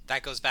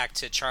That goes back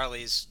to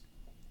Charlie's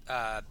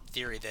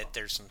theory that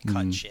there's some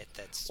cut shit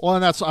that's. Well,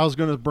 and I was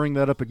going to bring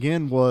that up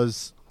again.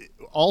 Was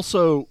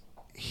also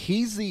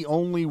he's the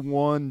only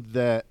one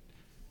that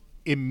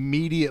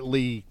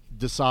immediately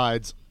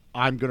decides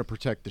I'm going to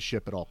protect the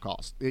ship at all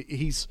costs.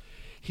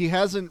 He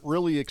hasn't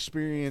really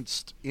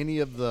experienced any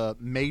of the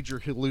major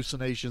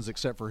hallucinations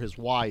except for his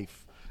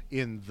wife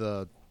in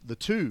the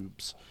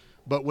tubes.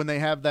 But when they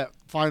have that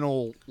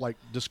final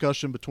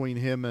discussion between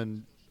him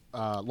and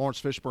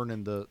Lawrence Fishburne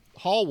in the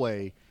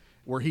hallway,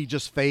 where he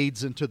just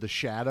fades into the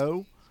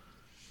shadow,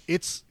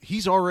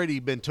 he's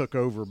already been took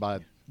over by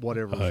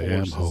whatever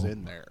force is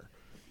in there.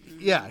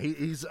 Yeah,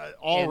 he's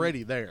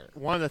already there.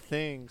 One of the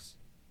things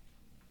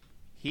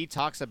he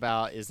talks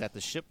about is that the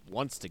ship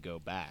wants to go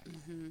back.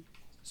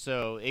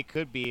 So it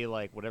could be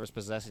whatever's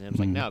possessing him is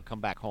no,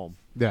 come back home.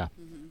 Yeah.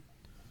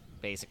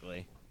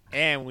 Basically.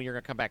 And when you're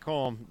going to come back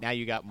home, now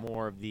you got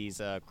more of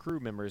these crew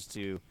members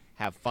to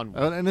have fun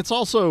with. And it's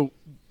also,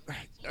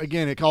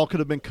 again, it all could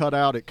have been cut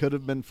out. It could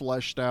have been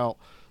fleshed out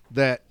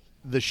that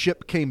the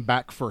ship came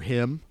back for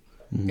him,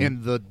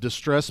 and the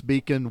distress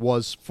beacon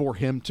was for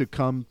him to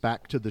come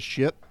back to the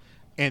ship,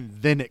 and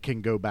then it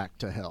can go back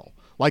to hell.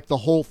 The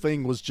whole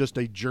thing was just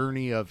a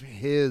journey of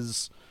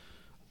his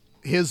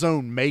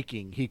own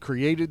making. He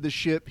created the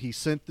ship. He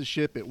sent the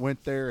ship. It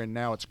went there, and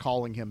now it's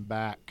calling him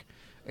back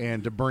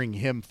and to bring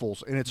him full.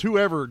 And it's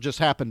whoever just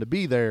happened to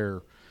be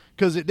there,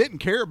 because it didn't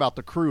care about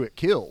the crew it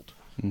killed.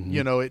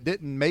 It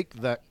didn't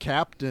make that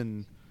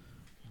captain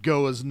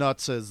go as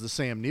nuts as the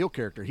Sam Neill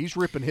character. He's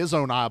ripping his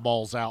own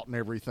eyeballs out and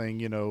everything,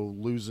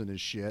 losing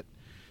his shit.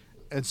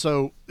 And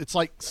so it's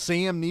like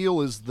Sam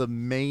Neill is the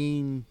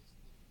main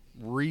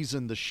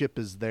reason the ship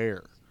is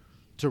there,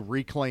 to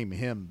reclaim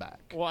him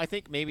back. Well, I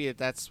think maybe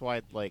that's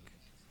why,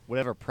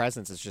 whatever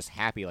presence is just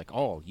happy,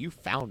 oh, you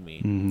found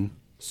me.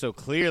 So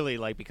clearly,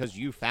 because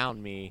you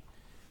found me,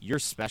 you're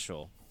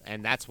special.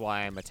 And that's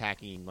why I'm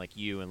attacking,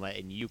 you and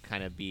letting you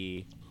kind of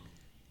be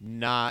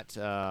not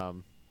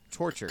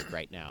tortured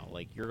right now.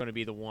 You're going to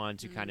be the one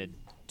to kind of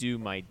do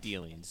my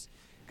dealings.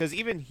 Because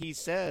even he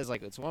says,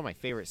 it's one of my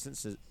favorite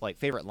sentences,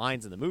 favorite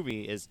lines in the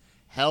movie is,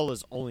 hell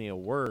is only a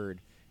word.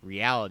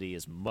 Reality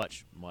is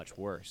much, much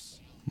worse.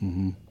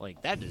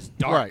 That is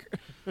dark.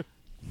 Right.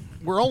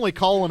 We're only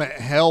calling it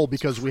hell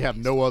because we have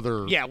no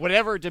other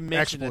whatever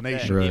dimension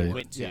explanation it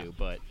went to,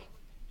 but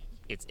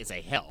it's a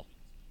hell.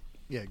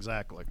 Yeah,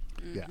 exactly.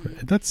 Yeah.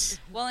 That's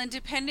Well, and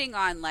depending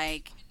on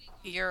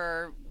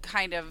your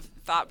kind of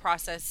thought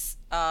process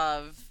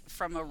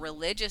from a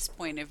religious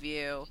point of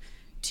view,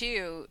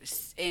 too,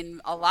 in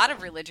a lot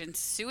of religions,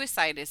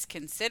 suicide is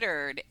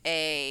considered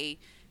a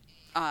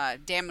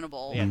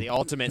damnable. Yeah, the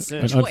ultimate sin.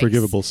 An choice.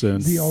 unforgivable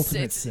sin. The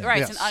ultimate sin. Right,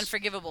 Yes. it's an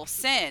unforgivable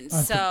sin.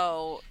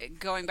 So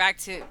going back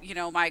to,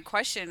 my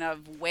question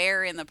of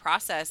where in the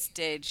process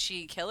did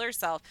she kill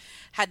herself?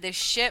 Had the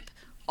ship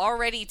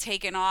already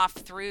taken off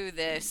through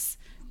this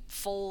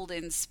fold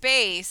in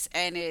space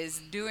and is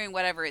doing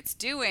whatever it's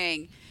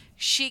doing,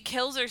 she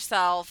kills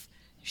herself,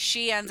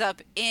 she ends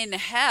up in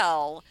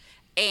hell,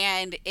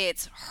 and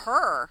it's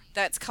her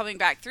that's coming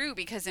back through,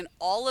 because in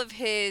all of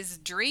his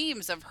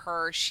dreams of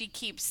her, she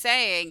keeps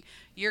saying,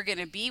 "You're going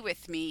to be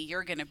with me.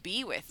 You're going to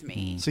be with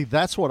me." See,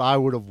 that's what I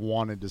would have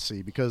wanted to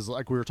see, because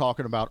like we were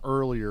talking about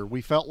earlier,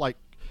 we felt like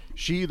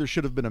she either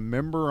should have been a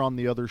member on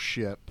the other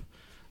ship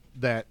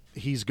that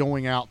he's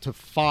going out to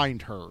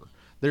find her.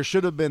 There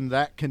should have been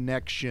that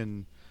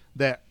connection,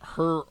 that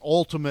her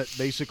ultimate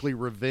basically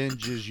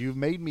revenge is, you've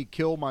made me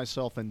kill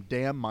myself and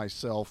damn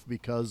myself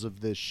because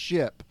of this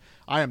ship.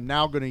 I am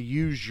now going to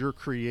use your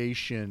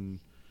creation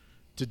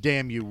to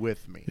damn you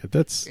with me. Yeah,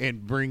 that's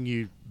and bring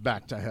you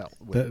back to hell.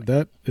 With me.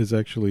 that is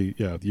actually,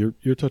 yeah,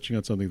 you're touching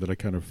on something that I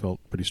kind of felt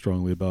pretty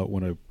strongly about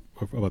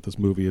about this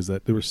movie, is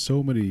that there were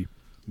so many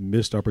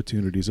missed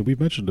opportunities, and we've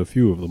mentioned a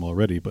few of them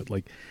already, but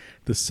like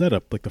the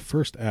setup, like the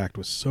first act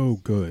was so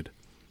good.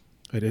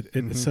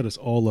 It set us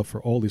all up for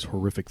all these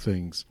horrific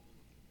things,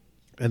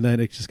 and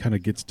then it just kind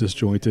of gets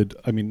disjointed.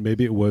 I mean,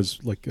 maybe it was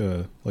like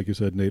you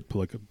said, Nate,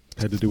 like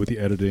had to do with the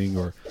editing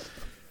or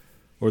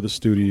the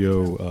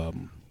studio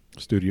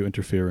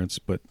interference.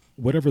 But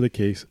whatever the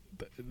case,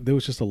 there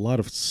was just a lot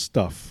of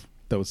stuff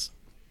that was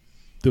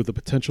the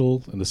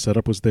potential and the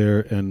setup was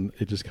there, and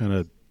it just kind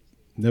of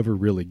never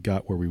really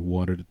got where we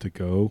wanted it to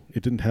go.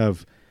 It didn't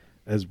have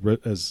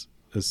as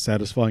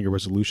satisfying a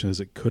resolution as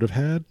it could have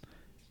had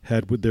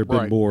would there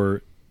been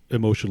more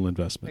emotional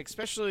investment.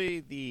 Especially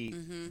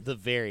the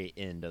very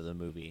end of the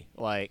movie.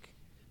 Like,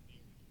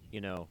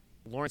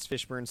 Lawrence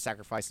Fishburne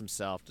sacrificed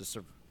himself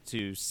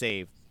to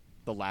save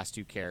the last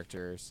two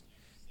characters.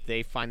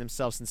 They find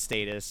themselves in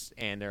status,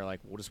 and they're like,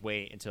 we'll just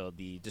wait until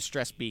the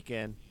distress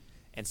beacon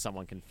and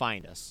someone can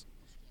find us.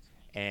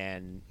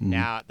 And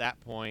now at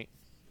that point,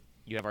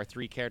 you have our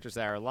three characters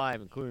that are alive,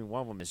 including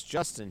one of them is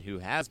Justin, who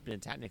has been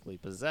technically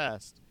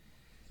possessed.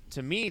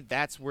 To me,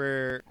 that's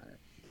where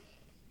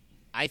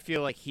I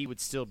feel like he would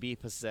still be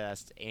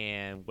possessed,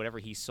 and whatever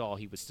he saw,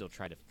 he would still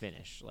try to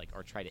finish,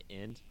 or try to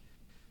end.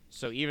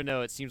 So even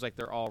though it seems like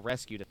they're all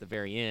rescued at the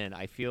very end,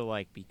 I feel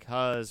like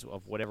because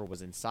of whatever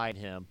was inside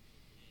him,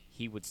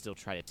 he would still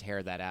try to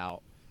tear that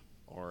out,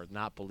 or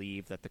not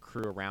believe that the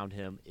crew around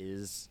him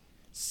is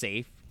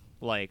safe,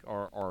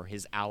 or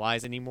his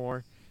allies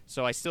anymore.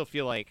 So I still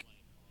feel like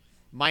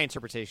my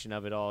interpretation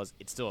of it all is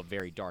it's still a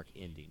very dark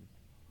ending.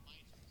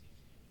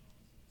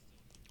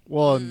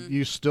 Well, and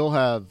you still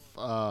have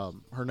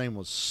her name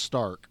was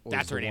Stark.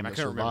 That's her name. I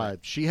couldn't remember.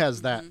 She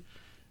has that.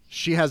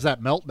 She has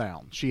that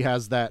meltdown. She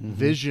has that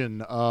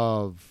vision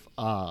of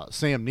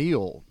Sam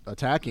Neill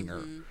attacking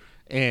her,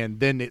 and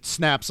then it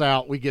snaps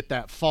out. We get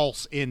that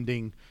false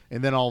ending,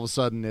 and then all of a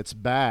sudden it's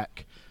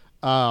back.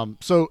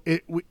 So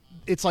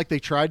it's like they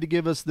tried to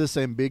give us this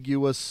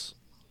ambiguous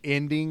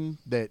ending.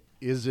 That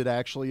is it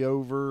actually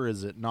over?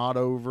 Is it not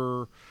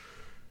over?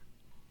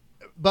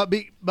 But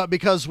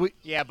because we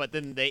but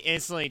then they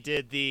instantly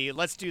did the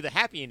let's do the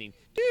happy ending,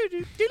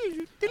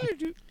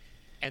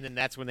 and then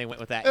that's when they went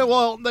with that.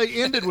 Well, they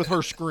ended with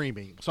her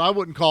screaming, so I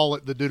wouldn't call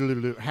it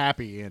the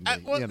happy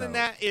ending. Then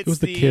that it was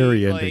the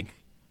Carrie ending,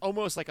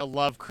 almost like a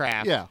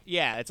Lovecraft.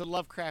 Yeah, it's a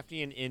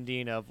Lovecraftian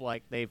ending of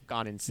like they've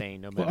gone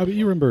insane. No matter. Well, I mean,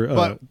 you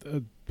remember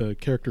the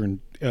character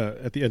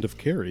at the end of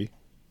Carrie,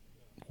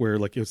 where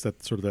like it's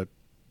that sort of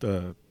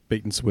that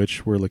bait and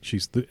switch, where like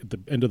she's the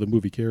end of the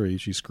movie Carrie,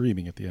 she's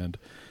screaming at the end.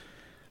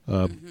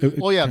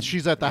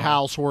 She's at the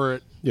house where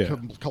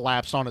it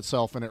collapsed on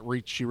itself,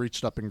 and she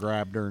reached up and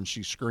grabbed her, and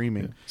she's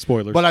screaming. Yeah.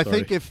 Spoilers. But I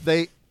think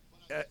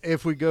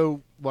if we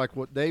go like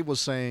what Dave was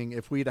saying,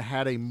 if we'd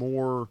had a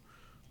more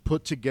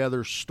put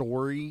together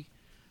story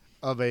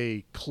of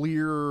a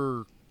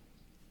clear,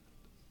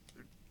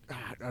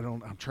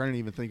 I'm trying to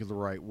even think of the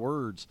right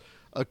words,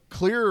 a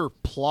clear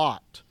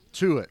plot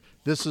to it.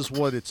 This is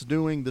what it's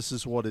doing. This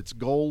is what its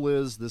goal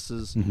is. This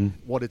is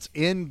what its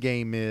end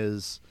game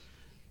is.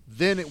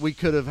 Then we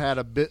could have had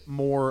a bit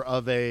more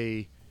of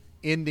a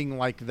ending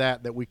like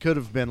that we could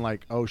have been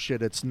like, oh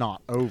shit, it's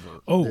not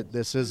over. Oh,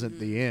 this isn't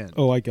the end.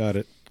 Oh, I got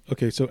it.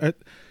 Okay, so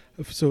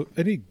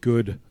any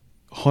good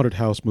haunted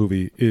house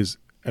movie is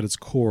at its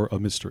core a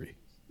mystery,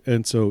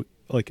 and so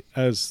like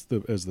as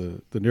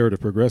the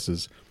narrative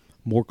progresses,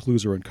 more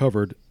clues are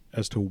uncovered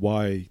as to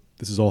why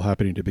this is all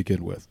happening to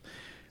begin with.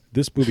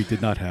 This movie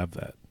did not have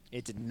that.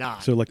 It did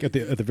not. So, like at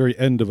the very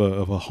end of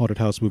a haunted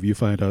house movie, you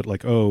find out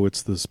like, oh,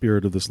 it's the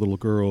spirit of this little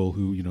girl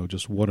who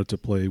just wanted to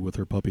play with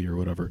her puppy or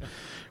whatever,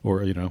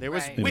 or there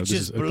was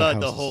witch's blood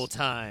the whole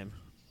time.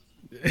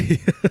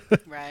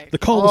 Right. The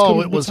call was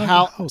coming. It was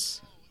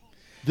house.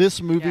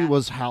 This movie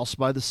was House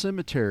by the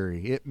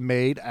Cemetery. It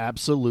made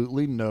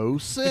absolutely no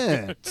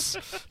sense.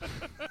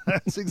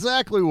 That's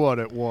exactly what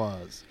it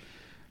was.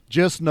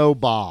 Just no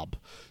Bob.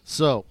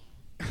 So,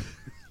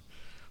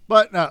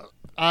 but no.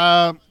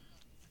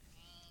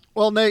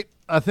 Well, Nate,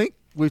 I think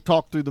we've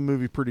talked through the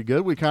movie pretty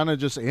good. We kind of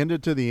just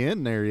ended to the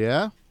end there,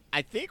 yeah?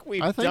 I think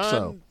we've I think done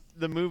so.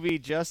 the movie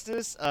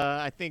justice.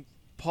 I think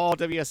Paul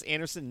W.S.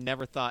 Anderson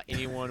never thought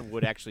anyone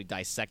would actually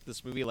dissect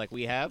this movie like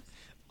we have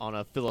on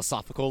a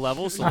philosophical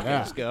level. So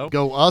let's go.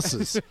 Go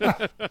us's.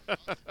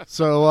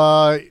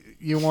 So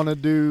you want to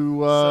do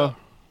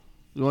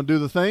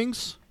the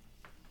things?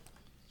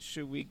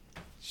 Should we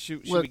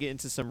get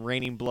into some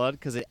raining blood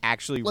because it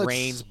actually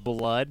rains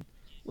blood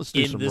Let's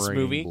do in some this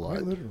raining movie?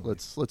 blood.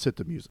 Let's hit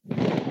the music.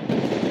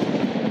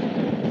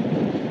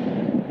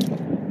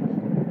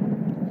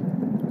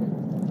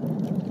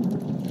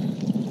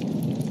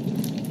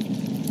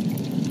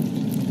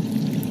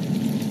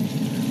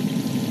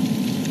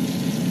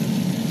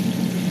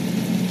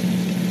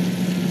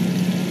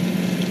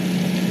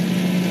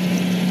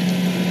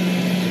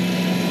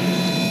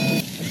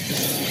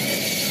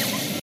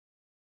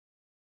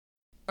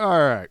 All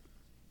right.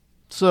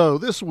 So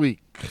this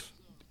week,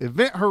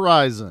 Event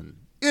Horizon,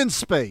 In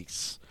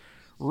Space,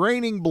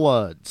 Raining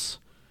Bloods.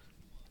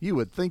 You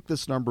would think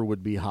this number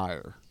would be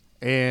higher.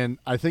 And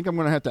I think I'm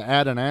going to have to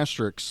add an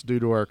asterisk due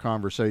to our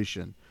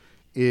conversation.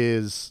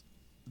 Is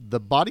the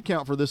body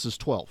count for this is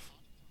 12.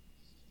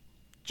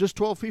 Just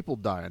 12 people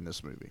die in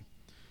this movie.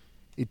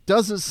 It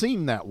doesn't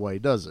seem that way,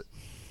 does it?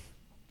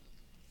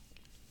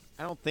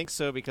 I don't think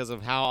so because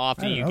of how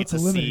often you know, get it's a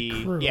to limited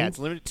see. crew. Yeah, it's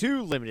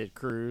two limited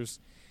crews.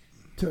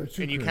 Two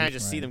And you crews, kind of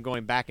just see right. them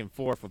going back and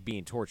forth of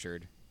being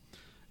tortured.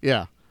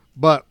 Yeah.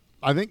 But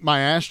I think my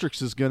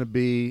asterisk is going to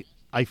be,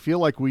 I feel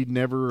like we'd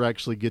never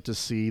actually get to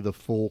see the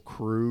full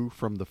crew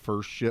from the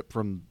first ship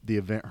from the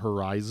Event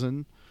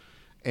Horizon.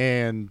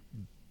 And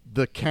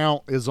the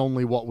count is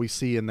only what we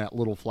see in that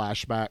little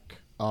flashback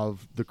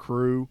of the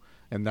crew,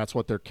 and that's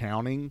what they're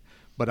counting.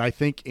 But I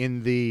think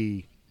in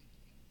the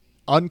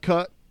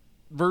uncut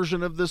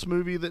version of this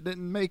movie that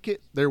didn't make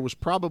it, there was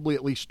probably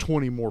at least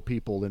 20 more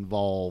people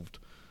involved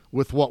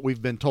with what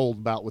we've been told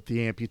about with the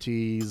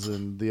amputees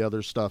and the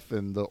other stuff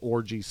in the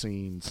orgy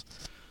scenes.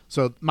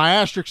 So my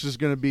asterisk is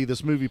going to be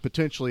this movie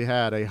potentially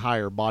had a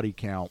higher body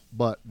count,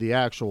 but the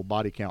actual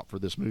body count for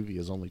this movie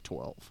is only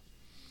 12.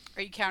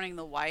 Are you counting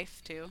the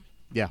wife too?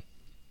 Yeah.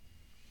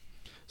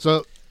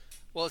 So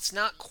Well, it's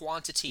not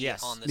quantity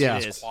Yes. on this, Yeah.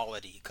 it's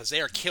quality, because they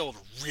are killed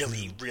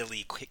really,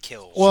 really quick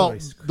kills. Well,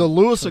 the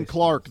Lewis and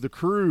Clark, the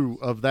crew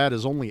of that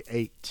is only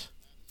 8,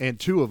 and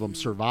 2 of them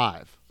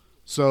survive.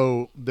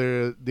 So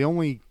the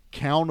only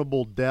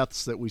countable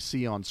deaths that we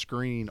see on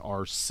screen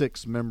are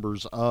 6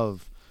 members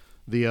of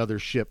the other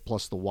ship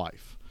plus the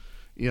wife.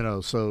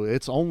 So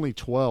it's only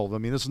 12. I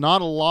mean, it's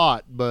not a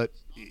lot, but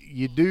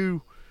you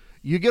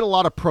get a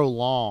lot of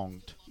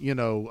prolonged,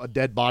 a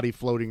dead body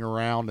floating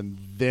around and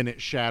then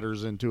it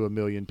shatters into a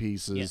million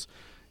pieces.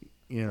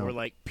 Or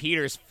like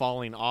Peter's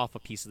falling off a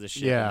piece of the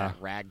ship, Yeah. and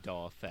that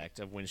ragdoll effect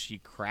of when she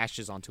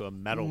crashes onto a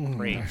metal That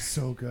crate. was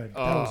so good. That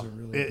Oh, was a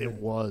really It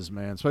good. was,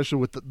 man, especially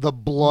with the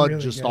blood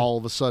Really just good. all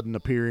of a sudden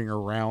appearing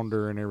around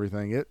her and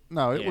everything. It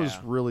was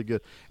Yeah. really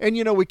good. And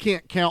we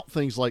can't count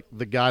things like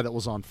the guy that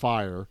was on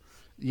fire.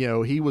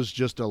 He was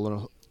just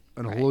an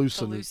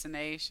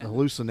Hallucination.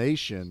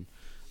 hallucination.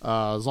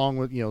 As long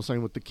with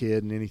same with the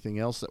kid and anything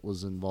else that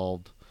was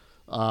involved.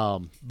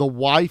 The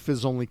wife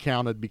is only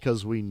counted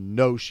because we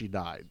know she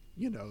died.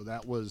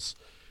 That was,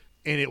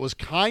 and it was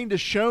kind of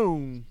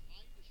shown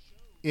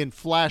in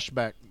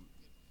flashback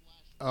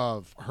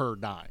of her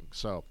dying.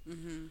 So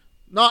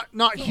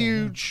not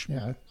huge,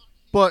 Yeah.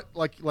 but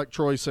like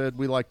Troy said,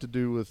 we like to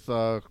do with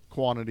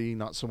quantity,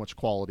 not so much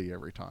quality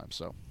every time.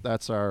 So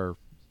that's our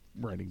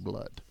raining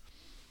blood.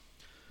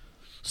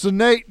 So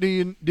Nate,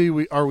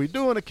 are we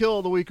doing a kill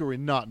of the week or are we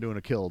not doing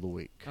a kill of the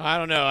week? I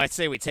don't know. I'd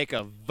say we take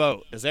a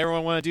vote. Does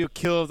everyone want to do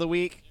kill of the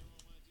week?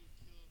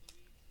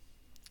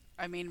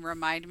 I mean,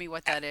 remind me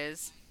what that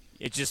is.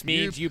 It just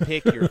means you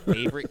pick your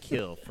favorite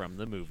kill from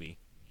the movie.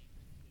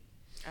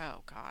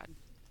 Oh God.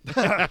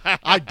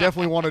 I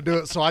definitely want to do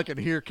it so I can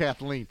hear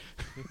Kathleen.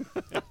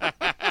 We're doing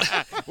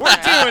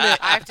I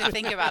it. have to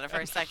think about it for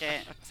a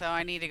second, so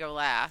I need to go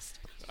last.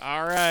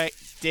 All right,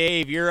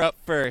 Dave, you're up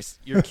first.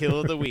 Your kill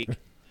of the week.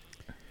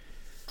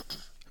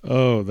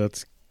 Oh,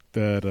 that.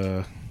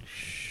 It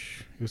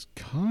was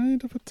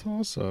kind of a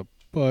toss-up,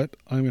 but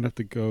I'm gonna have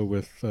to go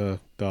with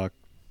Doc,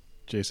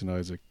 Jason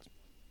Isaac,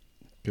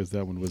 because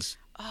that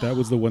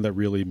was the one that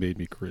really made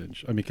me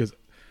cringe. I mean,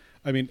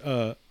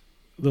 the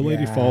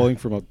lady Yeah. falling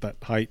from that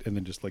height and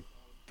then just like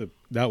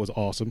that was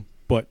awesome,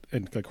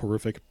 and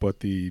horrific. But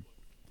the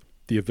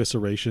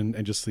evisceration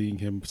and just seeing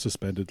him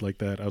suspended like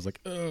that, I was like,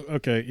 oh,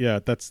 okay, yeah,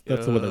 that's the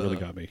one that really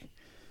got me.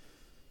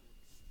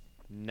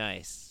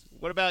 Nice.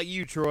 What about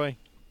you, Troy?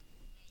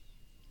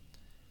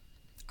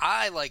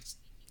 I liked,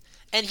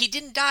 and he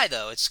didn't die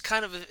though. It's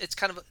kind of,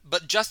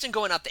 but Justin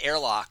going out the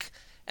airlock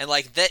and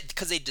like that,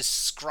 because they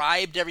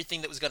described everything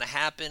that was going to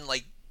happen,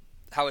 like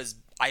how his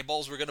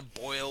eyeballs were going to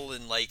boil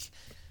and like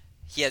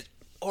he had,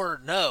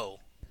 or no,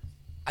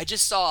 I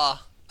just saw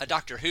a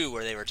Doctor Who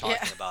where they were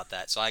talking about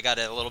that, so I got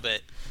it a little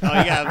bit. Oh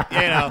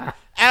yeah,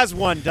 as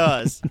one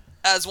does.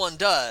 As one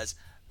does.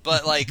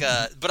 But like,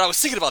 but I was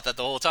thinking about that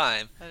the whole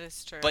time. That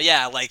is true. But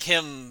yeah, like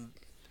him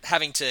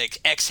having to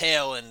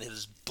exhale and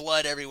his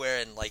blood everywhere,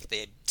 and like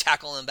they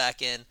tackle him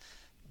back in.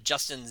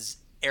 Justin's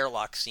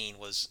airlock scene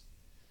was.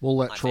 We'll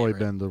let my Troy favorite.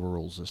 bend the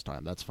rules this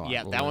time. That's fine.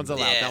 Yeah, We'll that let one's him-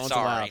 allowed. Yeah, That one's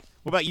sorry. allowed.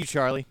 What about you,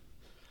 Charlie?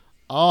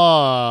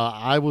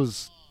 I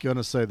was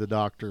gonna say the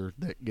doctor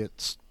that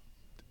gets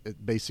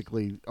it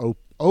basically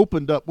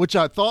opened up, which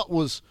I thought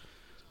was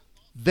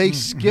they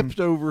skipped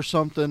over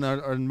something,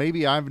 or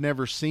maybe I've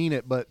never seen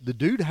it, but the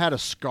dude had a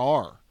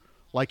scar,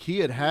 like he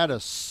had a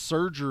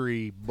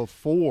surgery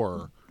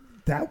before.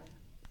 That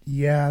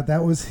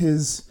was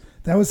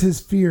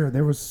his fear.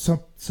 There was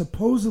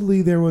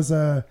supposedly there was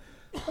a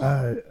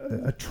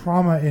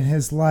trauma in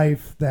his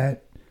life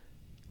that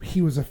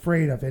he was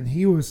afraid of, and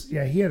he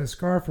had a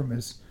scar from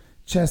his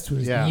chest to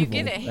his navel. You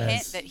get a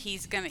hint that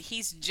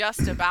he's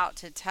just about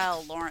to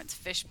tell Lawrence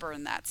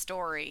Fishburne that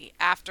story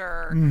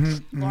after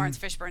Lawrence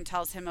Fishburne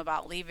tells him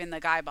about leaving the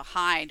guy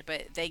behind,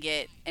 but they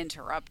get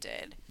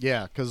interrupted.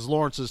 Yeah, because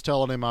Lawrence is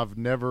telling him, I've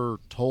never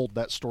told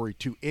that story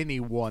to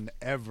anyone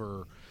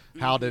ever.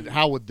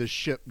 How would the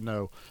ship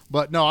know?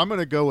 But no, I'm going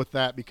to go with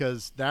that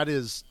because that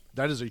is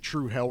a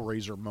true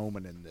Hellraiser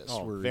moment in this,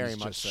 where very he's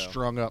much just so.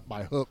 strung up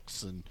by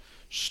hooks and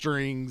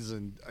strings,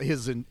 and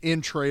his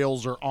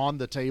entrails are on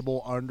the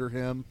table under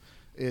him.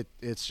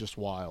 It's just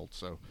wild.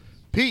 So,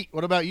 Pete,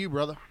 what about you,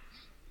 brother?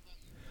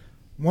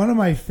 One of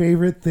my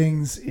favorite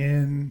things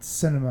in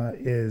cinema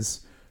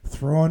is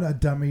throwing a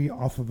dummy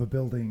off of a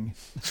building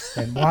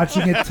and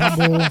watching it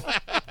tumble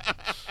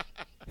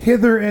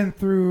hither and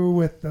through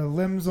with the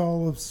limbs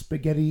all of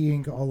spaghetti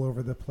ink all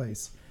over the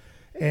place.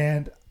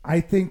 And I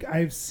think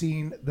I've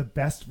seen the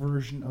best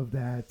version of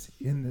that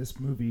in this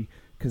movie,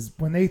 because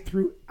when they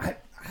threw, I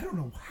don't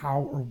know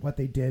how or what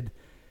they did.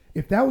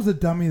 If that was a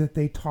dummy that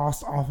they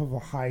tossed off of a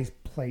high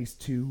place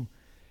to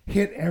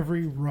hit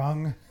every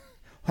rung,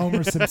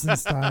 Homer Simpson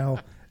style,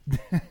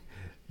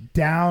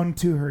 down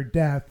to her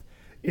death,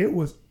 it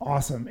was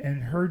awesome.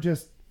 And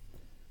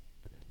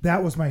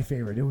that was my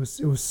favorite. It was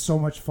so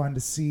much fun to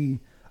see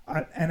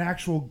an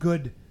actual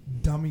good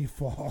dummy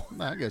fall.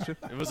 I get you.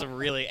 It was a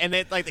really, and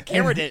the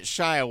camera didn't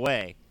shy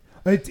away.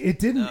 It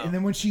didn't, and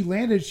then when she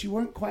landed, she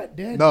wasn't quite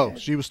dead. No, yet.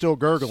 she was still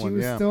gurgling. She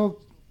was yeah.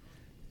 still.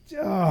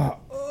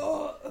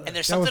 And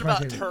there's That was something my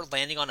about favorite. her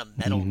landing on a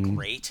metal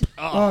grate.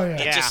 Oh, yeah.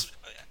 It Yeah. just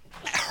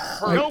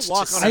Don't hurts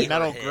walk to on see a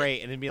metal her hit.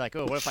 grate and then be like,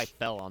 oh, what if I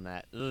fell on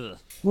that? Ugh.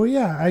 Well,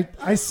 yeah,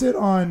 I sit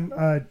on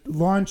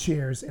lawn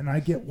chairs and I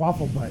get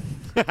waffle butt.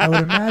 I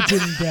would imagine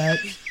that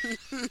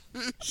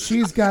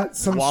she's got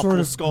some Waffle sort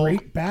of skull.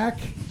 great back.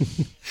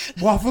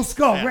 Waffle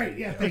skull, right?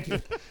 Yeah, thank you.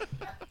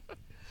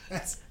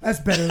 That's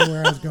better than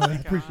where I was going. I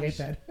appreciate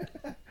that.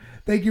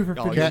 Thank you for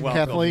Oh, figuring you're it out.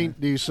 welcome. Kathleen,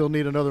 do you still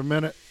need another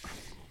minute?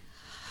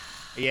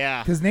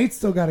 Yeah. Because Nate's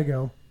still got to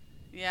go.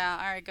 Yeah,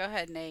 all right, go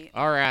ahead, Nate.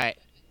 All right.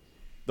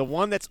 The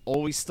one that's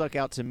always stuck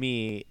out to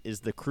me is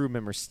the crew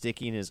member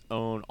sticking his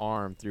own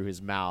arm through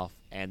his mouth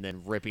and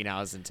then ripping out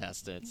his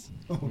intestines.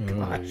 Oh,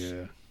 gosh.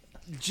 yeah.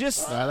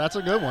 Just That's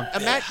a good one.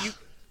 imagine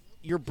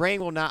your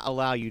brain will not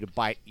allow you to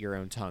bite your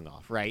own tongue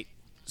off, right?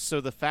 So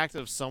the fact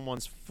of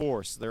someone's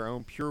force, their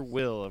own pure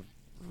will of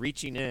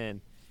reaching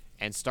in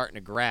and starting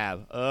to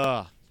grab,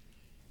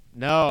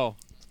 no,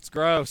 it's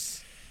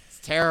gross. It's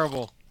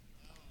terrible.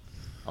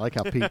 I like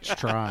how Pete's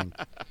trying.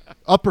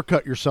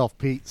 Uppercut yourself,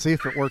 Pete. See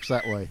if it works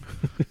that way.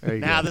 There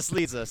you Now go. this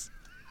leads us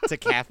to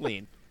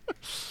Kathleen.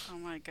 Oh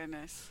my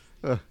goodness.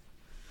 Uh.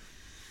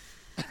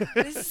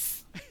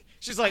 This,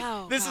 She's like,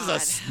 oh, this is God. a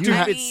stupid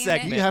I mean,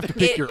 segment. You have to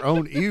pick your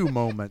own ew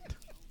moment.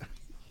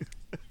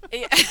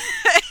 Yeah.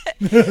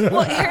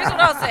 Well, here's what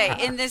I'll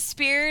say. In the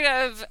spirit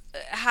of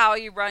how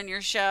you run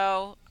your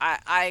show,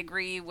 I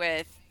agree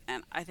with,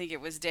 and I think it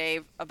was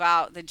Dave,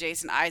 about the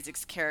Jason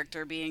Isaacs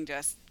character being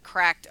just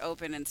cracked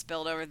open and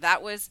spilled over.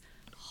 That was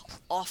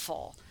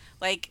awful.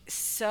 Like,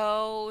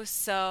 so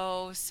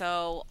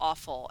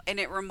awful. And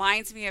it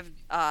reminds me of,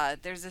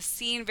 there's a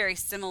scene very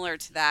similar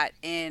to that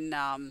in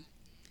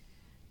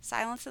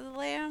Silence of the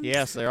Lambs?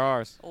 Yes, there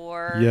are.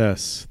 Or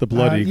Yes, the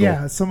blood eagle.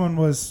 Yeah, someone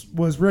was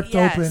ripped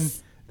Yes.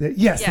 open.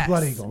 Yes, the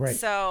blood eagle, right.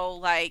 So,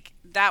 like,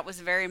 that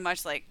was very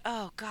much like,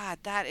 oh, God,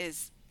 that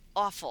is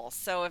awful.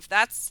 So if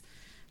that's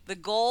the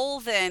goal,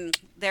 then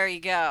there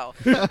you go.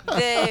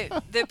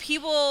 The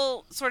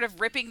people sort of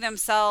ripping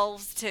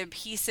themselves to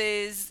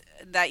pieces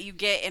that you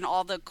get in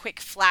all the quick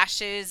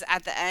flashes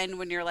at the end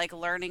when you're, like,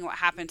 learning what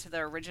happened to the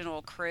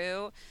original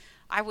crew.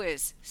 I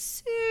was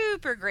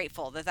super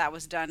grateful that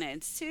was done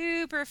in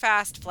super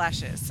fast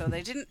flashes. So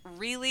they didn't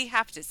really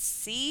have to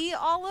see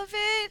all of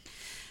it,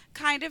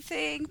 kind of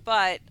thing.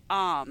 But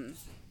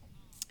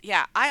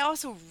yeah, I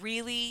also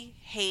really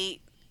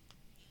hate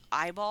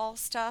eyeball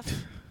stuff.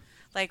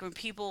 Like when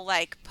people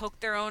like poke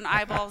their own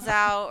eyeballs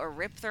out or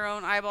rip their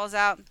own eyeballs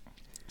out.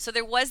 So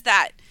there was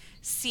that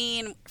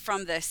scene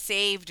from the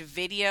saved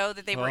video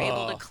that they were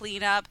able to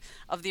clean up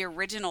of the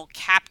original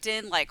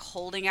captain like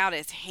holding out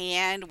his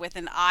hand with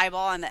an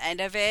eyeball on the end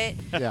of it.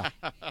 Yeah.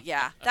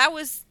 Yeah, that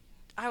was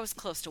I was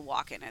close to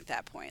walking at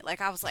that point.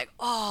 Like, I was like,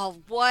 oh,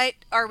 what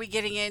are we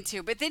getting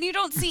into? But then you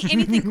don't see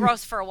anything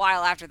gross for a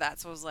while after that.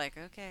 So I was like,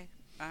 okay.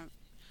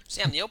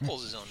 Sam Neill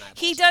pulls his own eyeballs.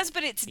 He does,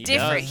 but it's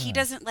different. does. He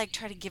doesn't like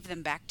try to give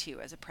them back to you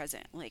as a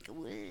present. Like,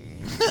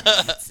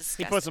 it's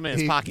disgusting. He puts them in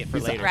his pocket for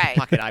later. Right.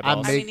 Pocket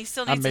eyeballs. I mean, he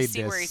still needs to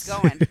see where he's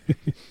going.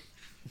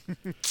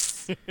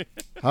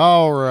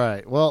 All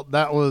right. Well,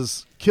 that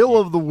was Kill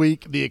of the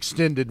Week, the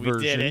extended We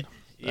version. did it.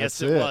 Yes,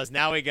 That's it was.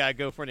 Now we got to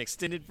go for an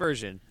extended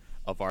version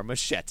of our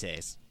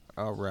machetes.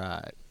 All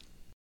right.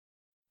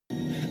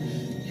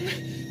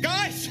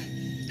 Guys,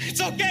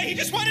 it's okay. He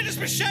just wanted his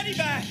machete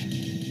back.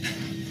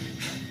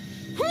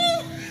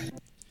 Whew.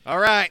 All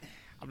right.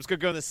 I'm just going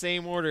to go in the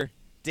same order.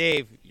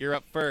 Dave, you're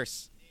up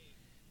first.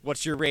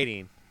 What's your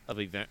rating of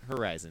Event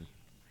Horizon?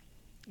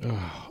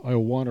 I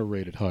want to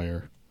rate it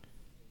higher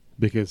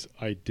because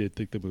I did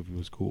think the movie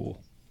was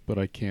cool, but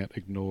I can't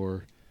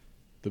ignore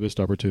the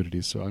missed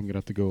opportunities, so I'm going to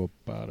have to go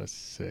about a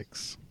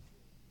 6.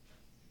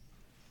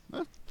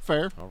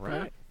 Fair. All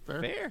right.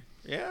 Fair.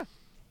 Yeah.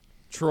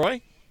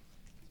 Troy?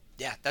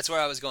 Yeah, that's where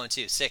I was going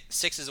too.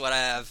 6 is what I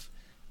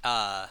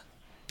have.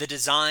 The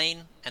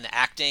design and the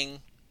acting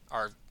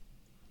are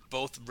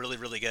both really,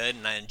 really good,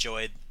 and I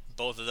enjoyed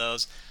both of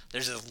those.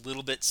 There's a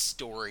little bit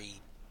story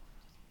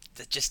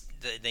that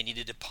they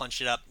needed to punch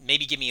it up.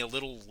 Maybe give me a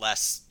little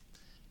less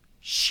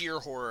sheer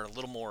horror, a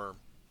little more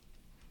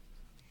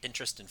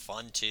interest and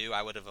fun too.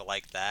 I would have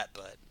liked that,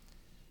 but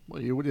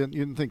Well, you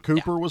didn't think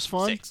Cooper was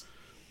fun? 6.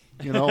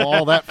 You know,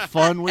 all that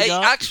fun we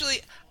got?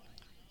 Actually,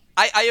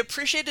 I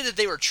appreciated that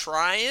they were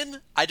trying.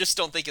 I just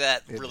don't think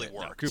that really No,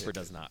 worked. Cooper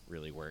does not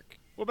really work.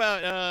 What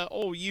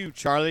about you,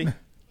 Charlie?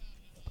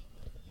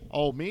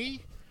 Oh,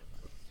 me?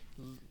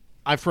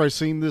 I've probably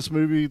seen this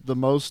movie the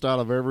most out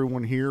of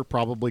everyone here,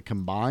 probably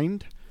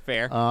combined.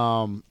 Fair.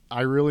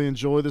 I really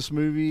enjoy this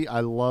movie.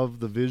 I love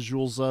the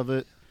visuals of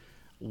it.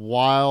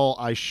 While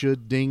I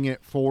should ding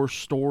it for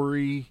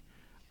story,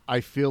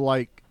 I feel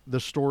like the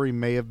story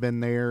may have been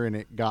there and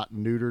it got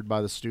neutered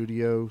by the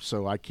studio,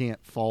 so I can't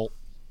fault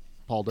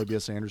Paul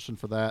W.S. Anderson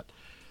for that.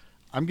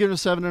 I'm giving it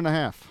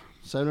 7.5.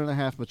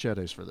 7.5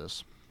 machetes for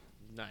this.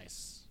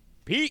 Nice.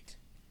 Pete,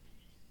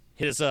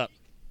 hit us up.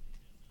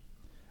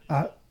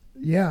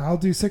 Yeah, I'll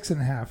do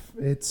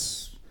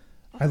 6.5.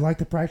 I like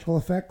the practical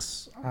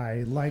effects.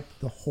 I like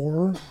the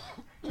horror,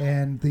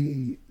 and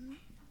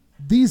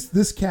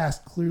this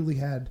cast clearly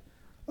had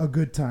a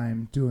good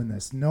time doing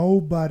this.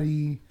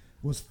 Nobody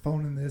was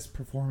phoning this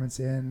performance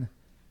in.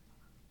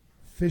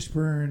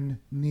 Fishburne,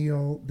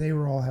 Neil, they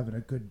were all having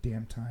a good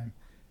damn time,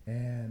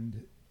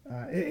 and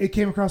it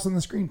came across on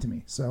the screen to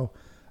me. So,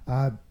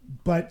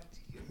 but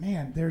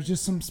man, there's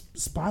just some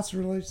spots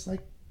where it's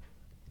like,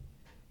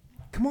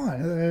 come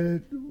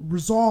on,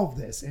 resolve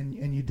this,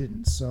 and you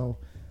didn't. So,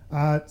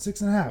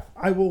 6.5.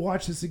 I will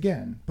watch this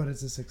again, but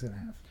it's a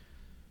 6.5.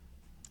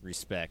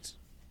 Respect.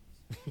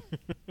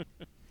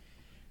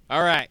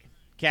 All right.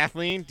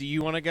 Kathleen, do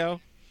you want to go?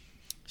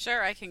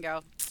 Sure, I can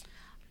go.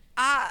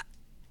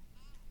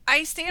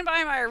 I stand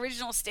by my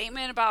original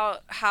statement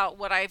about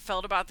what I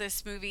felt about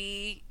this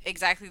movie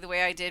exactly the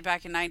way I did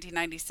back in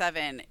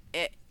 1997.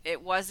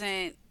 It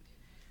wasn't.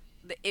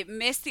 It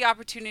missed the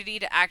opportunity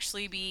to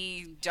actually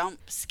be jump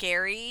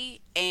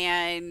scary,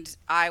 and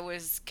I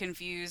was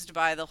confused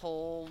by the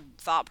whole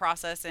thought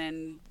process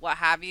and what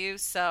have you.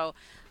 So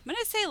I'm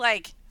gonna say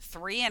like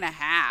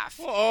 3.5.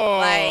 Whoa.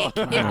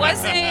 Like it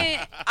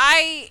wasn't.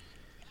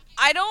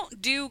 I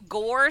don't do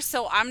gore,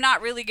 so I'm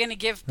not really going to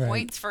give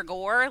points for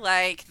gore.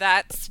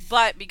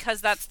 But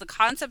because that's the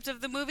concept of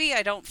the movie,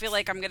 I don't feel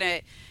like I'm going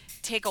to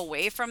take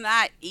away from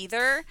that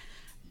either.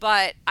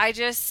 But I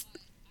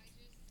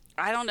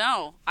don't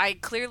know. I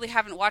clearly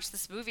haven't watched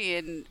this movie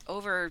in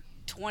over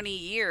 20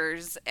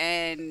 years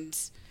and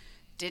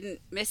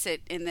didn't miss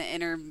it in the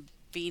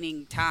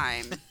intervening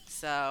time.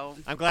 So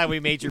I'm glad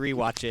we made you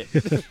rewatch it.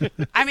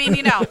 I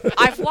mean,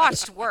 I've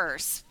watched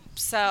worse.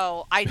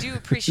 So I do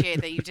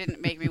appreciate that you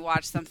didn't make me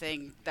watch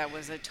something that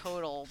was a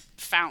total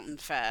fountain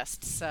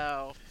fest.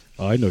 So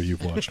I know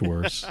you've watched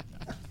worse.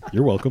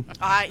 You're welcome.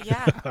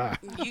 Yeah. I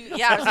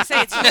was gonna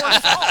say it's your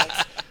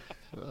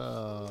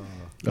fault.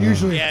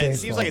 Usually, yeah, it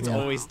Dave's seems fault, like it's yeah.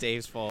 always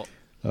Dave's fault.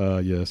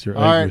 Yes, you're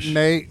All right, Irish.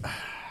 Nate,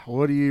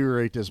 what do you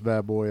rate this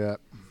bad boy at?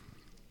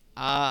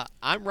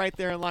 I'm right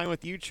there in line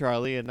with you,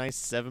 Charlie. A nice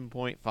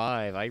 7.5.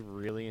 I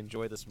really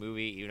enjoy this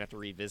movie, even after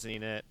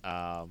revisiting it.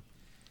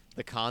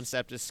 The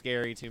concept is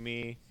scary to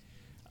me.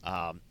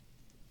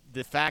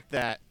 The fact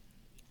that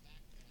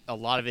a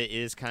lot of it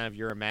is kind of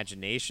your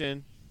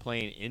imagination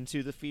playing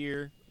into the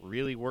fear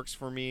really works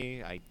for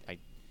me. I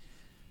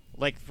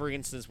like, for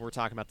instance, we're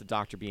talking about the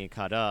doctor being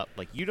cut up.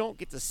 Like, you don't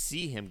get to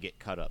see him get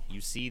cut up.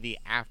 You see the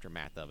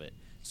aftermath of it.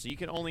 So you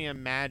can only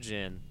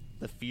imagine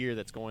the fear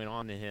that's going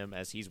on to him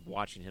as he's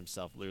watching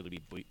himself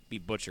literally be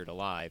butchered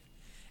alive.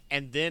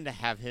 And then to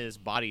have his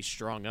body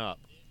strung up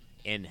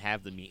and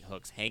have the meat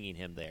hooks hanging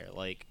him there.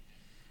 Like,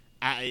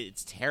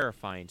 it's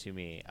terrifying to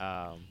me.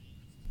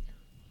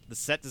 The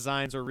set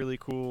designs are really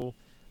cool.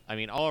 I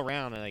mean, all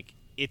around, like,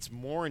 it's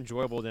more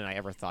enjoyable than I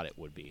ever thought it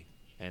would be.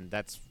 And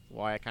that's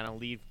why I kind of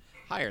leave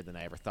higher than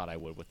I ever thought I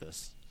would with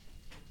this.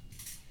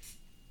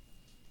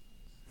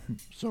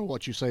 So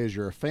what you say is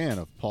you're a fan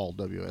of Paul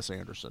W.S.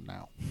 Anderson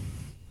now.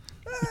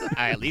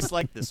 I at least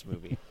like this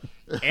movie.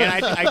 And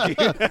I do,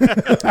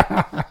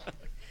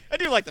 I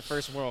do like the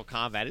first Mortal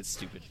Kombat. It's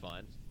stupid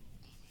fun.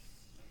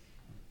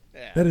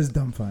 Yeah. That is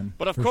dumb fun.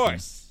 But of for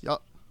course,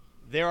 Yep.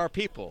 there are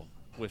people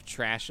with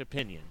trash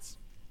opinions.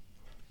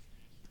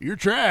 You're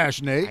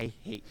trash, Nate. I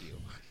hate you.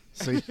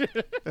 See,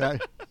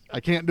 I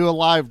can't do a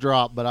live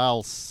drop, but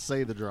I'll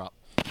say the drop.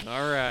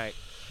 All right.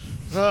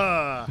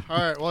 All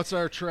right, what's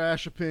our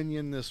trash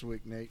opinion this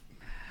week, Nate?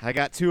 I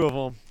got two of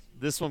them.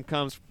 This one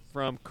comes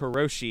from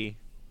Kuroshi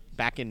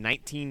back in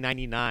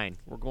 1999.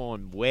 We're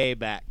going way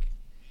back.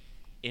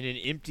 In an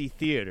empty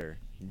theater,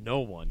 no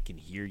one can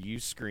hear you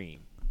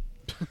scream.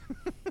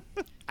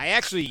 I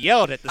actually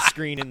yelled at the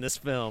screen in this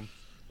film.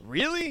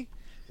 Really?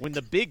 When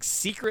the big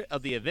secret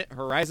of the Event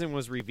Horizon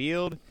was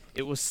revealed,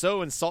 it was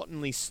so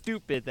insultingly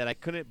stupid that I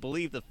couldn't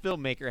believe the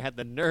filmmaker had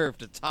the nerve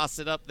to toss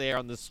it up there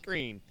on the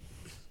screen.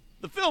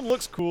 The film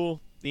looks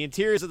cool. The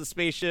interiors of the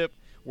spaceship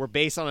were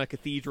based on a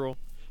cathedral.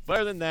 But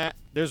other than that,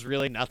 there's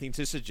really nothing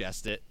to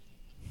suggest it.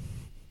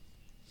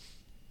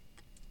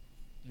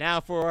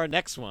 Now for our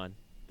next one.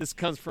 This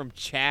comes from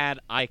Chad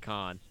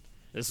Icon.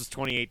 This is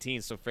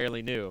 2018, so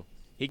fairly new.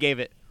 He gave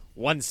it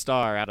 1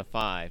 star out of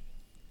 5.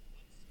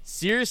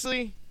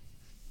 Seriously?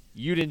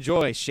 You'd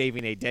enjoy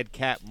shaving a dead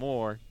cat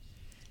more.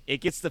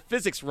 It gets the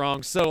physics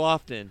wrong so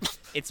often.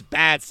 It's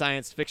bad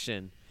science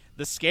fiction.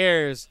 The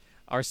scares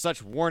are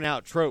such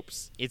worn-out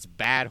tropes. It's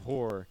bad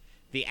horror.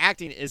 The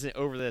acting isn't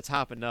over the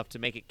top enough to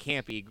make it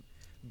campy,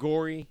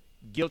 gory,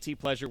 guilty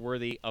pleasure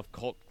worthy of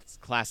cult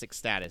classic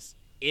status.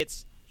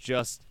 It's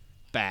just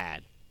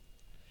bad.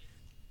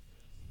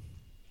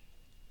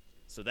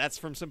 So that's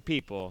from some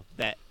people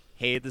that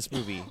hated this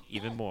movie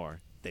even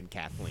more than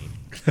Kathleen.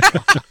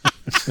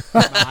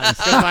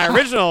 Because my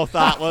original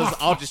thought was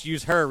I'll just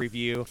use her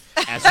review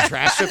as a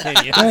trash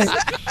opinion.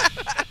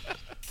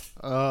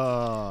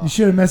 You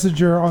should have messaged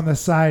her on the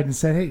side and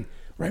said, "Hey,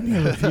 write me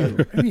a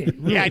review."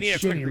 I need a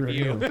quick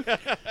review.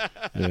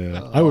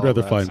 Yeah, I would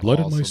rather find blood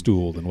in my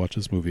stool than watch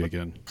this movie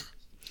again.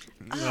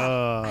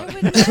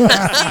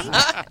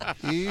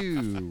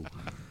 Ew.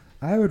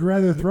 I would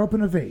rather throw up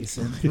in a vase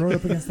and throw it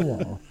up against the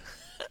wall.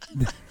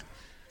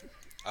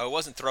 I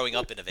wasn't throwing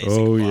up in a vase.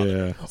 Oh,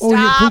 yeah. Oh, you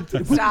Stop! pooped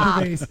in a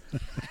Stop! vase.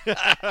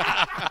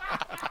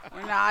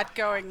 We're not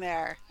going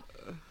there.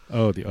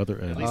 Oh, the other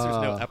end. At least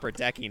there's no upper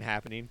decking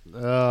happening.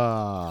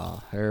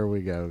 Here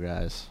we go,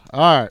 guys.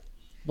 All right.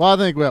 Well, I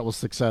think that was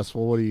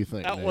successful. What do you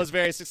think, That Nate? was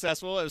very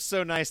successful. It was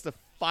so nice to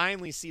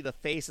finally see the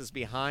faces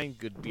behind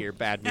Good Beer,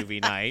 Bad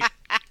Movie Night.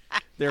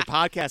 Their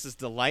podcast is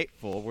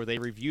delightful, where they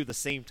review the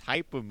same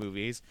type of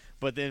movies,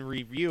 but then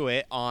review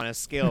it on a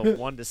scale of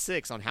 1 to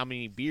 6 on how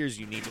many beers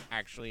you need to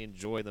actually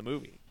enjoy the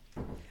movie.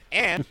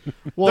 And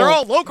they're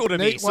all local to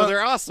me, so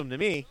they're awesome to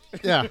me.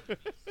 Yeah.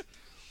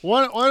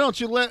 Why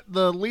don't you let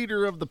the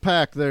leader of the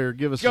pack there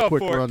give us Go a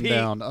quick for it,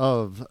 rundown Pete.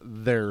 of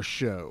their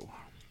show?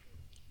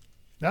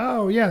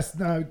 Oh, yes.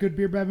 Good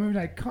Beer, Bad Movie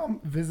Night. Come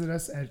visit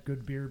us at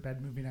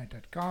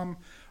goodbeerbadmovienight.com.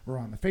 We're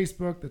on the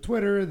Facebook, the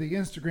Twitter, the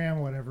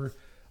Instagram, whatever.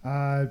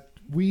 The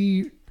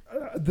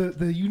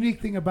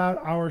unique thing about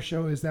our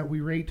show is that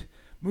we rate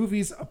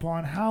movies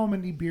upon how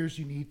many beers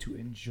you need to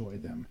enjoy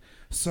them.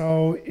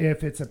 So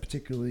if it's a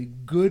particularly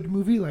good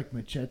movie like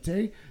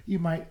Machete, you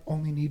might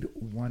only need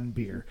 1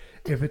 beer.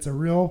 If it's a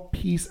real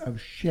piece of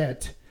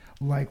shit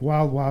like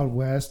Wild Wild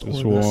West or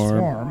The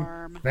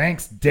Swarm,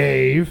 thanks,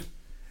 Dave.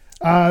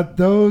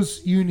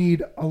 Those you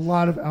need a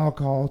lot of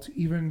alcohol to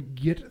even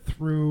get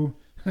through,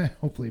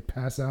 hopefully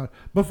pass out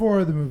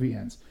before the movie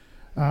ends.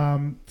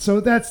 So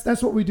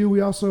that's what we do.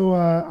 We also,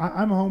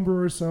 I'm a home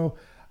brewer, so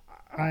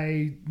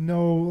I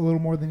know a little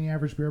more than the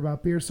average beer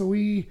about beer. So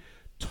we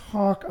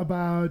talk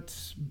about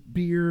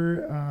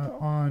beer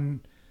on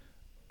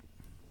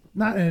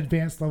not an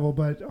advanced level,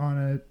 but on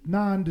a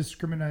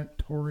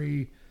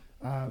non-discriminatory,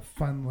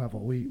 fun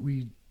level.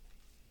 We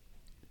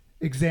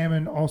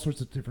examine all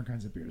sorts of different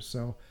kinds of beers.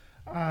 So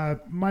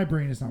my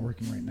brain is not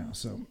working right now.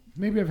 So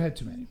maybe I've had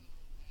too many.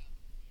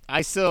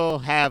 I still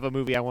have a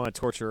movie I want to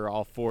torture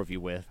all 4 of you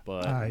with,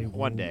 but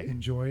one day.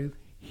 Enjoy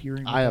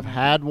hearing. I have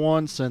had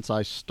one since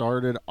I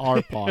started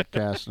our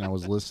podcast, and I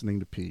was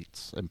listening to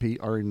Pete's, and Pete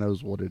already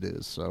knows what it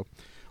is. So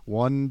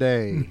one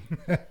day,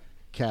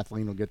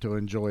 Kathleen will get to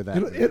enjoy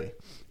that movie.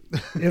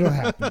 It'll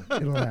happen.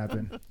 It'll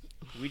happen.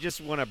 We just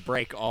want to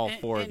break all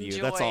 4 of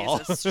you. That's Enjoy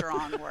all. is a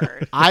strong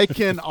word. I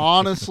can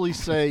honestly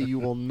say you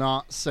will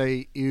not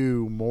say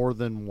ew more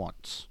than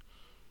once.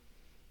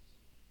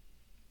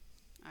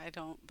 I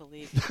don't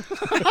believe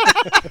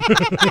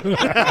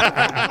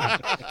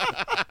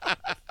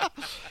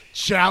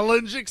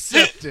Challenge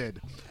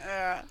accepted.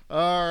 All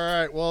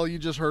right. Well, you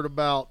just heard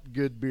about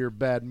Good Beer,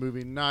 Bad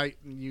Movie Night,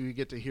 and you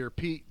get to hear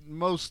Pete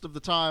most of the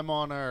time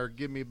on our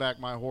Give Me Back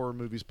My Horror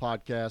Movies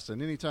podcast.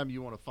 And anytime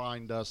you want to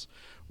find us,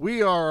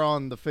 we are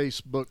on the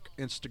Facebook,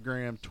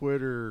 Instagram,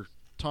 Twitter,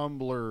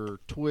 Tumblr,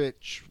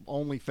 Twitch,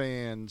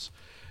 OnlyFans.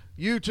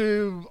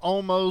 YouTube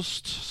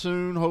almost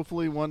soon.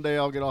 Hopefully one day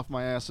I'll get off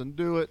my ass and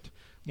do it.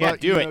 Yeah,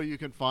 But do you it. know you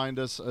can find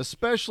us.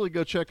 Especially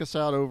go check us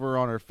out over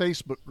on our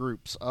Facebook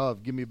groups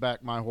of Give Me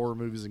Back My Horror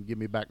Movies and Give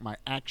Me Back My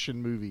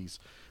Action Movies,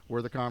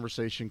 where the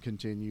conversation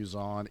continues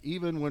on,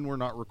 even when we're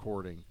not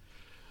recording.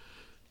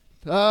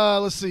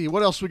 Let's see.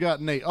 What else we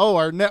got, Nate? Oh,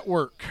 our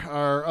network.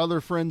 Our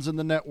other friends in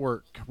the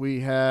network.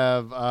 We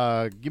have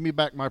Give Me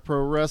Back My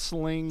Pro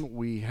Wrestling.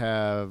 We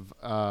have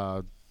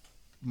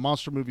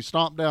Monster Movie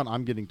Stompdown.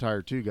 I'm getting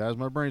tired too, guys.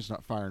 My brain's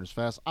not firing as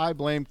fast. I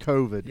blame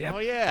COVID. Oh,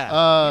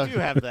 yeah. You do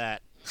have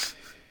that.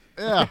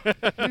 Yeah,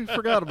 we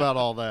forgot about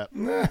all that.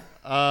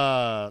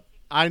 I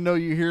Know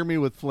You Hear Me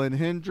with Flynn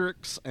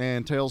Hendricks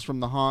and Tales from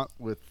the Haunt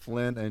with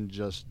Flynn and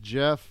Just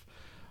Jeff.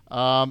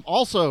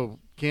 Also,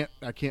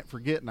 I can't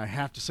forget, and I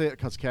have to say it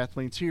because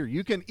Kathleen's here.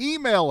 You can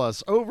email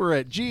us over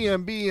at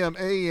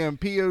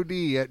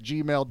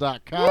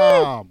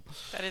gmbmampod@gmail.com.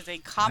 That is a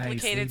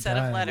complicated Nicely set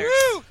done. of letters.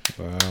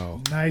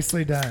 Wow.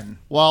 Nicely done.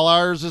 While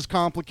ours is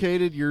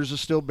complicated, yours is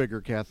still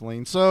bigger,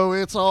 Kathleen. So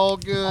it's all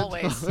good.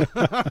 Always.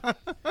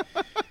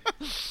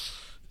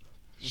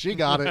 She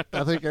got it.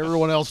 I think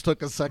everyone else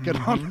took a second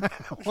on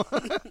that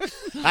one.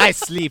 Hi,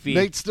 Sleepy.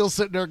 Nate's still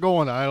sitting there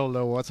going, I don't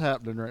know what's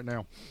happening right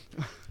now.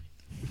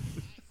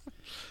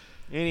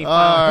 Any All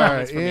final right.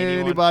 comments from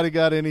anyone? Anybody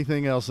got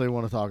anything else they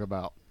want to talk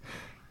about?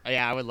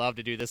 Yeah, I would love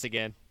to do this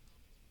again.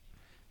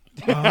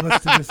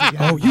 Let's do this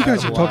again. Oh, you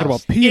guys are talking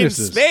about In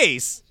penises.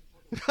 space.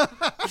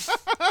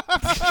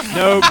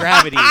 No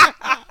gravity.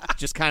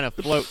 Just kind of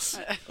floats.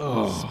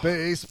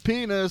 Space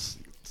penis.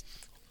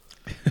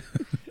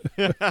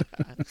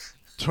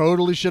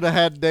 Totally should have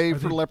had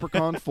Dave for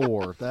Leprechaun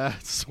 4.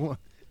 That's what.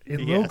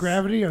 In low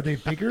gravity, are they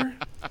bigger?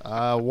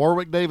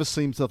 Warwick Davis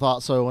seems to have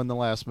thought so in the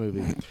last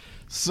movie.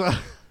 So,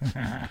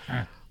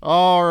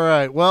 all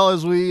right. Well,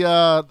 as we,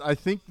 I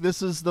think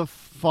this is the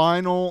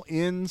final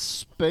in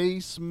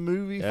space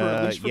movie for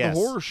at least for yes.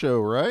 the horror show,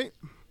 right?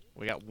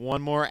 We got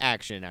one more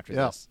action after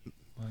Yeah. this.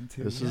 One,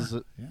 two. This is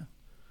it. Yeah.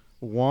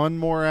 One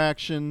more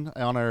action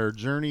on our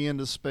journey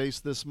into space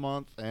this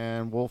month,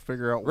 and we'll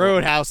figure out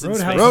Roadhouse in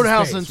space.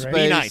 Roadhouse in space.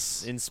 Be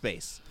nice in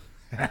space.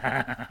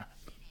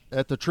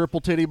 At the Triple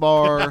Titty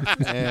Bar,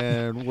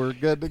 and we're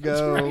good to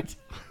go. Right.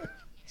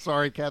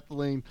 Sorry,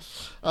 Kathleen.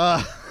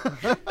 You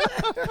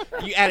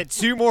added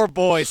 2 more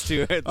boys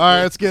to it. All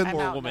right, let's get I'm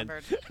more women.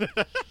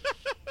 outnumbered.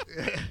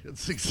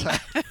 It's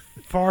exactly.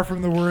 Far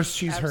from the worst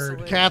she's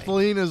heard.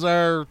 Kathleen is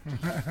our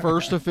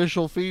first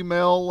official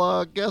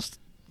female guest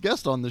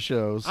on the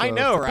show. So I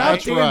know, right?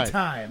 That's About right. damn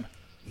time.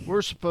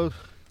 We're supposed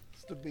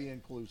to be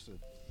inclusive.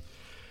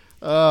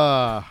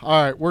 All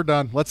right, we're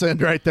done. Let's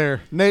end right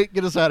there. Nate,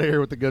 get us out of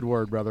here with the good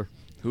word, brother.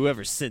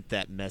 Whoever sent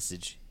that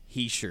message,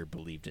 he sure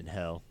believed in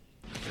hell.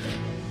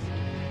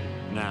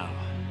 Now,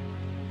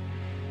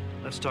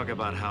 let's talk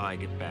about how I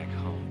get back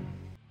home.